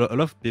lot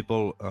of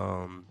people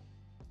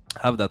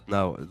have that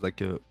now. It's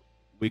like a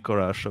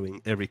WeakAuras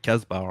showing every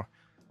cast bar,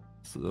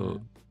 so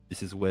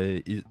this is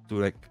way to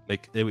like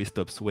make every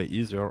stops way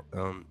easier.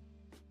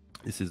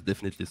 This is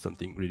definitely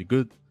something really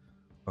good,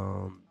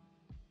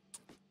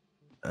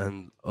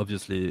 and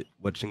obviously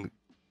watching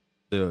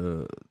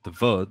the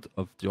VOD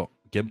of your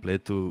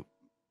gameplay to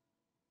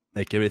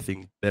make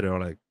everything better.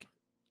 Like,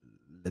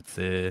 let's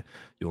say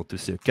you want to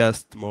see a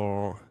cast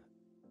more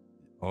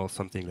or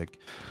something. Like,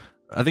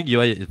 I think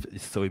UI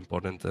is so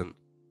important, and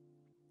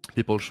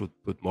people should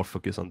put more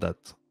focus on that.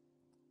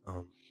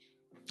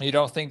 You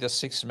don't think the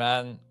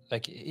 6-man,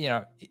 like,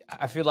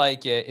 I feel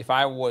like if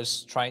I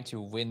was trying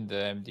to win the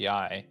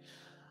MDI,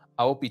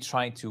 I would be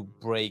trying to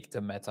break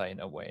the meta in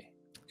a way,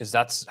 because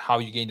that's how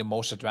you gain the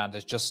most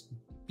advantage. Just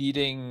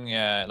beating,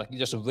 like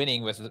just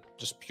winning with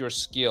just pure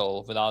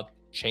skill without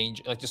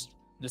change, like just,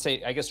 let's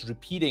say, I guess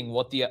repeating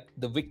what the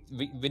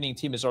winning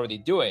team is already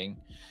doing,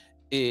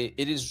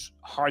 it is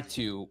hard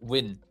to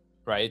win,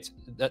 right?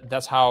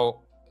 That's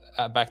how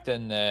back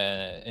then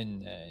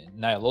in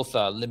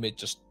Nyalotha, Limit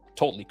just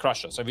totally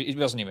crushed us. I mean, it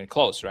wasn't even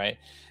close, right?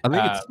 I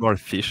think it's more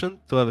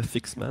efficient to have a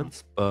 6-man,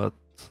 but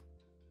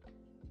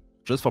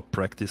just for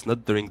practice,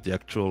 not during the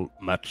actual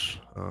match.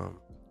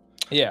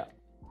 Yeah,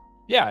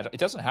 it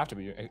doesn't have to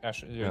be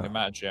actually during the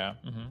match. Yeah.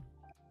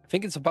 I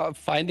think it's about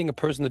finding a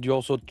person that you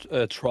also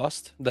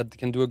trust, that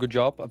can do a good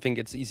job. I think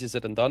it's easier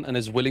said than done, and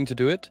is willing to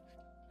do it.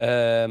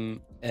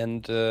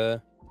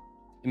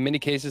 In many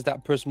cases,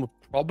 that person would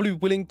probably be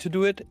willing to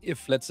do it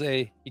if, let's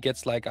say, he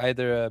gets like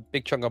either a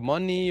big chunk of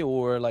money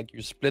or like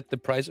you split the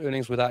prize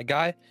earnings with that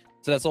guy.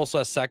 So that's also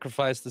a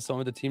sacrifice that some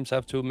of the teams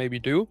have to maybe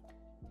do.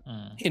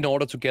 in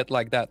order to get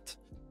like that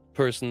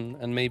person,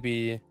 and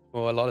maybe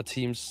for a lot of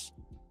teams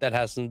that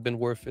hasn't been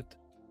worth it.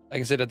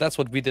 Like I said, that's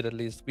what we did. At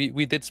least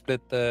we did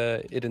split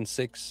it in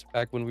 6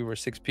 back when we were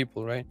 6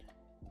 people, right?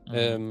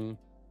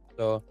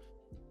 So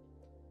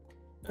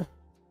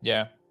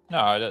yeah, no,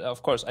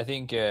 of course. I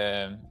think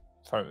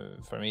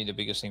for me the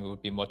biggest thing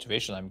would be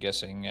motivation. I'm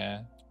guessing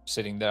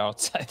sitting there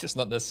outside is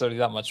not necessarily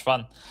that much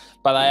fun,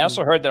 but I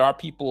also heard there are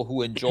people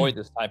who enjoy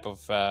this type of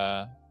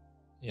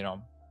you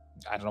know,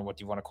 I don't know what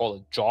you want to call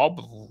it,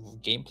 job,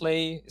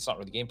 gameplay. It's not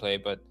really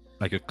gameplay, but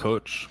like a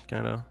coach,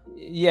 kind of.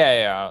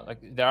 Yeah.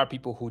 Like there are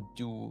people who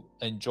do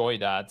enjoy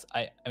that.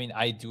 I mean,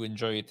 I do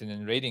enjoy it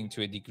in raiding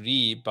to a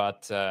degree,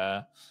 but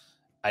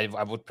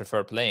I would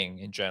prefer playing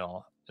in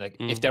general. Like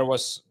if there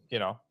was, you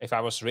know, if I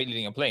was raid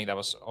leading and playing, that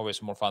was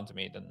always more fun to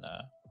me than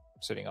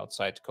sitting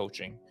outside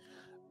coaching.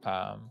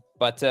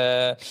 But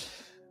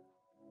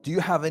do you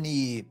have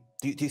any?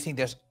 Do you think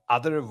there's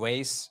other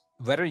ways?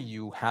 Whether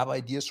you have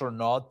ideas or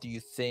not, do you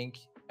think,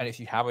 and if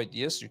you have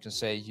ideas, you can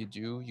say you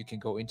do, you can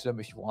go into them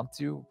if you want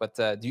to, but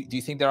do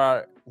you think there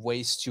are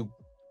ways to,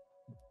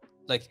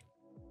 like,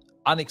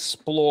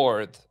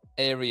 unexplored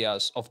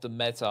areas of the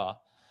meta,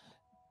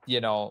 you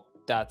know,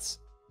 that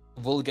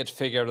will get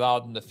figured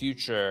out in the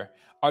future?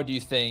 Or do you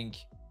think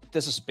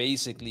this is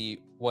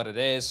basically what it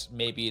is,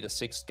 maybe the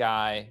 6th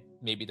guy,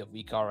 maybe the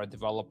WeakAuras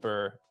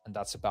developer, and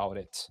that's about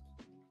it?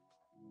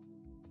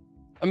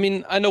 I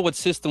mean, I know what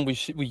system we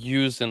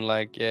use in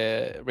like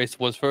race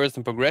was first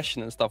and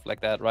progression and stuff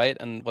like that, right?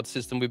 And what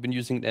system we've been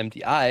using in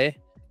MDI.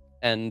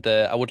 And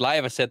I would lie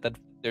if I said that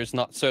there's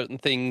not certain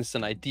things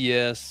and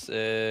ideas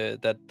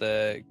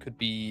that could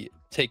be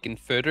taken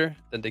further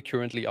than they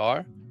currently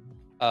are.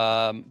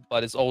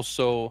 But it's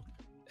also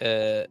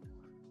the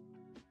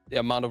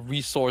amount of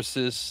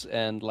resources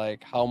and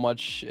like how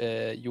much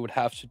you would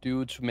have to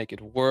do to make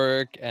it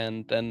work.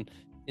 And then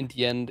in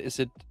the end, is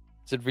it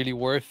really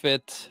worth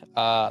it?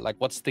 Like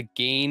what's the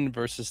gain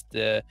versus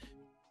the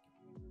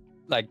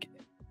like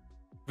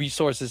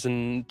resources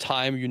and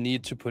time you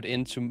need to put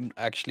in to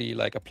actually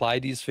like apply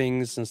these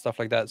things and stuff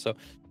like that. So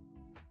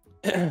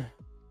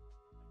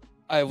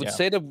I would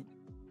say that,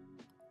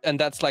 and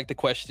that's like the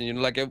question, you know,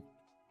 like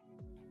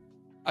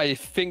I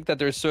think that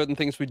there's certain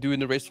things we do in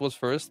the race was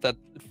first that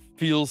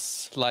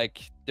feels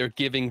like they're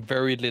giving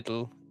very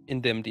little in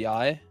the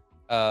MDI,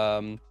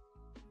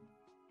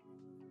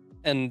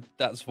 and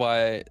that's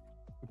why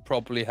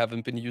probably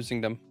haven't been using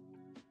them.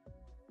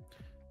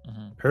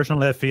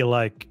 Personally, I feel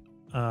like,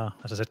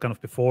 as I said kind of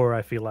before,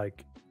 I feel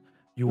like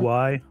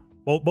UI,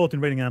 both in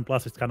Raiding and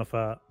Plus, it's kind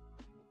of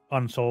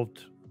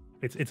unsolved.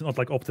 It's not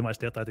like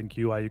optimized yet. I think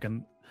UI, you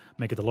can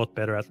make it a lot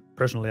better.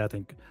 Personally, I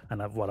think,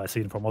 and what I've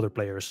seen from other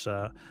players,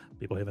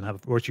 people even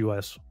have worse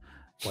UIs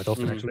quite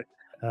often actually.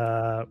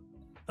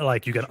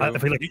 Like you can, I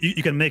feel like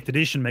you can make the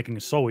decision making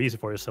so easy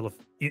for yourself.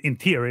 In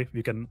theory,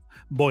 you can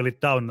boil it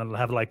down and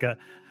have like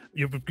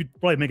you could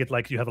probably make it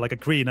like you have like a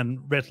green and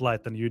red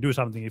light, and you do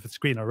something if it's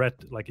green or red,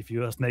 like if you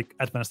just make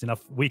advanced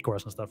enough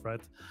WeakAuras and stuff,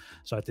 right?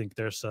 So I think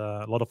there's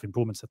a lot of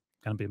improvements that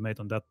can be made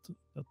on that.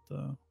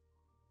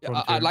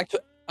 I'd like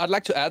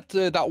to add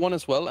that one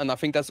as well, and I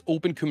think that's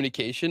open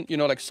communication. You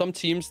know, like some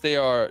teams, they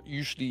are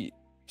usually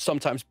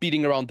sometimes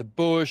beating around the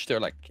bush. They're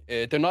like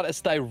they're not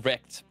as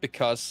direct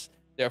because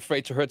they're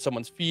afraid to hurt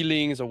someone's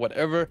feelings or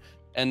whatever.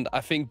 And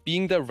I think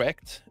being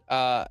direct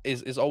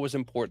is always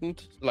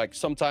important. Like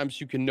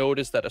sometimes you can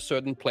notice that a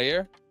certain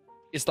player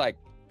is like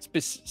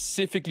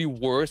specifically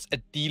worse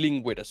at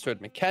dealing with a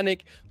certain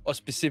mechanic, or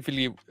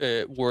specifically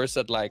worse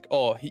at like,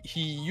 oh,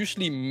 he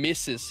usually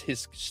misses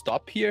his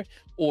stop here,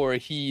 or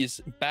he's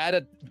bad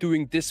at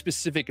doing this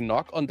specific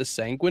knock on the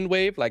sanguine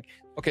wave. Like,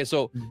 okay,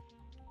 so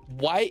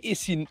why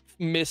is he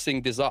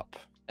messing this up?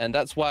 And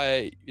that's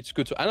why it's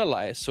good to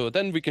analyze. So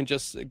then we can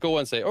just go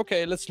and say,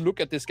 okay, let's look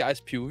at this guy's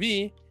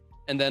POV.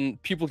 And then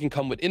people can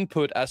come with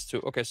input as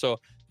to, okay, so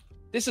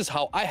this is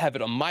how I have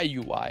it on my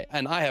UI,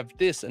 and I have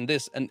this, and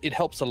it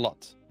helps a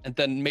lot. And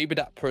then maybe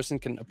that person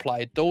can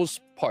apply those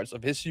parts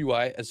of his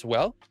UI as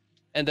well.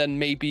 And then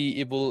maybe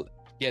it will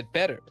get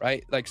better,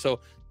 right? Like, so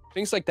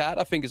things like that,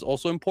 I think is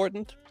also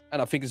important.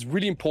 And I think it's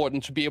really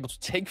important to be able to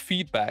take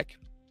feedback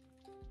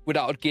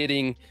without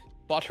getting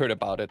butthurt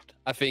about it.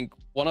 I think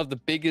one of the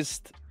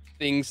biggest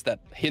things that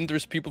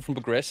hinders people from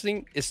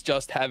progressing is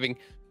just having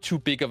too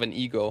big of an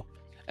ego.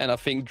 And I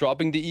think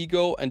dropping the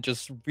ego and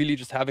just really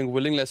just having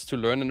willingness to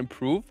learn and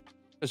improve,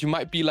 because you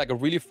might be like a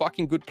really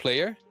fucking good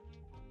player,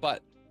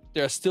 but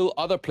there are still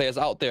other players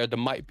out there that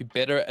might be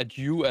better at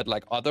you at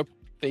like other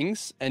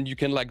things, and you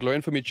can like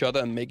learn from each other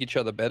and make each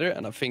other better.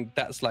 And I think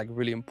that's like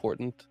really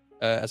important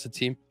as a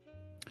team.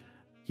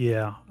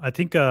 Yeah, I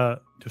think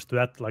just to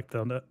add like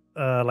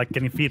like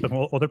getting feedback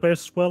from other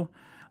players as well,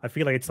 I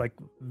feel like it's like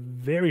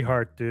very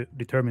hard to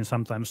determine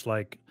sometimes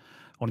like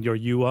on your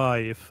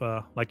UI if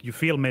like you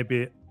feel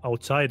maybe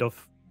outside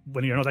of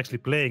when you're not actually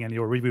playing and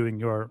you're reviewing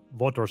your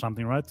VOD or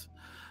something, right?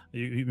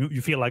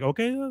 You feel like,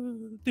 okay,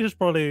 this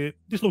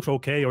looks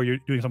okay, or you're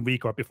doing some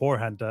WeakAuras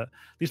beforehand,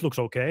 this looks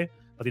okay,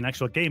 but in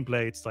actual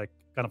gameplay it's like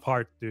kind of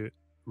hard to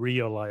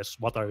realize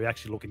what are you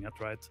actually looking at,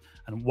 right?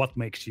 And what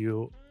makes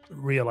you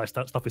realize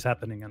that stuff is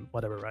happening and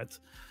whatever, right?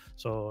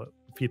 So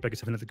feedback is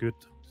definitely good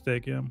to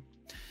take.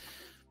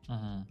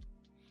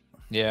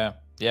 Yeah,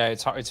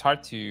 it's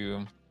hard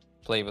to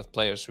play with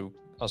players who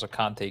also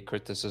can't take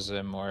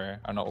criticism or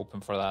are not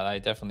open for that. I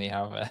definitely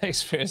have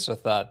experience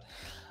with that.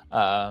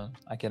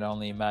 I can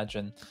only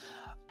imagine.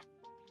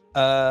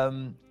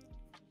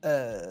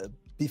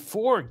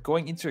 Before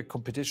going into a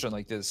competition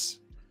like this,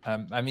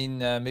 I mean,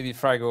 maybe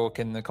Fraggo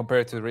can compare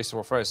it to the Race to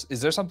War first.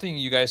 Is there something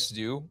you guys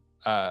do,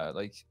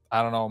 like,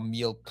 I don't know,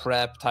 meal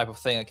prep type of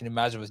thing? I can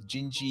imagine with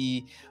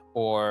Gingy,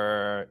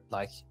 or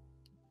like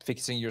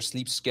fixing your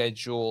sleep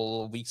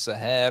schedule weeks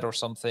ahead or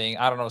something.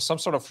 I don't know, some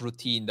sort of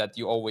routine that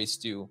you always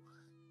do.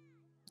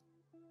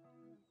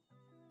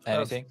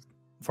 Anything?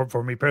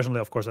 For me personally,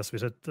 of course, as we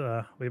said,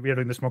 we are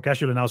doing this more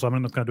casually now, so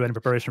I'm not going to do any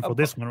preparation for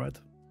this one, right?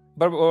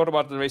 But what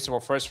about the Race to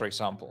War first, for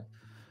example?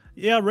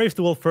 Yeah, Race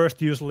to World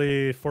first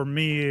usually for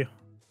me,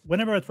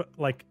 whenever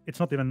like it's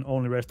not even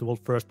only Race to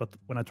World first, but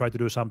when I try to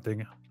do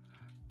something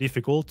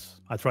difficult,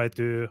 I try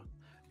to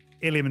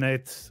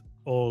eliminate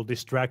all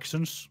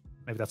distractions.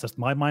 Maybe that's just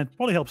my mind.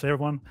 Probably helps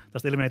everyone.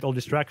 Just eliminate all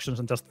distractions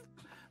and just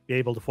be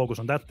able to focus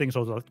on that thing.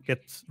 So to get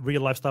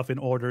real life stuff in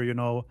order, you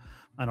know,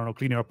 I don't know,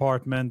 clean your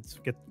apartment,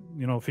 get,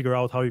 you know, figure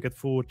out how you get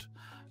food.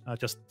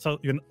 Just so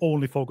you can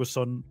only focus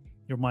on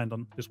your mind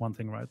on this one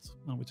thing, right?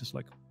 Which is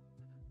like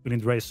within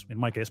the race in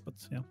my case, but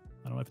yeah,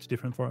 I don't know if it's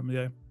different for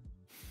MDI.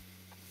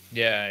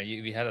 Yeah,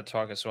 we had a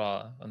talk as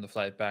well on the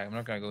flight back. I'm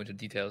not going to go into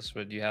details,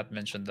 but you had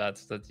mentioned that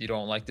you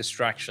don't like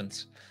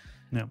distractions.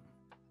 Yeah.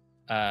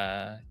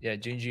 Yeah,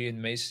 Gingy and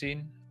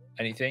Maystine,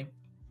 anything?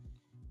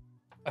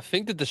 I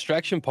think the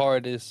distraction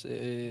part is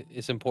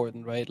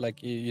important, right?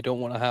 Like you don't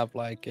want to have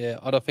like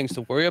other things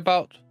to worry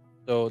about.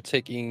 So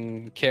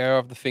taking care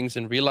of the things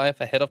in real life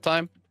ahead of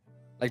time,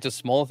 like just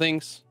small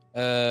things.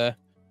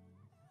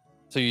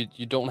 So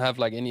you don't have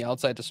like any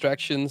outside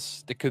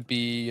distractions. There could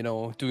be, you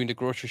know, doing the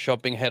grocery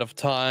shopping ahead of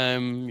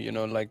time, you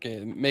know, like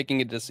making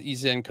it as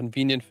easy and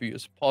convenient for you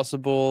as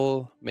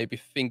possible. Maybe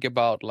think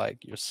about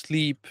like your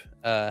sleep,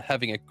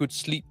 having a good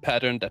sleep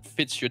pattern that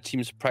fits your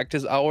team's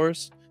practice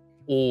hours,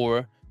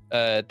 or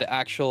the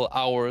actual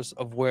hours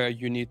of where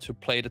you need to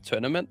play the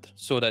tournament,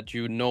 so that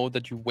you know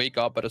that you wake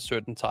up at a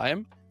certain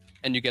time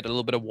and you get a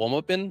little bit of warm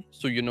up in.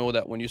 So you know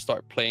that when you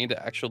start playing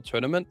the actual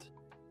tournament,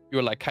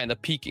 you're like kind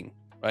of peaking.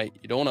 Right,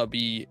 you don't want to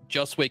be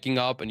just waking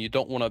up, and you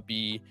don't want to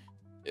be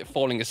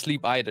falling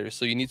asleep either.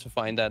 So you need to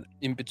find that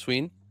in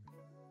between.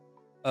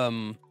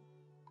 So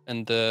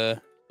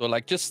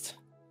like just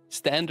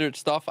standard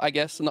stuff, I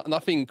guess.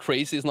 Nothing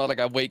crazy. It's not like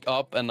I wake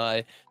up and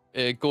I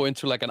go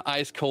into like an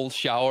ice cold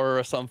shower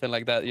or something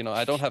like that. You know,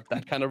 I don't have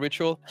that kind of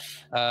ritual.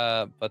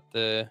 But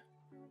the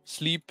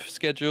sleep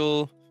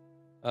schedule,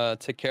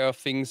 take care of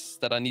things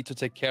that I need to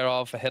take care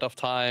of ahead of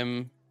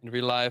time in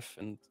real life,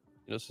 and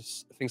you know,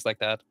 just things like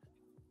that.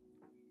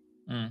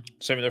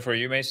 Similar for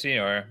you, Macy,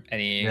 or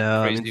any? Yeah,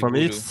 I mean, for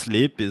me, voodoo?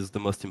 sleep is the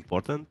most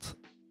important.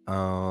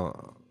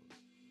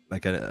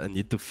 Like I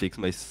need to fix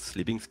my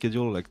sleeping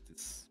schedule, like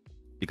this,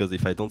 because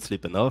if I don't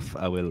sleep enough,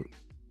 I will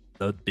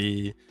not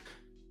be.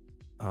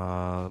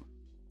 I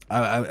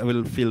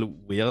will feel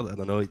weird. I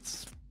don't know.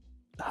 It's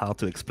hard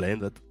to explain,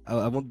 but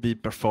I won't be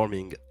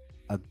performing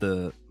at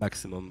the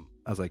maximum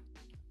as I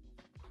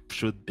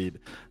should be.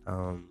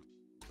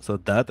 So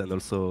that, and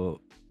also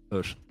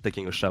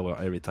taking a shower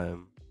every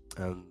time,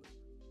 and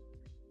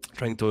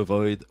trying to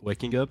avoid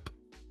waking up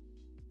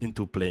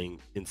into playing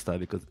Insta,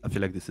 because I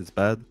feel like this is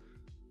bad.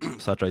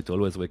 So I try to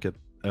always wake up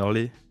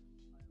early.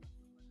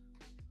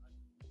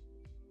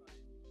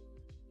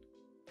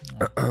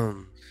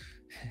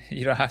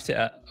 You don't have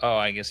to. Oh,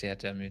 I guess you had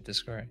to unmute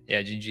Discord.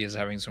 Yeah, GG is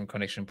having some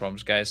connection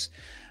problems, guys.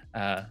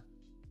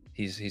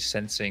 He's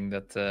sensing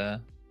that the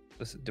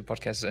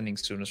podcast is ending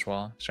soon as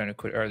well. He's trying to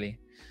quit early.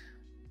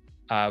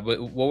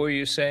 But what were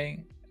you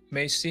saying,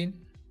 Maystine?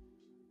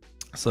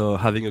 So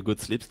having a good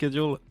sleep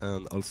schedule,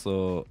 and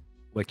also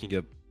waking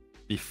up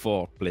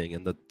before playing,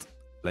 and not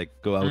like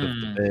go out of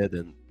the bed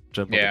and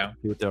jump on the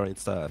computer and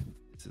stuff.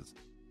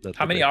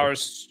 How many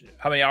hours?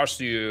 How many hours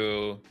do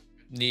you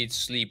need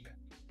sleep?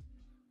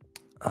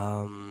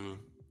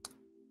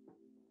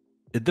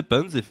 It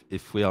depends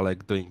if we are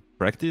like doing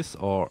practice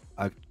or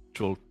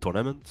actual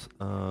tournament.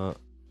 I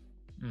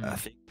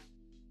think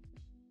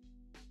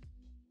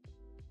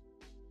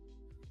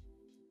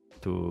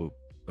to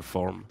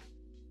perform.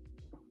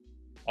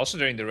 Also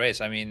during the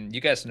race, I mean, you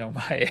guys know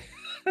my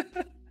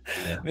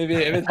maybe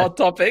a bit hot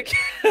topic.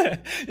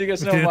 You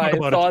guys know my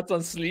thoughts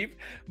on sleep,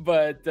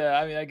 but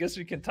I mean, I guess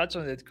we can touch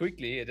on it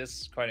quickly. It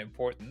is quite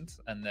important,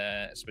 and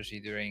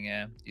especially during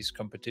these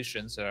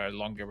competitions that are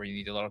longer, where you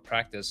need a lot of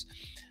practice.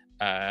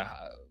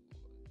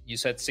 You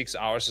said 6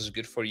 hours is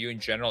good for you in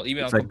general,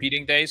 even on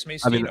competing days,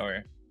 Maystine, I mean,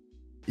 or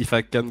if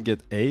I can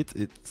get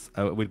 8,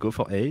 I will go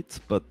for 8,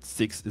 but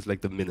 6 is like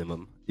the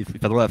minimum. If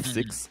I don't have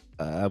 6,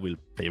 I will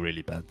play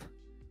really bad.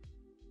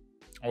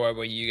 Or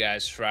about you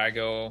guys,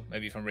 Fraggo,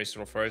 maybe from Race to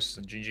War first,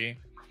 and GG?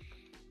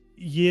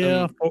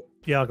 Yeah,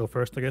 yeah, I'll go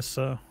first, I guess.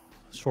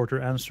 Shorter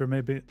answer,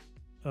 maybe.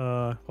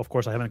 Of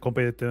course, I haven't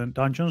competed in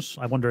dungeons.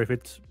 I wonder if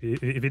it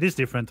is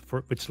different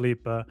with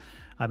sleep.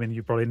 I mean,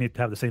 you probably need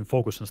to have the same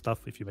focus and stuff.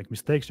 If you make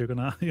mistakes, you're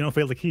gonna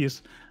fail the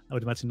keys. I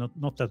would imagine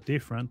not that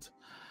different.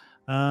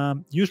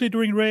 Usually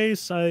during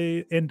race,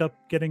 I end up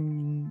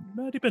getting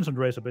depends on the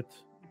race a bit.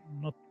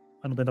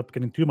 I don't end up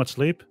getting too much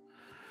sleep.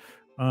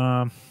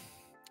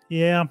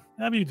 Yeah,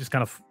 I mean, you just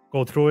kind of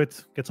go through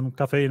it, get some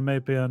caffeine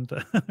maybe, and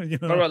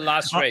What about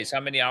last race?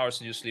 How many hours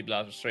did you sleep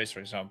last race, for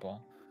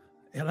example?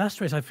 Yeah, last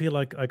race I feel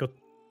like I got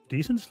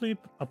decent sleep,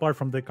 apart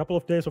from the couple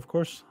of days, of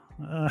course.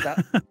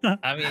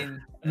 I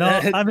mean, no,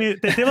 I mean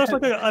there was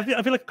like I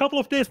feel like a couple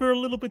of days were a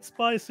little bit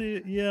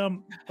spicy, yeah.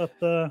 But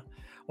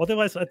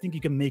otherwise, I think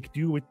you can make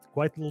do with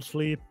quite little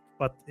sleep.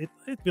 But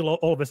it will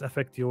always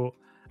affect you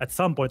at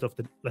some point of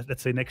the,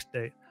 let's say, next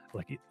day.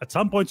 Like at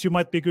some points you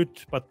might be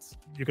good, but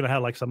you're gonna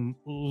have like some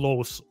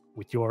lows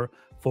with your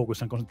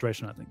focus and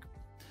concentration, I think,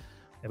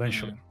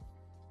 eventually.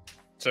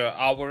 So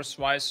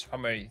hours-wise, how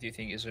many do you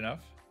think is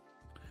enough?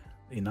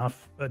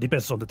 Enough.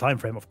 Depends on the time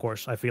frame, of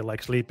course. I feel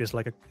like sleep is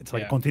like a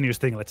continuous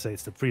thing. Let's say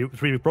it's the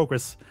three-week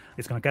progress.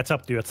 It's gonna catch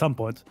up to you at some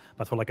point.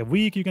 But for like a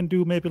week, you can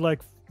do maybe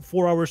like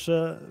 4 hours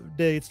a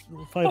day. It's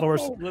 5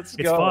 hours.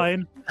 It's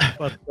fine.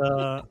 But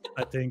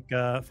I think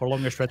for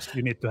longer stretch,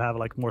 you need to have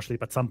like more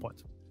sleep at some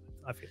point,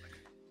 I feel like.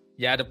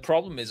 Yeah, the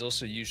problem is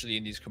also usually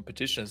in these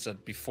competitions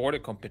that before the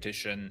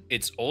competition,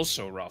 it's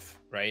also rough,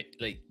 right?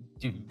 Like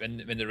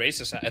when the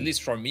races, at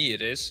least for me,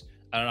 it is.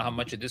 I don't know how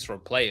much it is for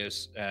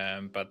players,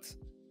 but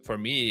for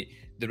me,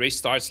 the race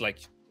starts like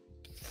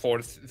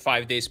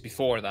 4-5 days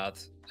before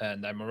that,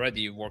 and I'm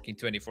already working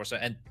 24/7,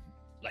 and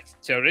like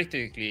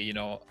theoretically,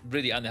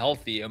 really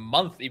unhealthy a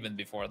month even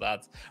before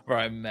that, where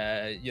I'm,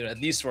 at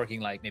least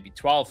working like maybe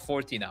 12,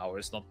 14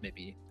 hours, not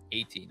maybe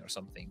 18 or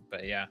something.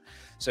 But yeah,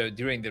 so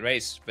during the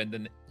race, when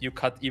then you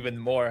cut even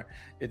more,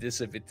 it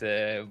is a bit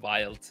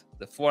wild.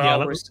 The 4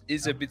 hours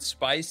is a bit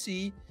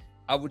spicy,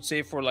 I would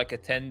say, for like a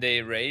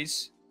 10-day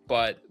race.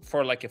 But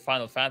for like a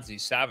Final Fantasy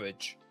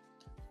Savage,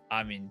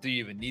 I mean, do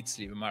you even need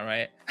sleep? Am I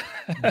right?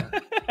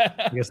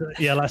 Yes.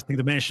 Yeah, last thing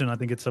to mention, I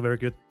think it's a very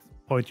good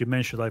point you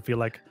mentioned. I feel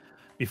like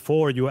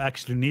before you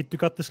actually need to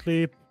cut the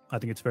sleep, I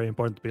think it's very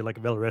important to be like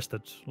well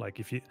rested. Like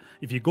if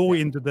you go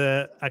into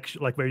the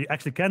actual, like where you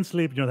actually can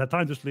sleep, you don't have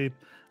time to sleep,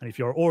 and if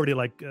you're already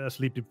like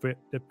sleep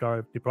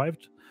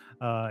deprived,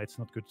 it's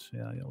not good.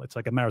 Yeah, it's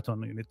like a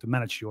marathon. You need to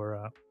manage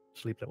your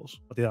sleep levels.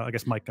 But yeah, I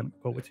guess Mike can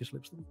go with his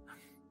sleep stuff.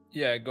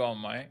 Yeah, go on,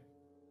 Mike.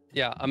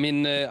 Yeah, I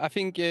mean, I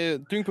think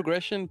during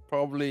progression,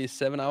 probably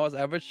 7 hours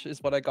average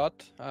is what I got.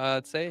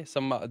 I'd say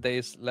some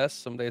days less,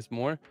 some days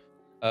more,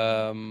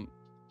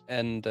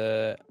 and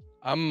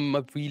I'm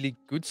a really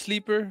good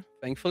sleeper.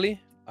 Thankfully,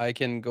 I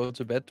can go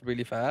to bed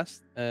really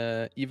fast,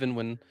 even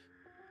when,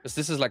 because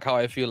this is like how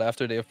I feel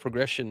after a day of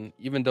progression.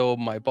 Even though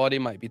my body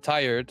might be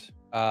tired,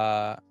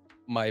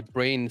 my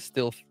brain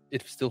still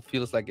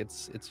feels like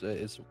it's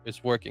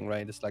working,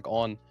 right? It's like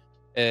on.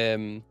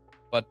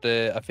 But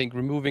I think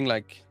removing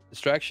like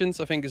distractions,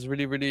 I think, is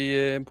really,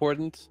 really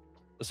important.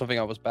 That's something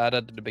I was bad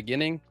at the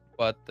beginning,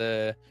 but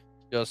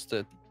just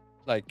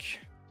like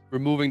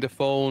removing the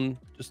phone,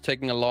 just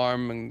taking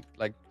alarm and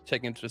like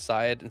checking it to the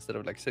side instead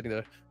of like sitting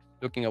there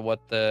looking at what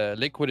the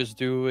liquid is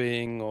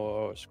doing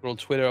or scroll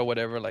Twitter or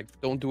whatever. Like,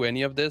 don't do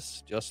any of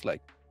this. Just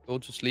like go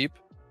to sleep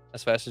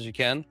as fast as you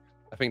can.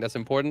 I think that's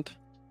important.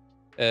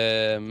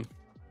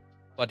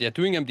 But yeah,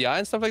 doing MDI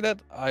and stuff like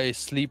that, I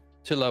sleep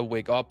till I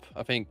wake up.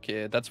 I think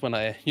that's when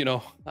I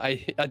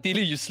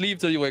ideally you sleep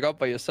till you wake up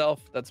by yourself.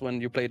 That's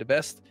when you play the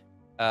best.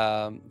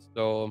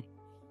 So,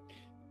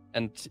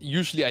 and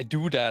usually I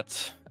do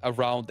that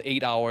around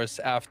 8 hours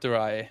after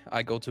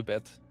I go to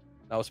bed.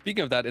 Now,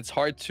 speaking of that, it's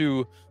hard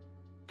to,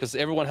 because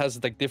everyone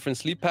has like different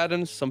sleep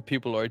patterns. Some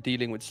people are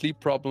dealing with sleep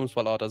problems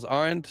while others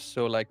aren't.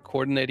 So like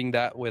coordinating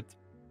that with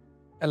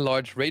a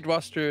large raid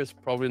roster is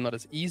probably not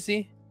as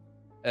easy.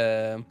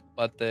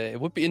 But it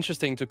would be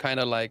interesting to kind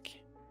of like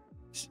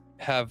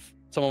have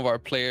some of our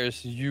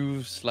players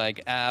use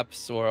like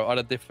apps or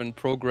other different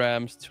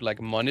programs to like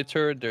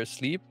monitor their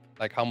sleep,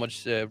 like how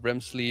much REM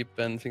sleep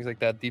and things like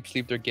that, deep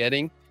sleep they're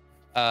getting,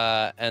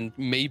 and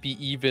maybe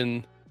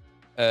even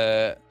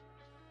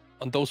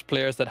on those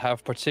players that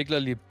have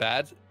particularly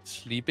bad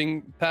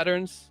sleeping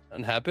patterns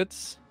and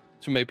habits,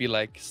 to maybe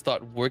like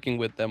start working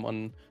with them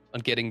on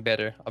getting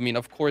better. I mean,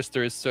 of course,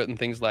 there is certain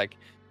things like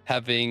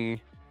having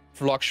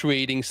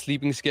fluctuating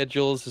sleeping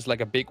schedules is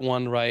like a big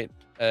one, right?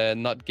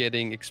 Not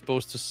getting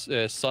exposed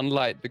to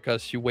sunlight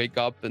because you wake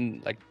up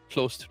and like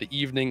close to the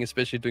evening,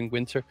 especially during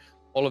winter.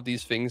 All of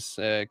these things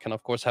can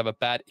of course have a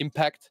bad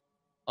impact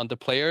on the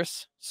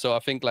players. So I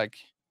think like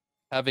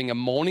having a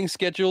morning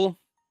schedule,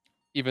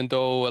 even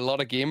though a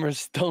lot of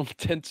gamers don't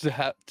tend to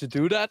have to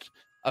do that,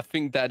 I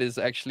think that is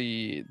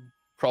actually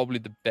probably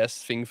the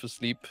best thing for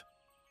sleep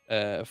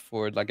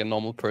for like a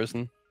normal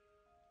person.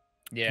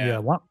 Yeah.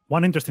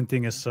 One interesting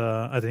thing is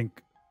I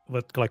think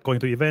with like going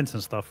to events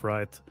and stuff,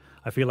 right?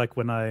 I feel like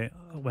when I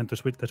went to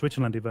the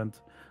Switzerland event,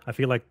 I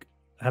feel like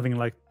having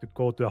like to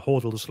go to a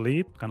hotel to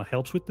sleep kind of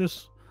helps with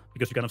this,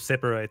 because you kind of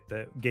separate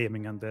the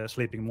gaming and the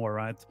sleeping more,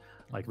 right?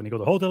 Like when you go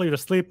to the hotel, you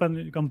just sleep and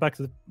you come back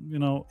to the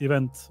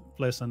event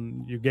place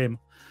and you game.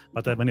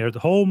 But when you're at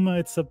home,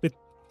 it's a bit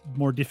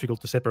more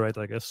difficult to separate,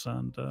 I guess,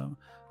 and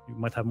you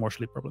might have more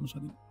sleep problems, I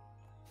think.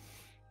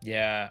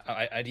 Yeah,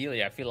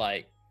 ideally, I feel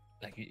like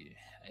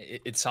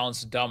it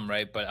sounds dumb,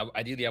 right? But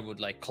ideally, I would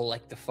like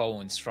collect the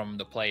phones from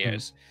the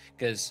players,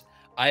 because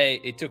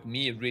it took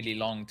me really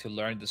long to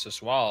learn this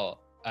as well.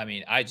 I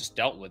mean, I just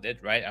dealt with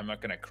it, right? I'm not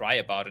gonna cry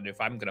about it.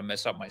 If I'm gonna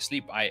mess up my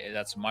sleep,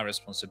 that's my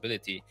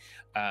responsibility.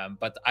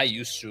 But I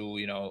used to,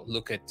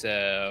 look at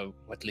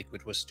what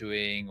Liquid was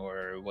doing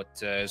or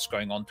what is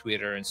going on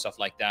Twitter and stuff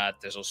like that.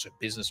 There's also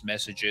business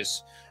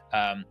messages,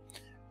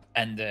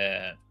 and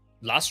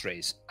last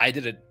race I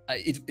did it.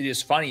 It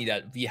is funny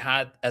that we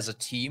had as a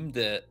team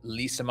the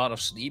least amount of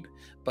sleep,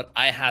 but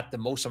I had the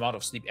most amount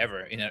of sleep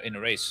ever in a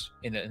race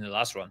in the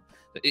last run.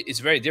 It's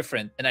very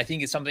different, and I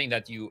think it's something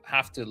that you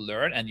have to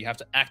learn and you have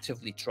to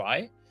actively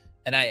try.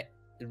 And I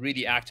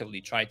really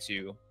actively try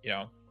to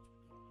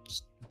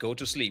just go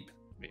to sleep.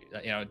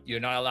 You're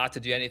not allowed to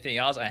do anything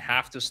else. I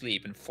have to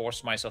sleep and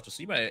force myself to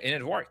sleep, and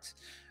it worked.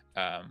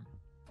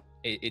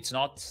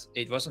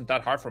 It wasn't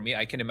that hard for me.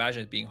 I can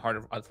imagine it being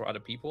harder for other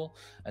people.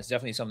 That's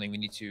definitely something we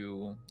need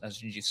to,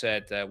 as Gingy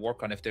said,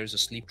 work on. If there's a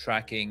sleep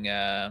tracking,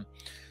 I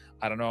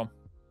don't know,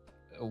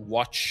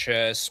 watch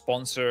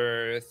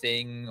sponsor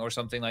thing or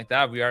something like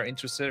that, we are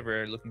interested.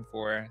 We're looking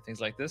for things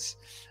like this.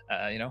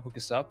 Hook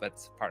us up at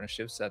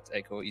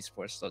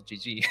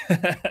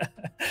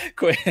partnerships@ecoesports.gg.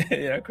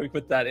 Quick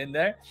put that in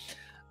there.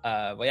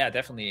 But yeah,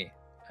 definitely,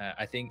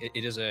 I think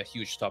it is a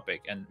huge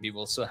topic, and we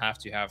will still have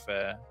to have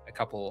a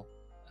couple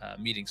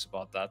meetings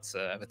about that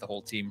with the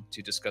whole team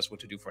to discuss what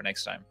to do for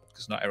next time,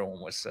 because not everyone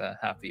was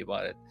happy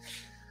about it.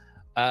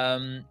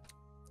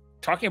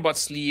 Talking about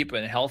sleep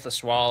and health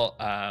as well,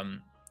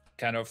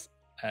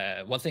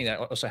 one thing that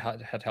also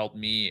had helped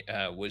me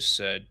was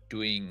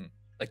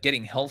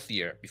getting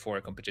healthier before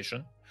a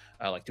competition,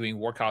 like doing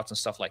workouts and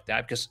stuff like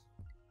that, because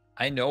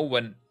I know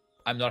when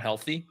I'm not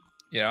healthy,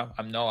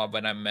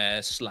 when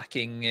I'm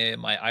slacking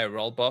my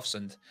IRL buffs,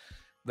 and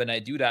when I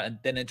do that and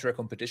then enter a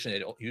competition,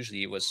 it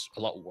usually was a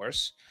lot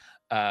worse.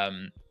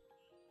 Do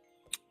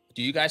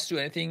you guys do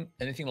anything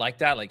like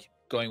that, like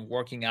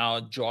working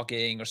out,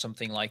 jogging or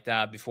something like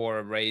that before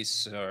a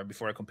race or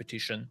before a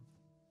competition?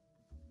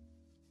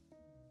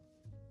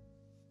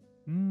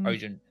 Or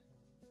you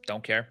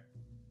don't care?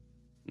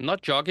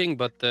 Not jogging,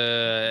 but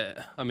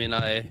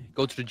I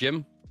go to the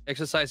gym.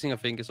 Exercising, I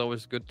think, is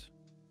always good.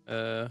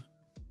 I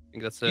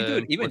think that's you do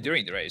it even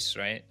during the race,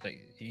 right? Like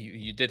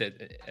you did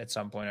it at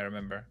some point, I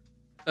remember.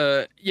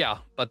 Yeah,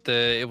 but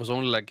it was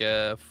only like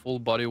a full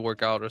body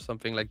workout or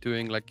something, like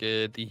doing like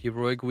the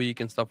heroic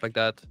week and stuff like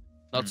that.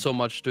 Not so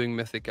much doing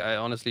Mythic. I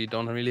honestly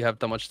don't really have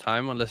that much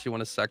time unless you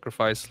want to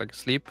sacrifice like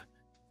sleep.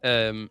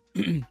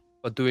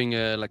 But doing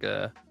like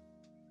a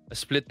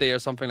split day or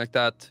something like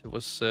that, it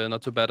was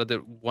not too bad. I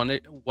did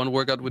one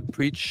workout with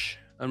Preach,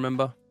 I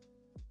remember.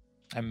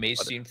 And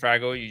Maystine,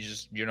 Fraggo,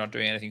 you're not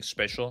doing anything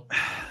special?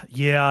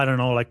 Yeah, I don't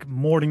know, like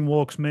morning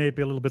walks,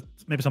 maybe a little bit,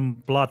 maybe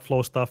some blood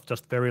flow stuff,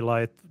 just very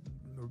light,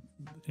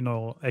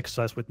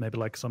 exercise with maybe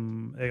like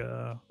some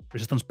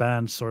resistance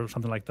bands or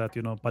something like that,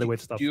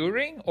 bodyweight stuff.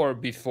 During or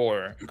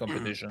before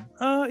competition?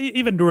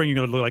 Even during,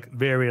 like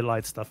very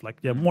light stuff,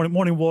 like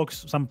morning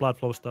walks, some blood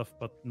flow stuff,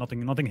 but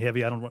nothing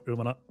heavy. I don't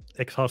really want to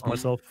exhaust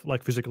myself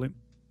like physically.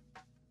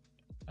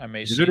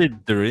 Usually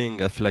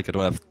during, I feel like I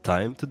don't have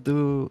time to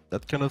do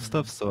that kind of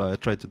stuff, so I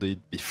try to do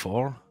it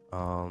before.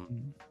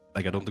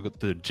 Like I don't go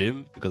to the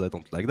gym because I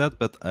don't like that,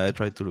 but I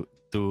try to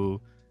do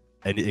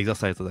any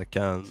exercise that I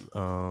can.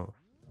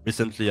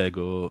 Recently, I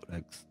go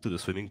like to the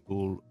swimming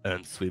pool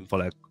and swim for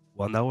like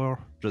 1 hour,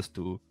 just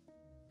to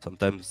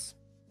sometimes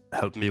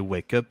help me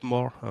wake up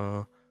more.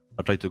 I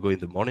try to go in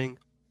the morning.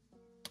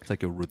 It's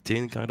like a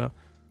routine, kind of,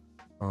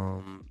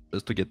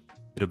 just to get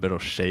in a better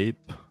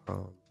shape.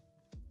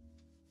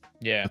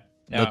 Yeah.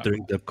 Not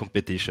during the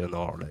competition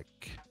or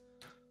like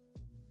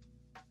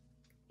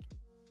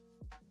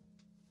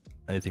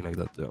anything like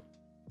that.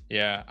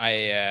 Yeah.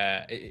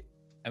 I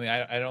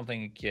don't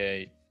think.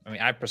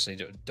 I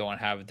personally don't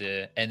have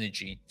the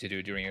energy to do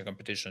it during a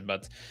competition,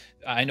 but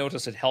I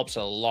notice it helps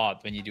a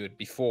lot when you do it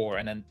before,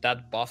 and then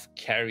that buff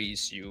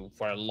carries you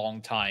for a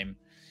long time.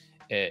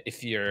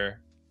 If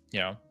you're,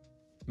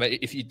 but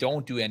if you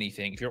don't do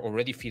anything, if you're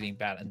already feeling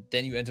bad and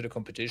then you enter the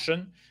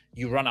competition,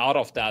 you run out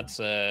of that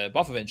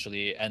buff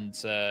eventually, and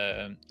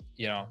I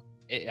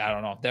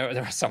don't know.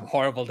 There are some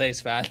horrible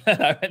days, man,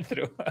 that I went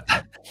through,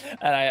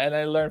 and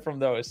I learned from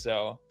those.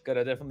 So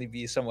gotta definitely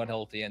be somewhat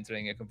healthy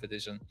entering a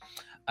competition.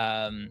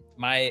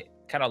 My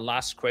kind of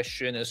last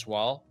question as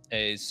well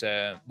is,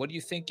 what do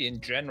you think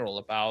in general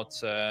about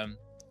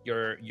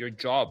your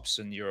jobs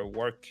and your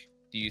work?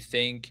 Do you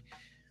think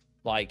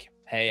like,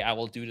 hey, I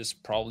will do this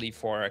probably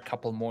for a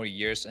couple more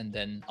years and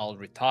then I'll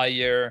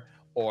retire?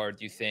 Or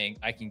do you think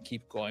I can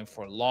keep going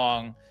for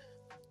long?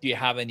 Do you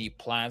have any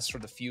plans for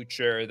the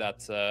future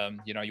that,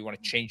 you want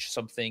to change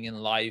something in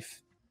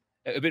life?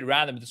 A bit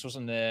random. This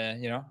wasn't,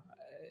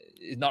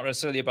 it's not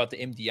necessarily about the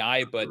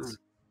MDI, but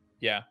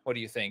yeah, what do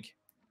you think?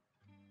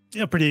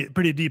 Yeah,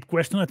 pretty deep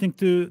question. I think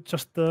to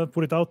just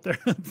put it out there.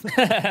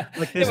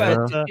 Like this,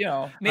 you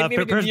know, maybe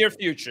in the near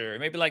future,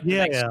 maybe like the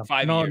next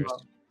 5 years.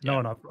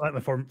 No.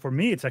 For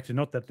me, it's actually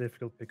not that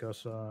difficult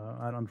because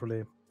I don't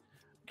really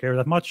care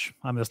that much.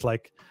 I'm just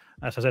like,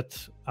 as I said,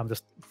 I'm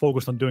just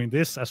focused on doing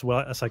this as well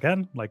as I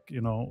can, like,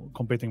 you know,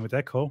 competing with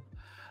Echo,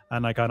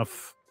 and I kind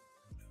of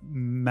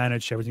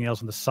manage everything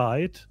else on the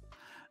side.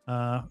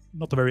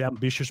 Not a very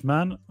ambitious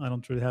man. I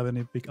don't really have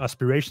any big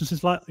aspirations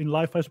in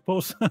life, I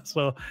suppose.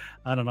 So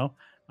I don't know.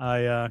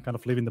 I kind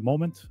of live in the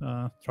moment,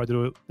 try to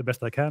do the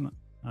best I can,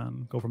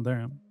 and go from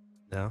there.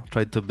 Yeah,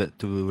 try to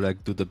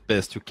like do the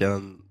best you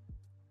can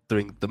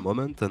during the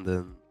moment, and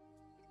then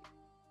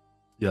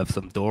you have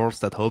some doors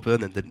that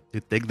open, and then you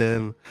take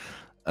them.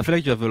 I feel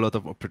like you have a lot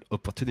of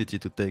opportunity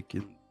to take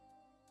in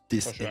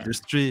this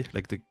industry,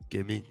 like the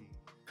gaming.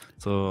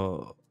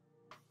 So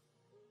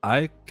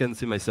I can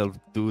see myself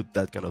do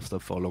that kind of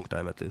stuff for a long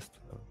time, at least.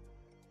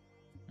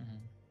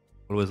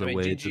 Always a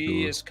way to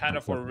do. is kind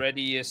of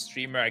already a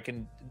streamer. I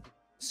can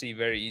see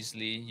very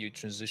easily you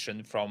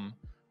transition from,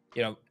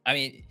 you know, I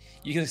mean,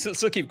 you can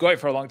still keep going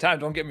for a long time.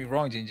 Don't get me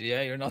wrong, Gingy.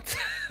 Yeah, you're not,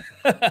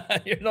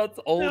 you're not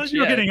old yet.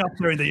 You're getting up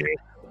there in the year.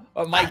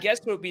 My guess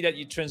would be that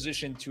you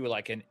transition to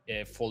like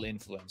a full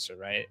influencer,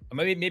 right? Or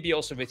maybe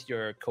also with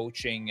your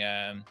coaching.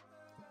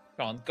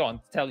 Go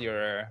on, tell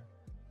your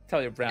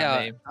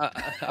brand name.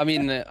 I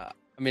mean,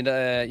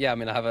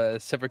 I have a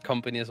separate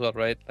company as well,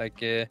 right?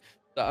 Like,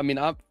 I mean,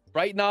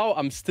 right now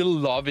I'm still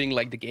loving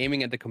like the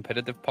gaming and the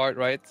competitive part,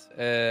 right?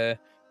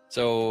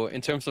 So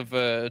in terms of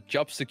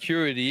job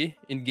security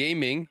in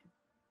gaming,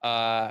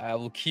 I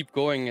will keep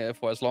going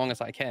for as long as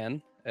I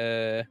can,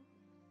 and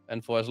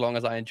for as long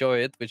as I enjoy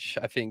it, which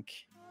I think,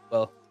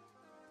 well,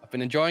 I've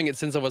been enjoying it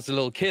since I was a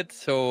little kid.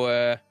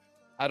 So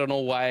I don't know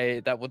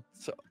why that would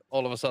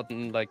all of a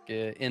sudden like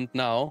end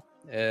now.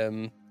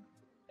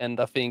 And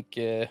I think,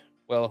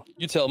 well,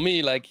 you tell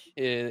me, like,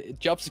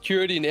 job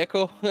security in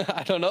Echo,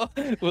 I don't know.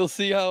 We'll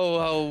see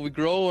how we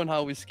grow and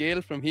how we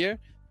scale from here.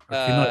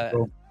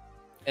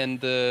 And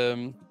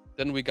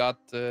then we got,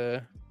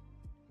 I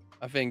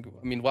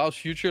mean, WoW's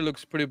future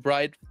looks pretty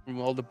bright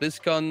from all the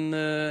BlizzCon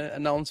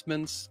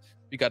announcements.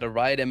 We got a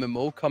Riot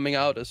MMO coming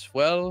out as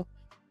well,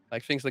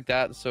 like things like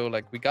that. So,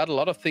 like, we got a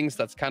lot of things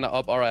that's kind of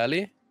up our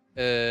alley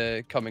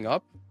coming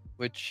up,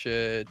 which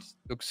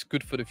looks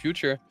good for the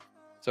future.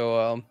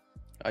 So,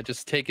 I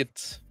just take it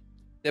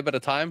step at a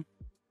time.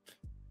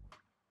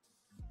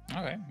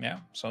 Okay, yeah,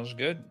 sounds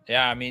good.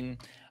 Yeah, I mean,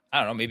 I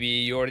don't know, maybe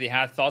you already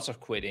had thoughts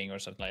of quitting or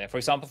something like that. For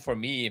example, for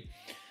me,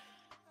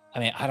 I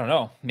mean, I don't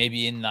know,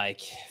 maybe in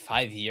like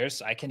 5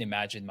 years, I can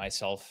imagine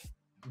myself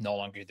no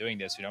longer doing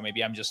this. You know,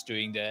 maybe I'm just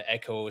doing the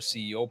Echo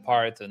CEO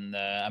part and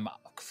I'm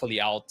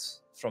fully out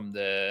from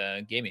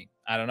the gaming.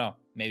 I don't know.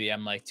 Maybe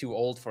I'm like too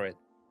old for it.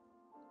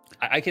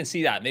 I can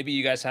see that. Maybe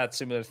you guys had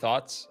similar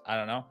thoughts. I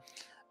don't know.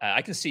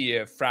 I can see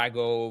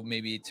Fraggo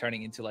maybe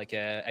turning into like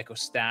a Echo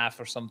staff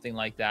or something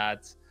like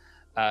that.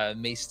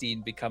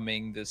 Maystine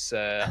becoming this,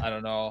 I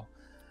don't know,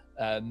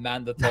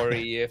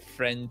 mandatory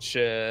French,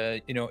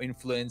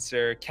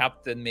 influencer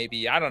captain.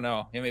 Maybe, I don't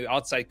know. Maybe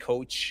outside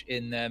coach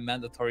in a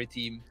mandatory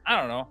team. I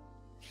don't know.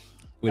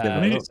 We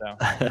don't know.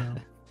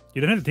 You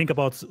don't have to think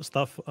about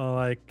stuff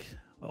like,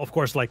 of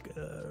course, like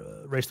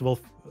Race to Wolf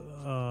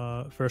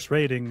first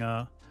rating.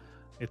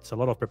 It's a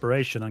lot of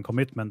preparation and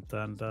commitment,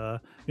 and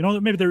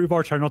maybe the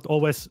rewards are not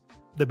always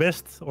the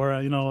best, or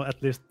at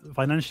least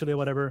financially or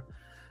whatever.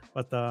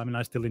 But I mean,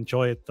 I still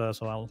enjoy it,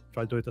 so I'll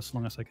try to do it as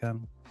long as I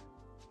can.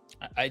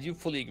 I do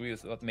fully agree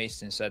with what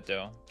Maystine said,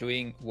 though.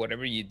 Doing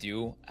whatever you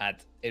do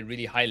at a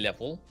really high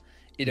level,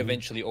 it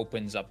eventually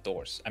opens up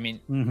doors. I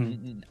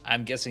mean,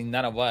 I'm guessing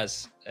none of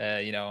us,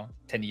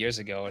 10 years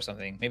ago or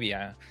something. Maybe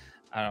I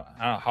don't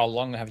know. How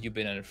long have you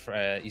been in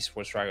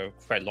esports, Fraggo?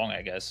 Quite long,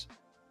 I guess.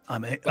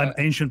 I'm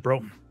ancient,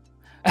 bro.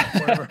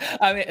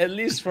 I mean, at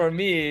least for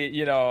me,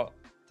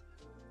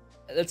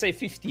 let's say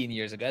 15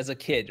 years ago, as a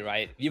kid,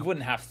 right? You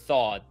wouldn't have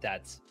thought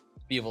that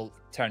we will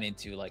turn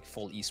into like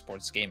full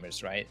esports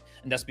gamers, right?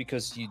 And that's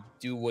because you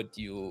do what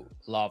you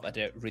love at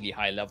a really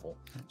high level.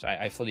 So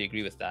I fully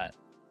agree with that.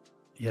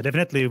 Yeah,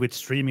 definitely with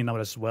streaming now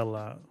as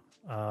well.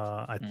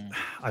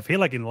 I feel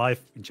like in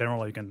life in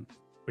general, you can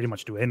pretty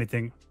much do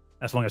anything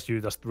as long as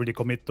you just really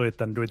commit to it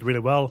and do it really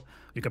well.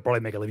 You can probably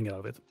make a living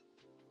out of it.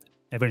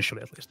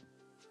 Eventually, at least.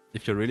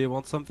 If you really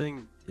want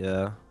something,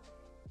 yeah,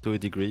 to a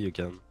degree, you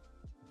can,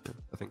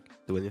 I think,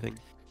 do anything.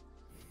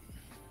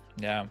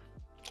 Yeah.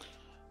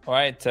 All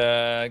right,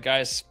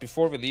 guys.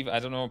 Before we leave, I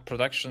don't know,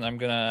 production. I'm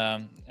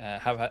gonna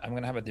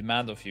have a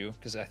demand of you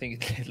because I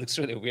think it looks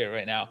really weird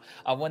right now.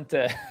 I want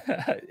I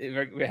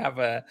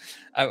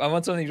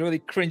want something really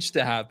cringe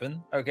to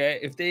happen.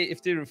 Okay, if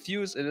they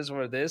refuse, it is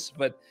what it is.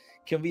 But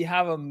can we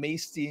have a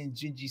Maystine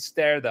Gingy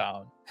stare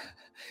down?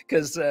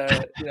 Because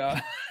they're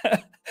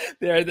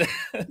the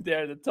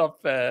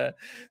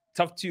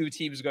top two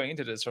teams going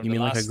into this. From you the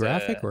mean last, like a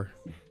graphic or?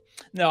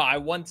 No, I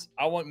want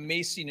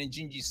Maystine and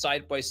Gingy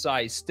side by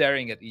side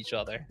staring at each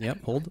other.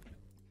 Yep, hold.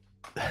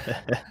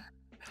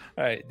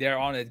 All right, they're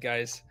on it,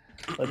 guys.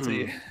 Let's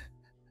see.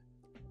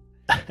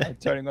 I'm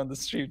turning on the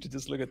stream to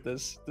just look at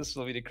this. This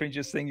will be the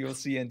cringiest thing you'll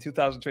see in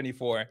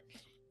 2024.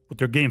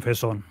 Put your game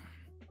face on.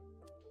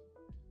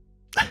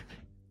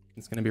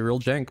 It's gonna be real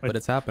jank, but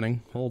it's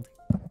happening. Hold.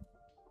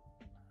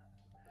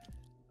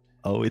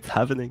 Oh, it's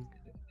happening.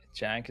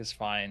 Jank is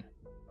fine.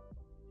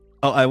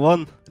 Oh, I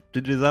won.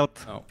 GG's out.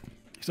 Oh.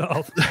 He's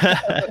out.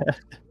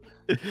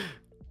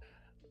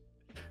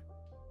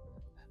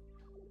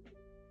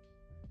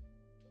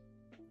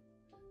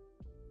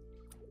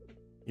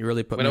 You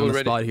really put When me are on we the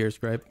ready? spot here,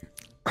 Scribe.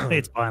 Hey,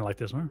 it's fine like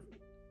this, huh?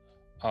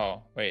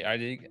 Oh, wait, are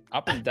they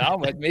up and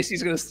down? Like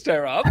Macy's gonna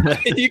stare up?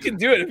 You can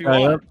do it if you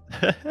want.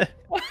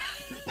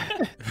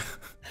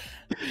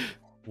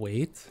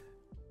 Wait.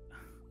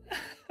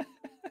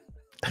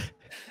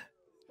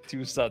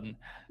 Too sudden.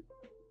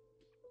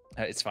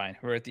 It's fine.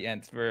 We're at the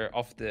end. We're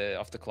off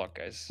the clock,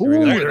 guys.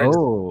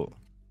 Oh.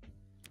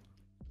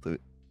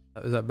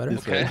 Is that better?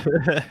 Okay.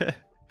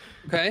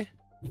 Okay.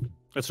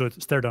 Let's do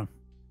it. Stare down.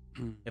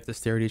 You have to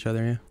stare at each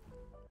other, yeah.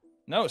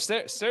 No,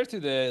 stare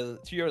to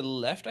your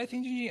left, I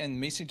think, Gigi, and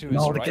Macy to his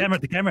No, right.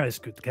 the camera is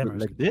good. The camera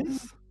is Like good.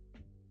 this?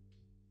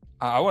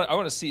 I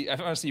want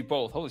to see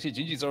both. Holy shit,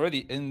 Gigi's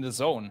already in the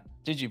zone.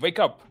 Gigi, wake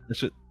up. I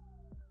should...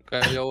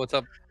 Okay, yo, what's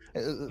up?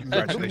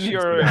 Congratulations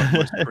Your- for the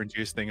most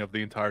cringiest thing of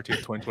the entirety of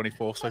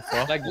 2024 so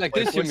far. Like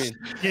this, you mean?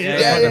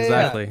 Yeah.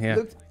 Exactly, yeah.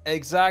 Look,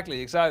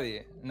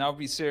 exactly. Now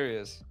be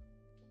serious.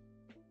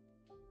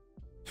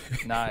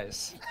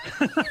 Nice.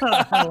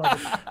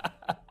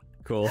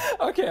 Cool.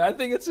 Okay, I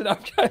think it's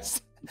enough,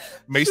 guys.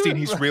 Maystine,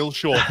 he's real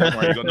short. Don't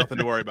worry, you got nothing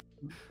to worry about.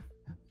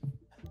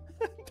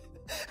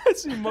 I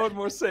see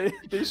Modmore say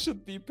they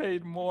should be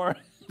paid more.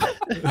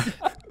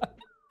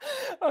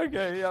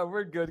 Okay, yeah,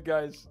 we're good,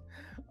 guys.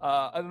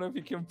 I don't know if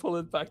you can pull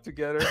it back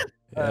together.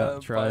 Yeah,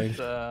 trying.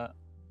 But,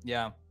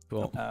 yeah.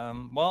 Cool.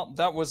 Well,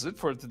 that was it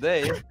for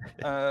today.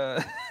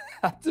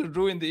 Had to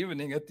ruin the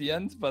evening at the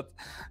end, but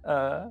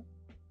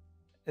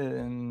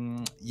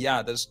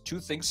yeah, there's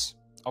two things.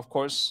 Of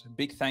course,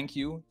 big thank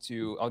you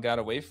to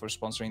Elgato Wave for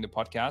sponsoring the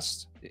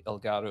podcast. The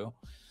Elgato,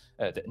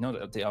 the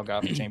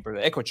Elgato Chamber,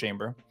 the Echo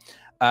Chamber.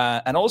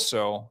 And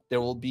also, there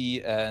will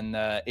be an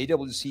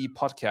AWC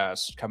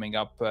podcast coming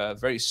up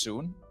very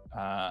soon.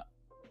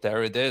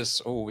 There it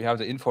is. Oh, we have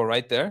the info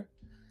right there.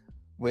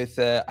 With,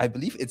 I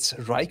believe it's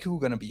Raikou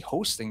going to be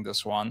hosting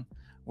this one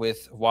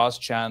with Waz,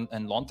 Chan,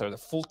 and Lonter, the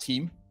full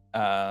team.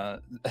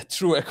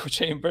 Through Echo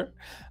Chamber,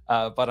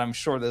 but I'm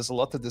sure there's a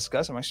lot to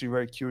discuss. I'm actually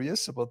very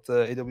curious about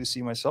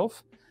AWC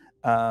myself.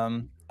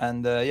 And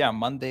yeah,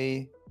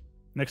 Monday,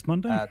 Next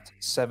Monday? at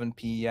 7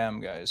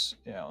 p.m. guys.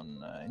 Yeah,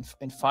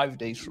 in 5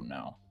 days from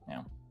now.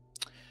 Yeah,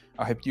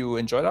 I hope you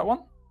enjoy that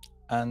one.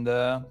 And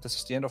this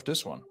is the end of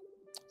this one.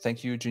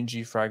 Thank you,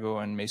 Gingy,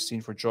 Fraggo, and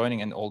Maystine for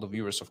joining, and all the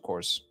viewers, of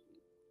course.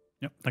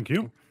 Yep, thank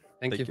you.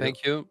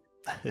 Thank you.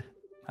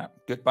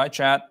 Goodbye,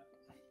 chat.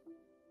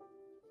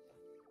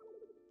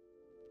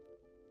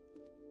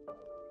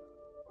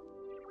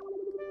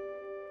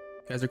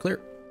 Guys are clear.